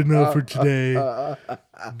 We've had enough for today.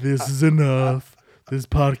 This is enough. This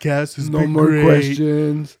podcast has been great.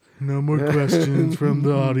 Questions. No more questions from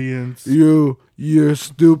the audience. You're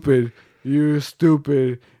stupid. You're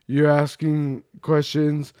stupid. You're asking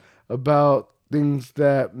questions about things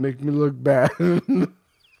that make me look bad.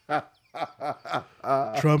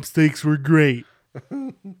 Trump steaks were great.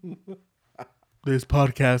 This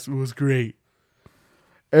podcast was great.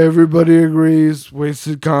 Everybody agrees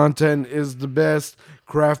Wasted Content is the best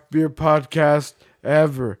craft beer podcast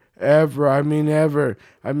ever. Ever. I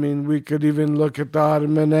mean, we could even look at the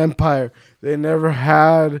Ottoman Empire. They never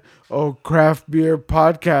had a craft beer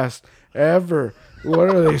podcast ever. What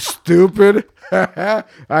are they, stupid?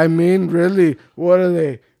 I mean, really, what are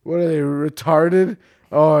they? What are they, retarded?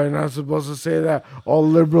 Oh, you're not supposed to say that. All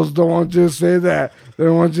liberals don't want you to say that. They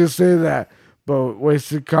don't want you to say that. But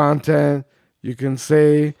Wasted Content, you can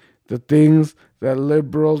say the things that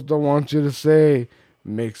liberals don't want you to say.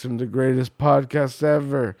 Makes them the greatest podcast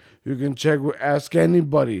ever. You can ask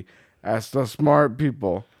anybody. Ask the smart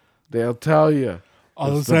people. They'll tell you.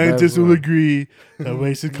 All the scientists will agree that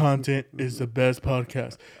Wasted Content is the best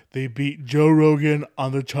podcast. They beat Joe Rogan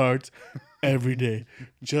on the charts every day.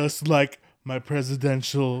 Just like my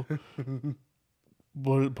presidential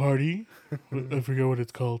party. I forget what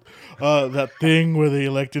it's called. That thing where they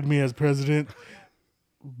elected me as president.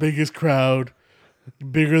 Biggest crowd.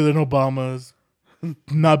 Bigger than Obama's.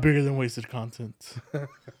 Not bigger than Wasted Content.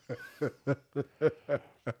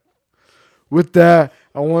 With that,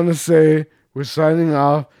 I want to say we're signing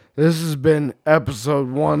off. This has been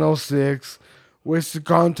episode 106. Wasted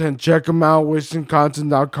Content. Check them out.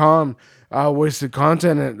 WastedContent.com. Wasted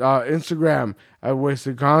Content at Instagram at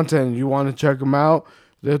Wasted Content. You want to check them out?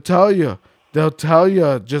 They'll tell you.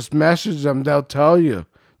 Just message them. They'll tell you.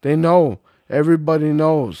 They know. Everybody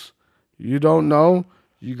knows. You don't know?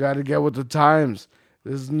 You got to get with the times.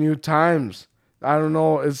 This is new times. I don't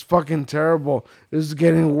know. It's fucking terrible. This is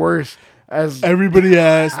getting worse. As everybody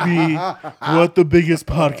asks me what the biggest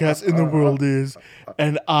podcast in the world is,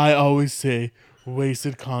 and I always say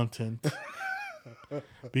wasted content.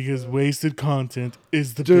 Because wasted content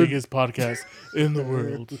is the biggest podcast in the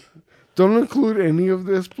world. Don't include any of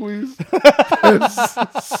this, please.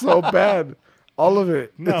 It's so bad. All of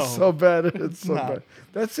it. No. It's so bad. It's so bad.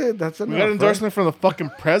 That's it. That's enough. We got an endorsement from the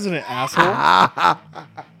fucking president, asshole.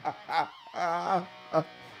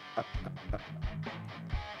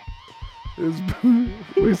 It's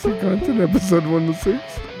Wasted Content episode 106.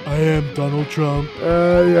 I am Donald Trump.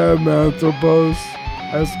 I am Anthropos.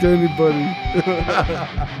 Ask anybody.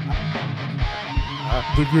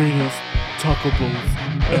 The greatest taco bowls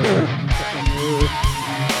ever.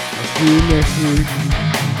 I'll see you next week.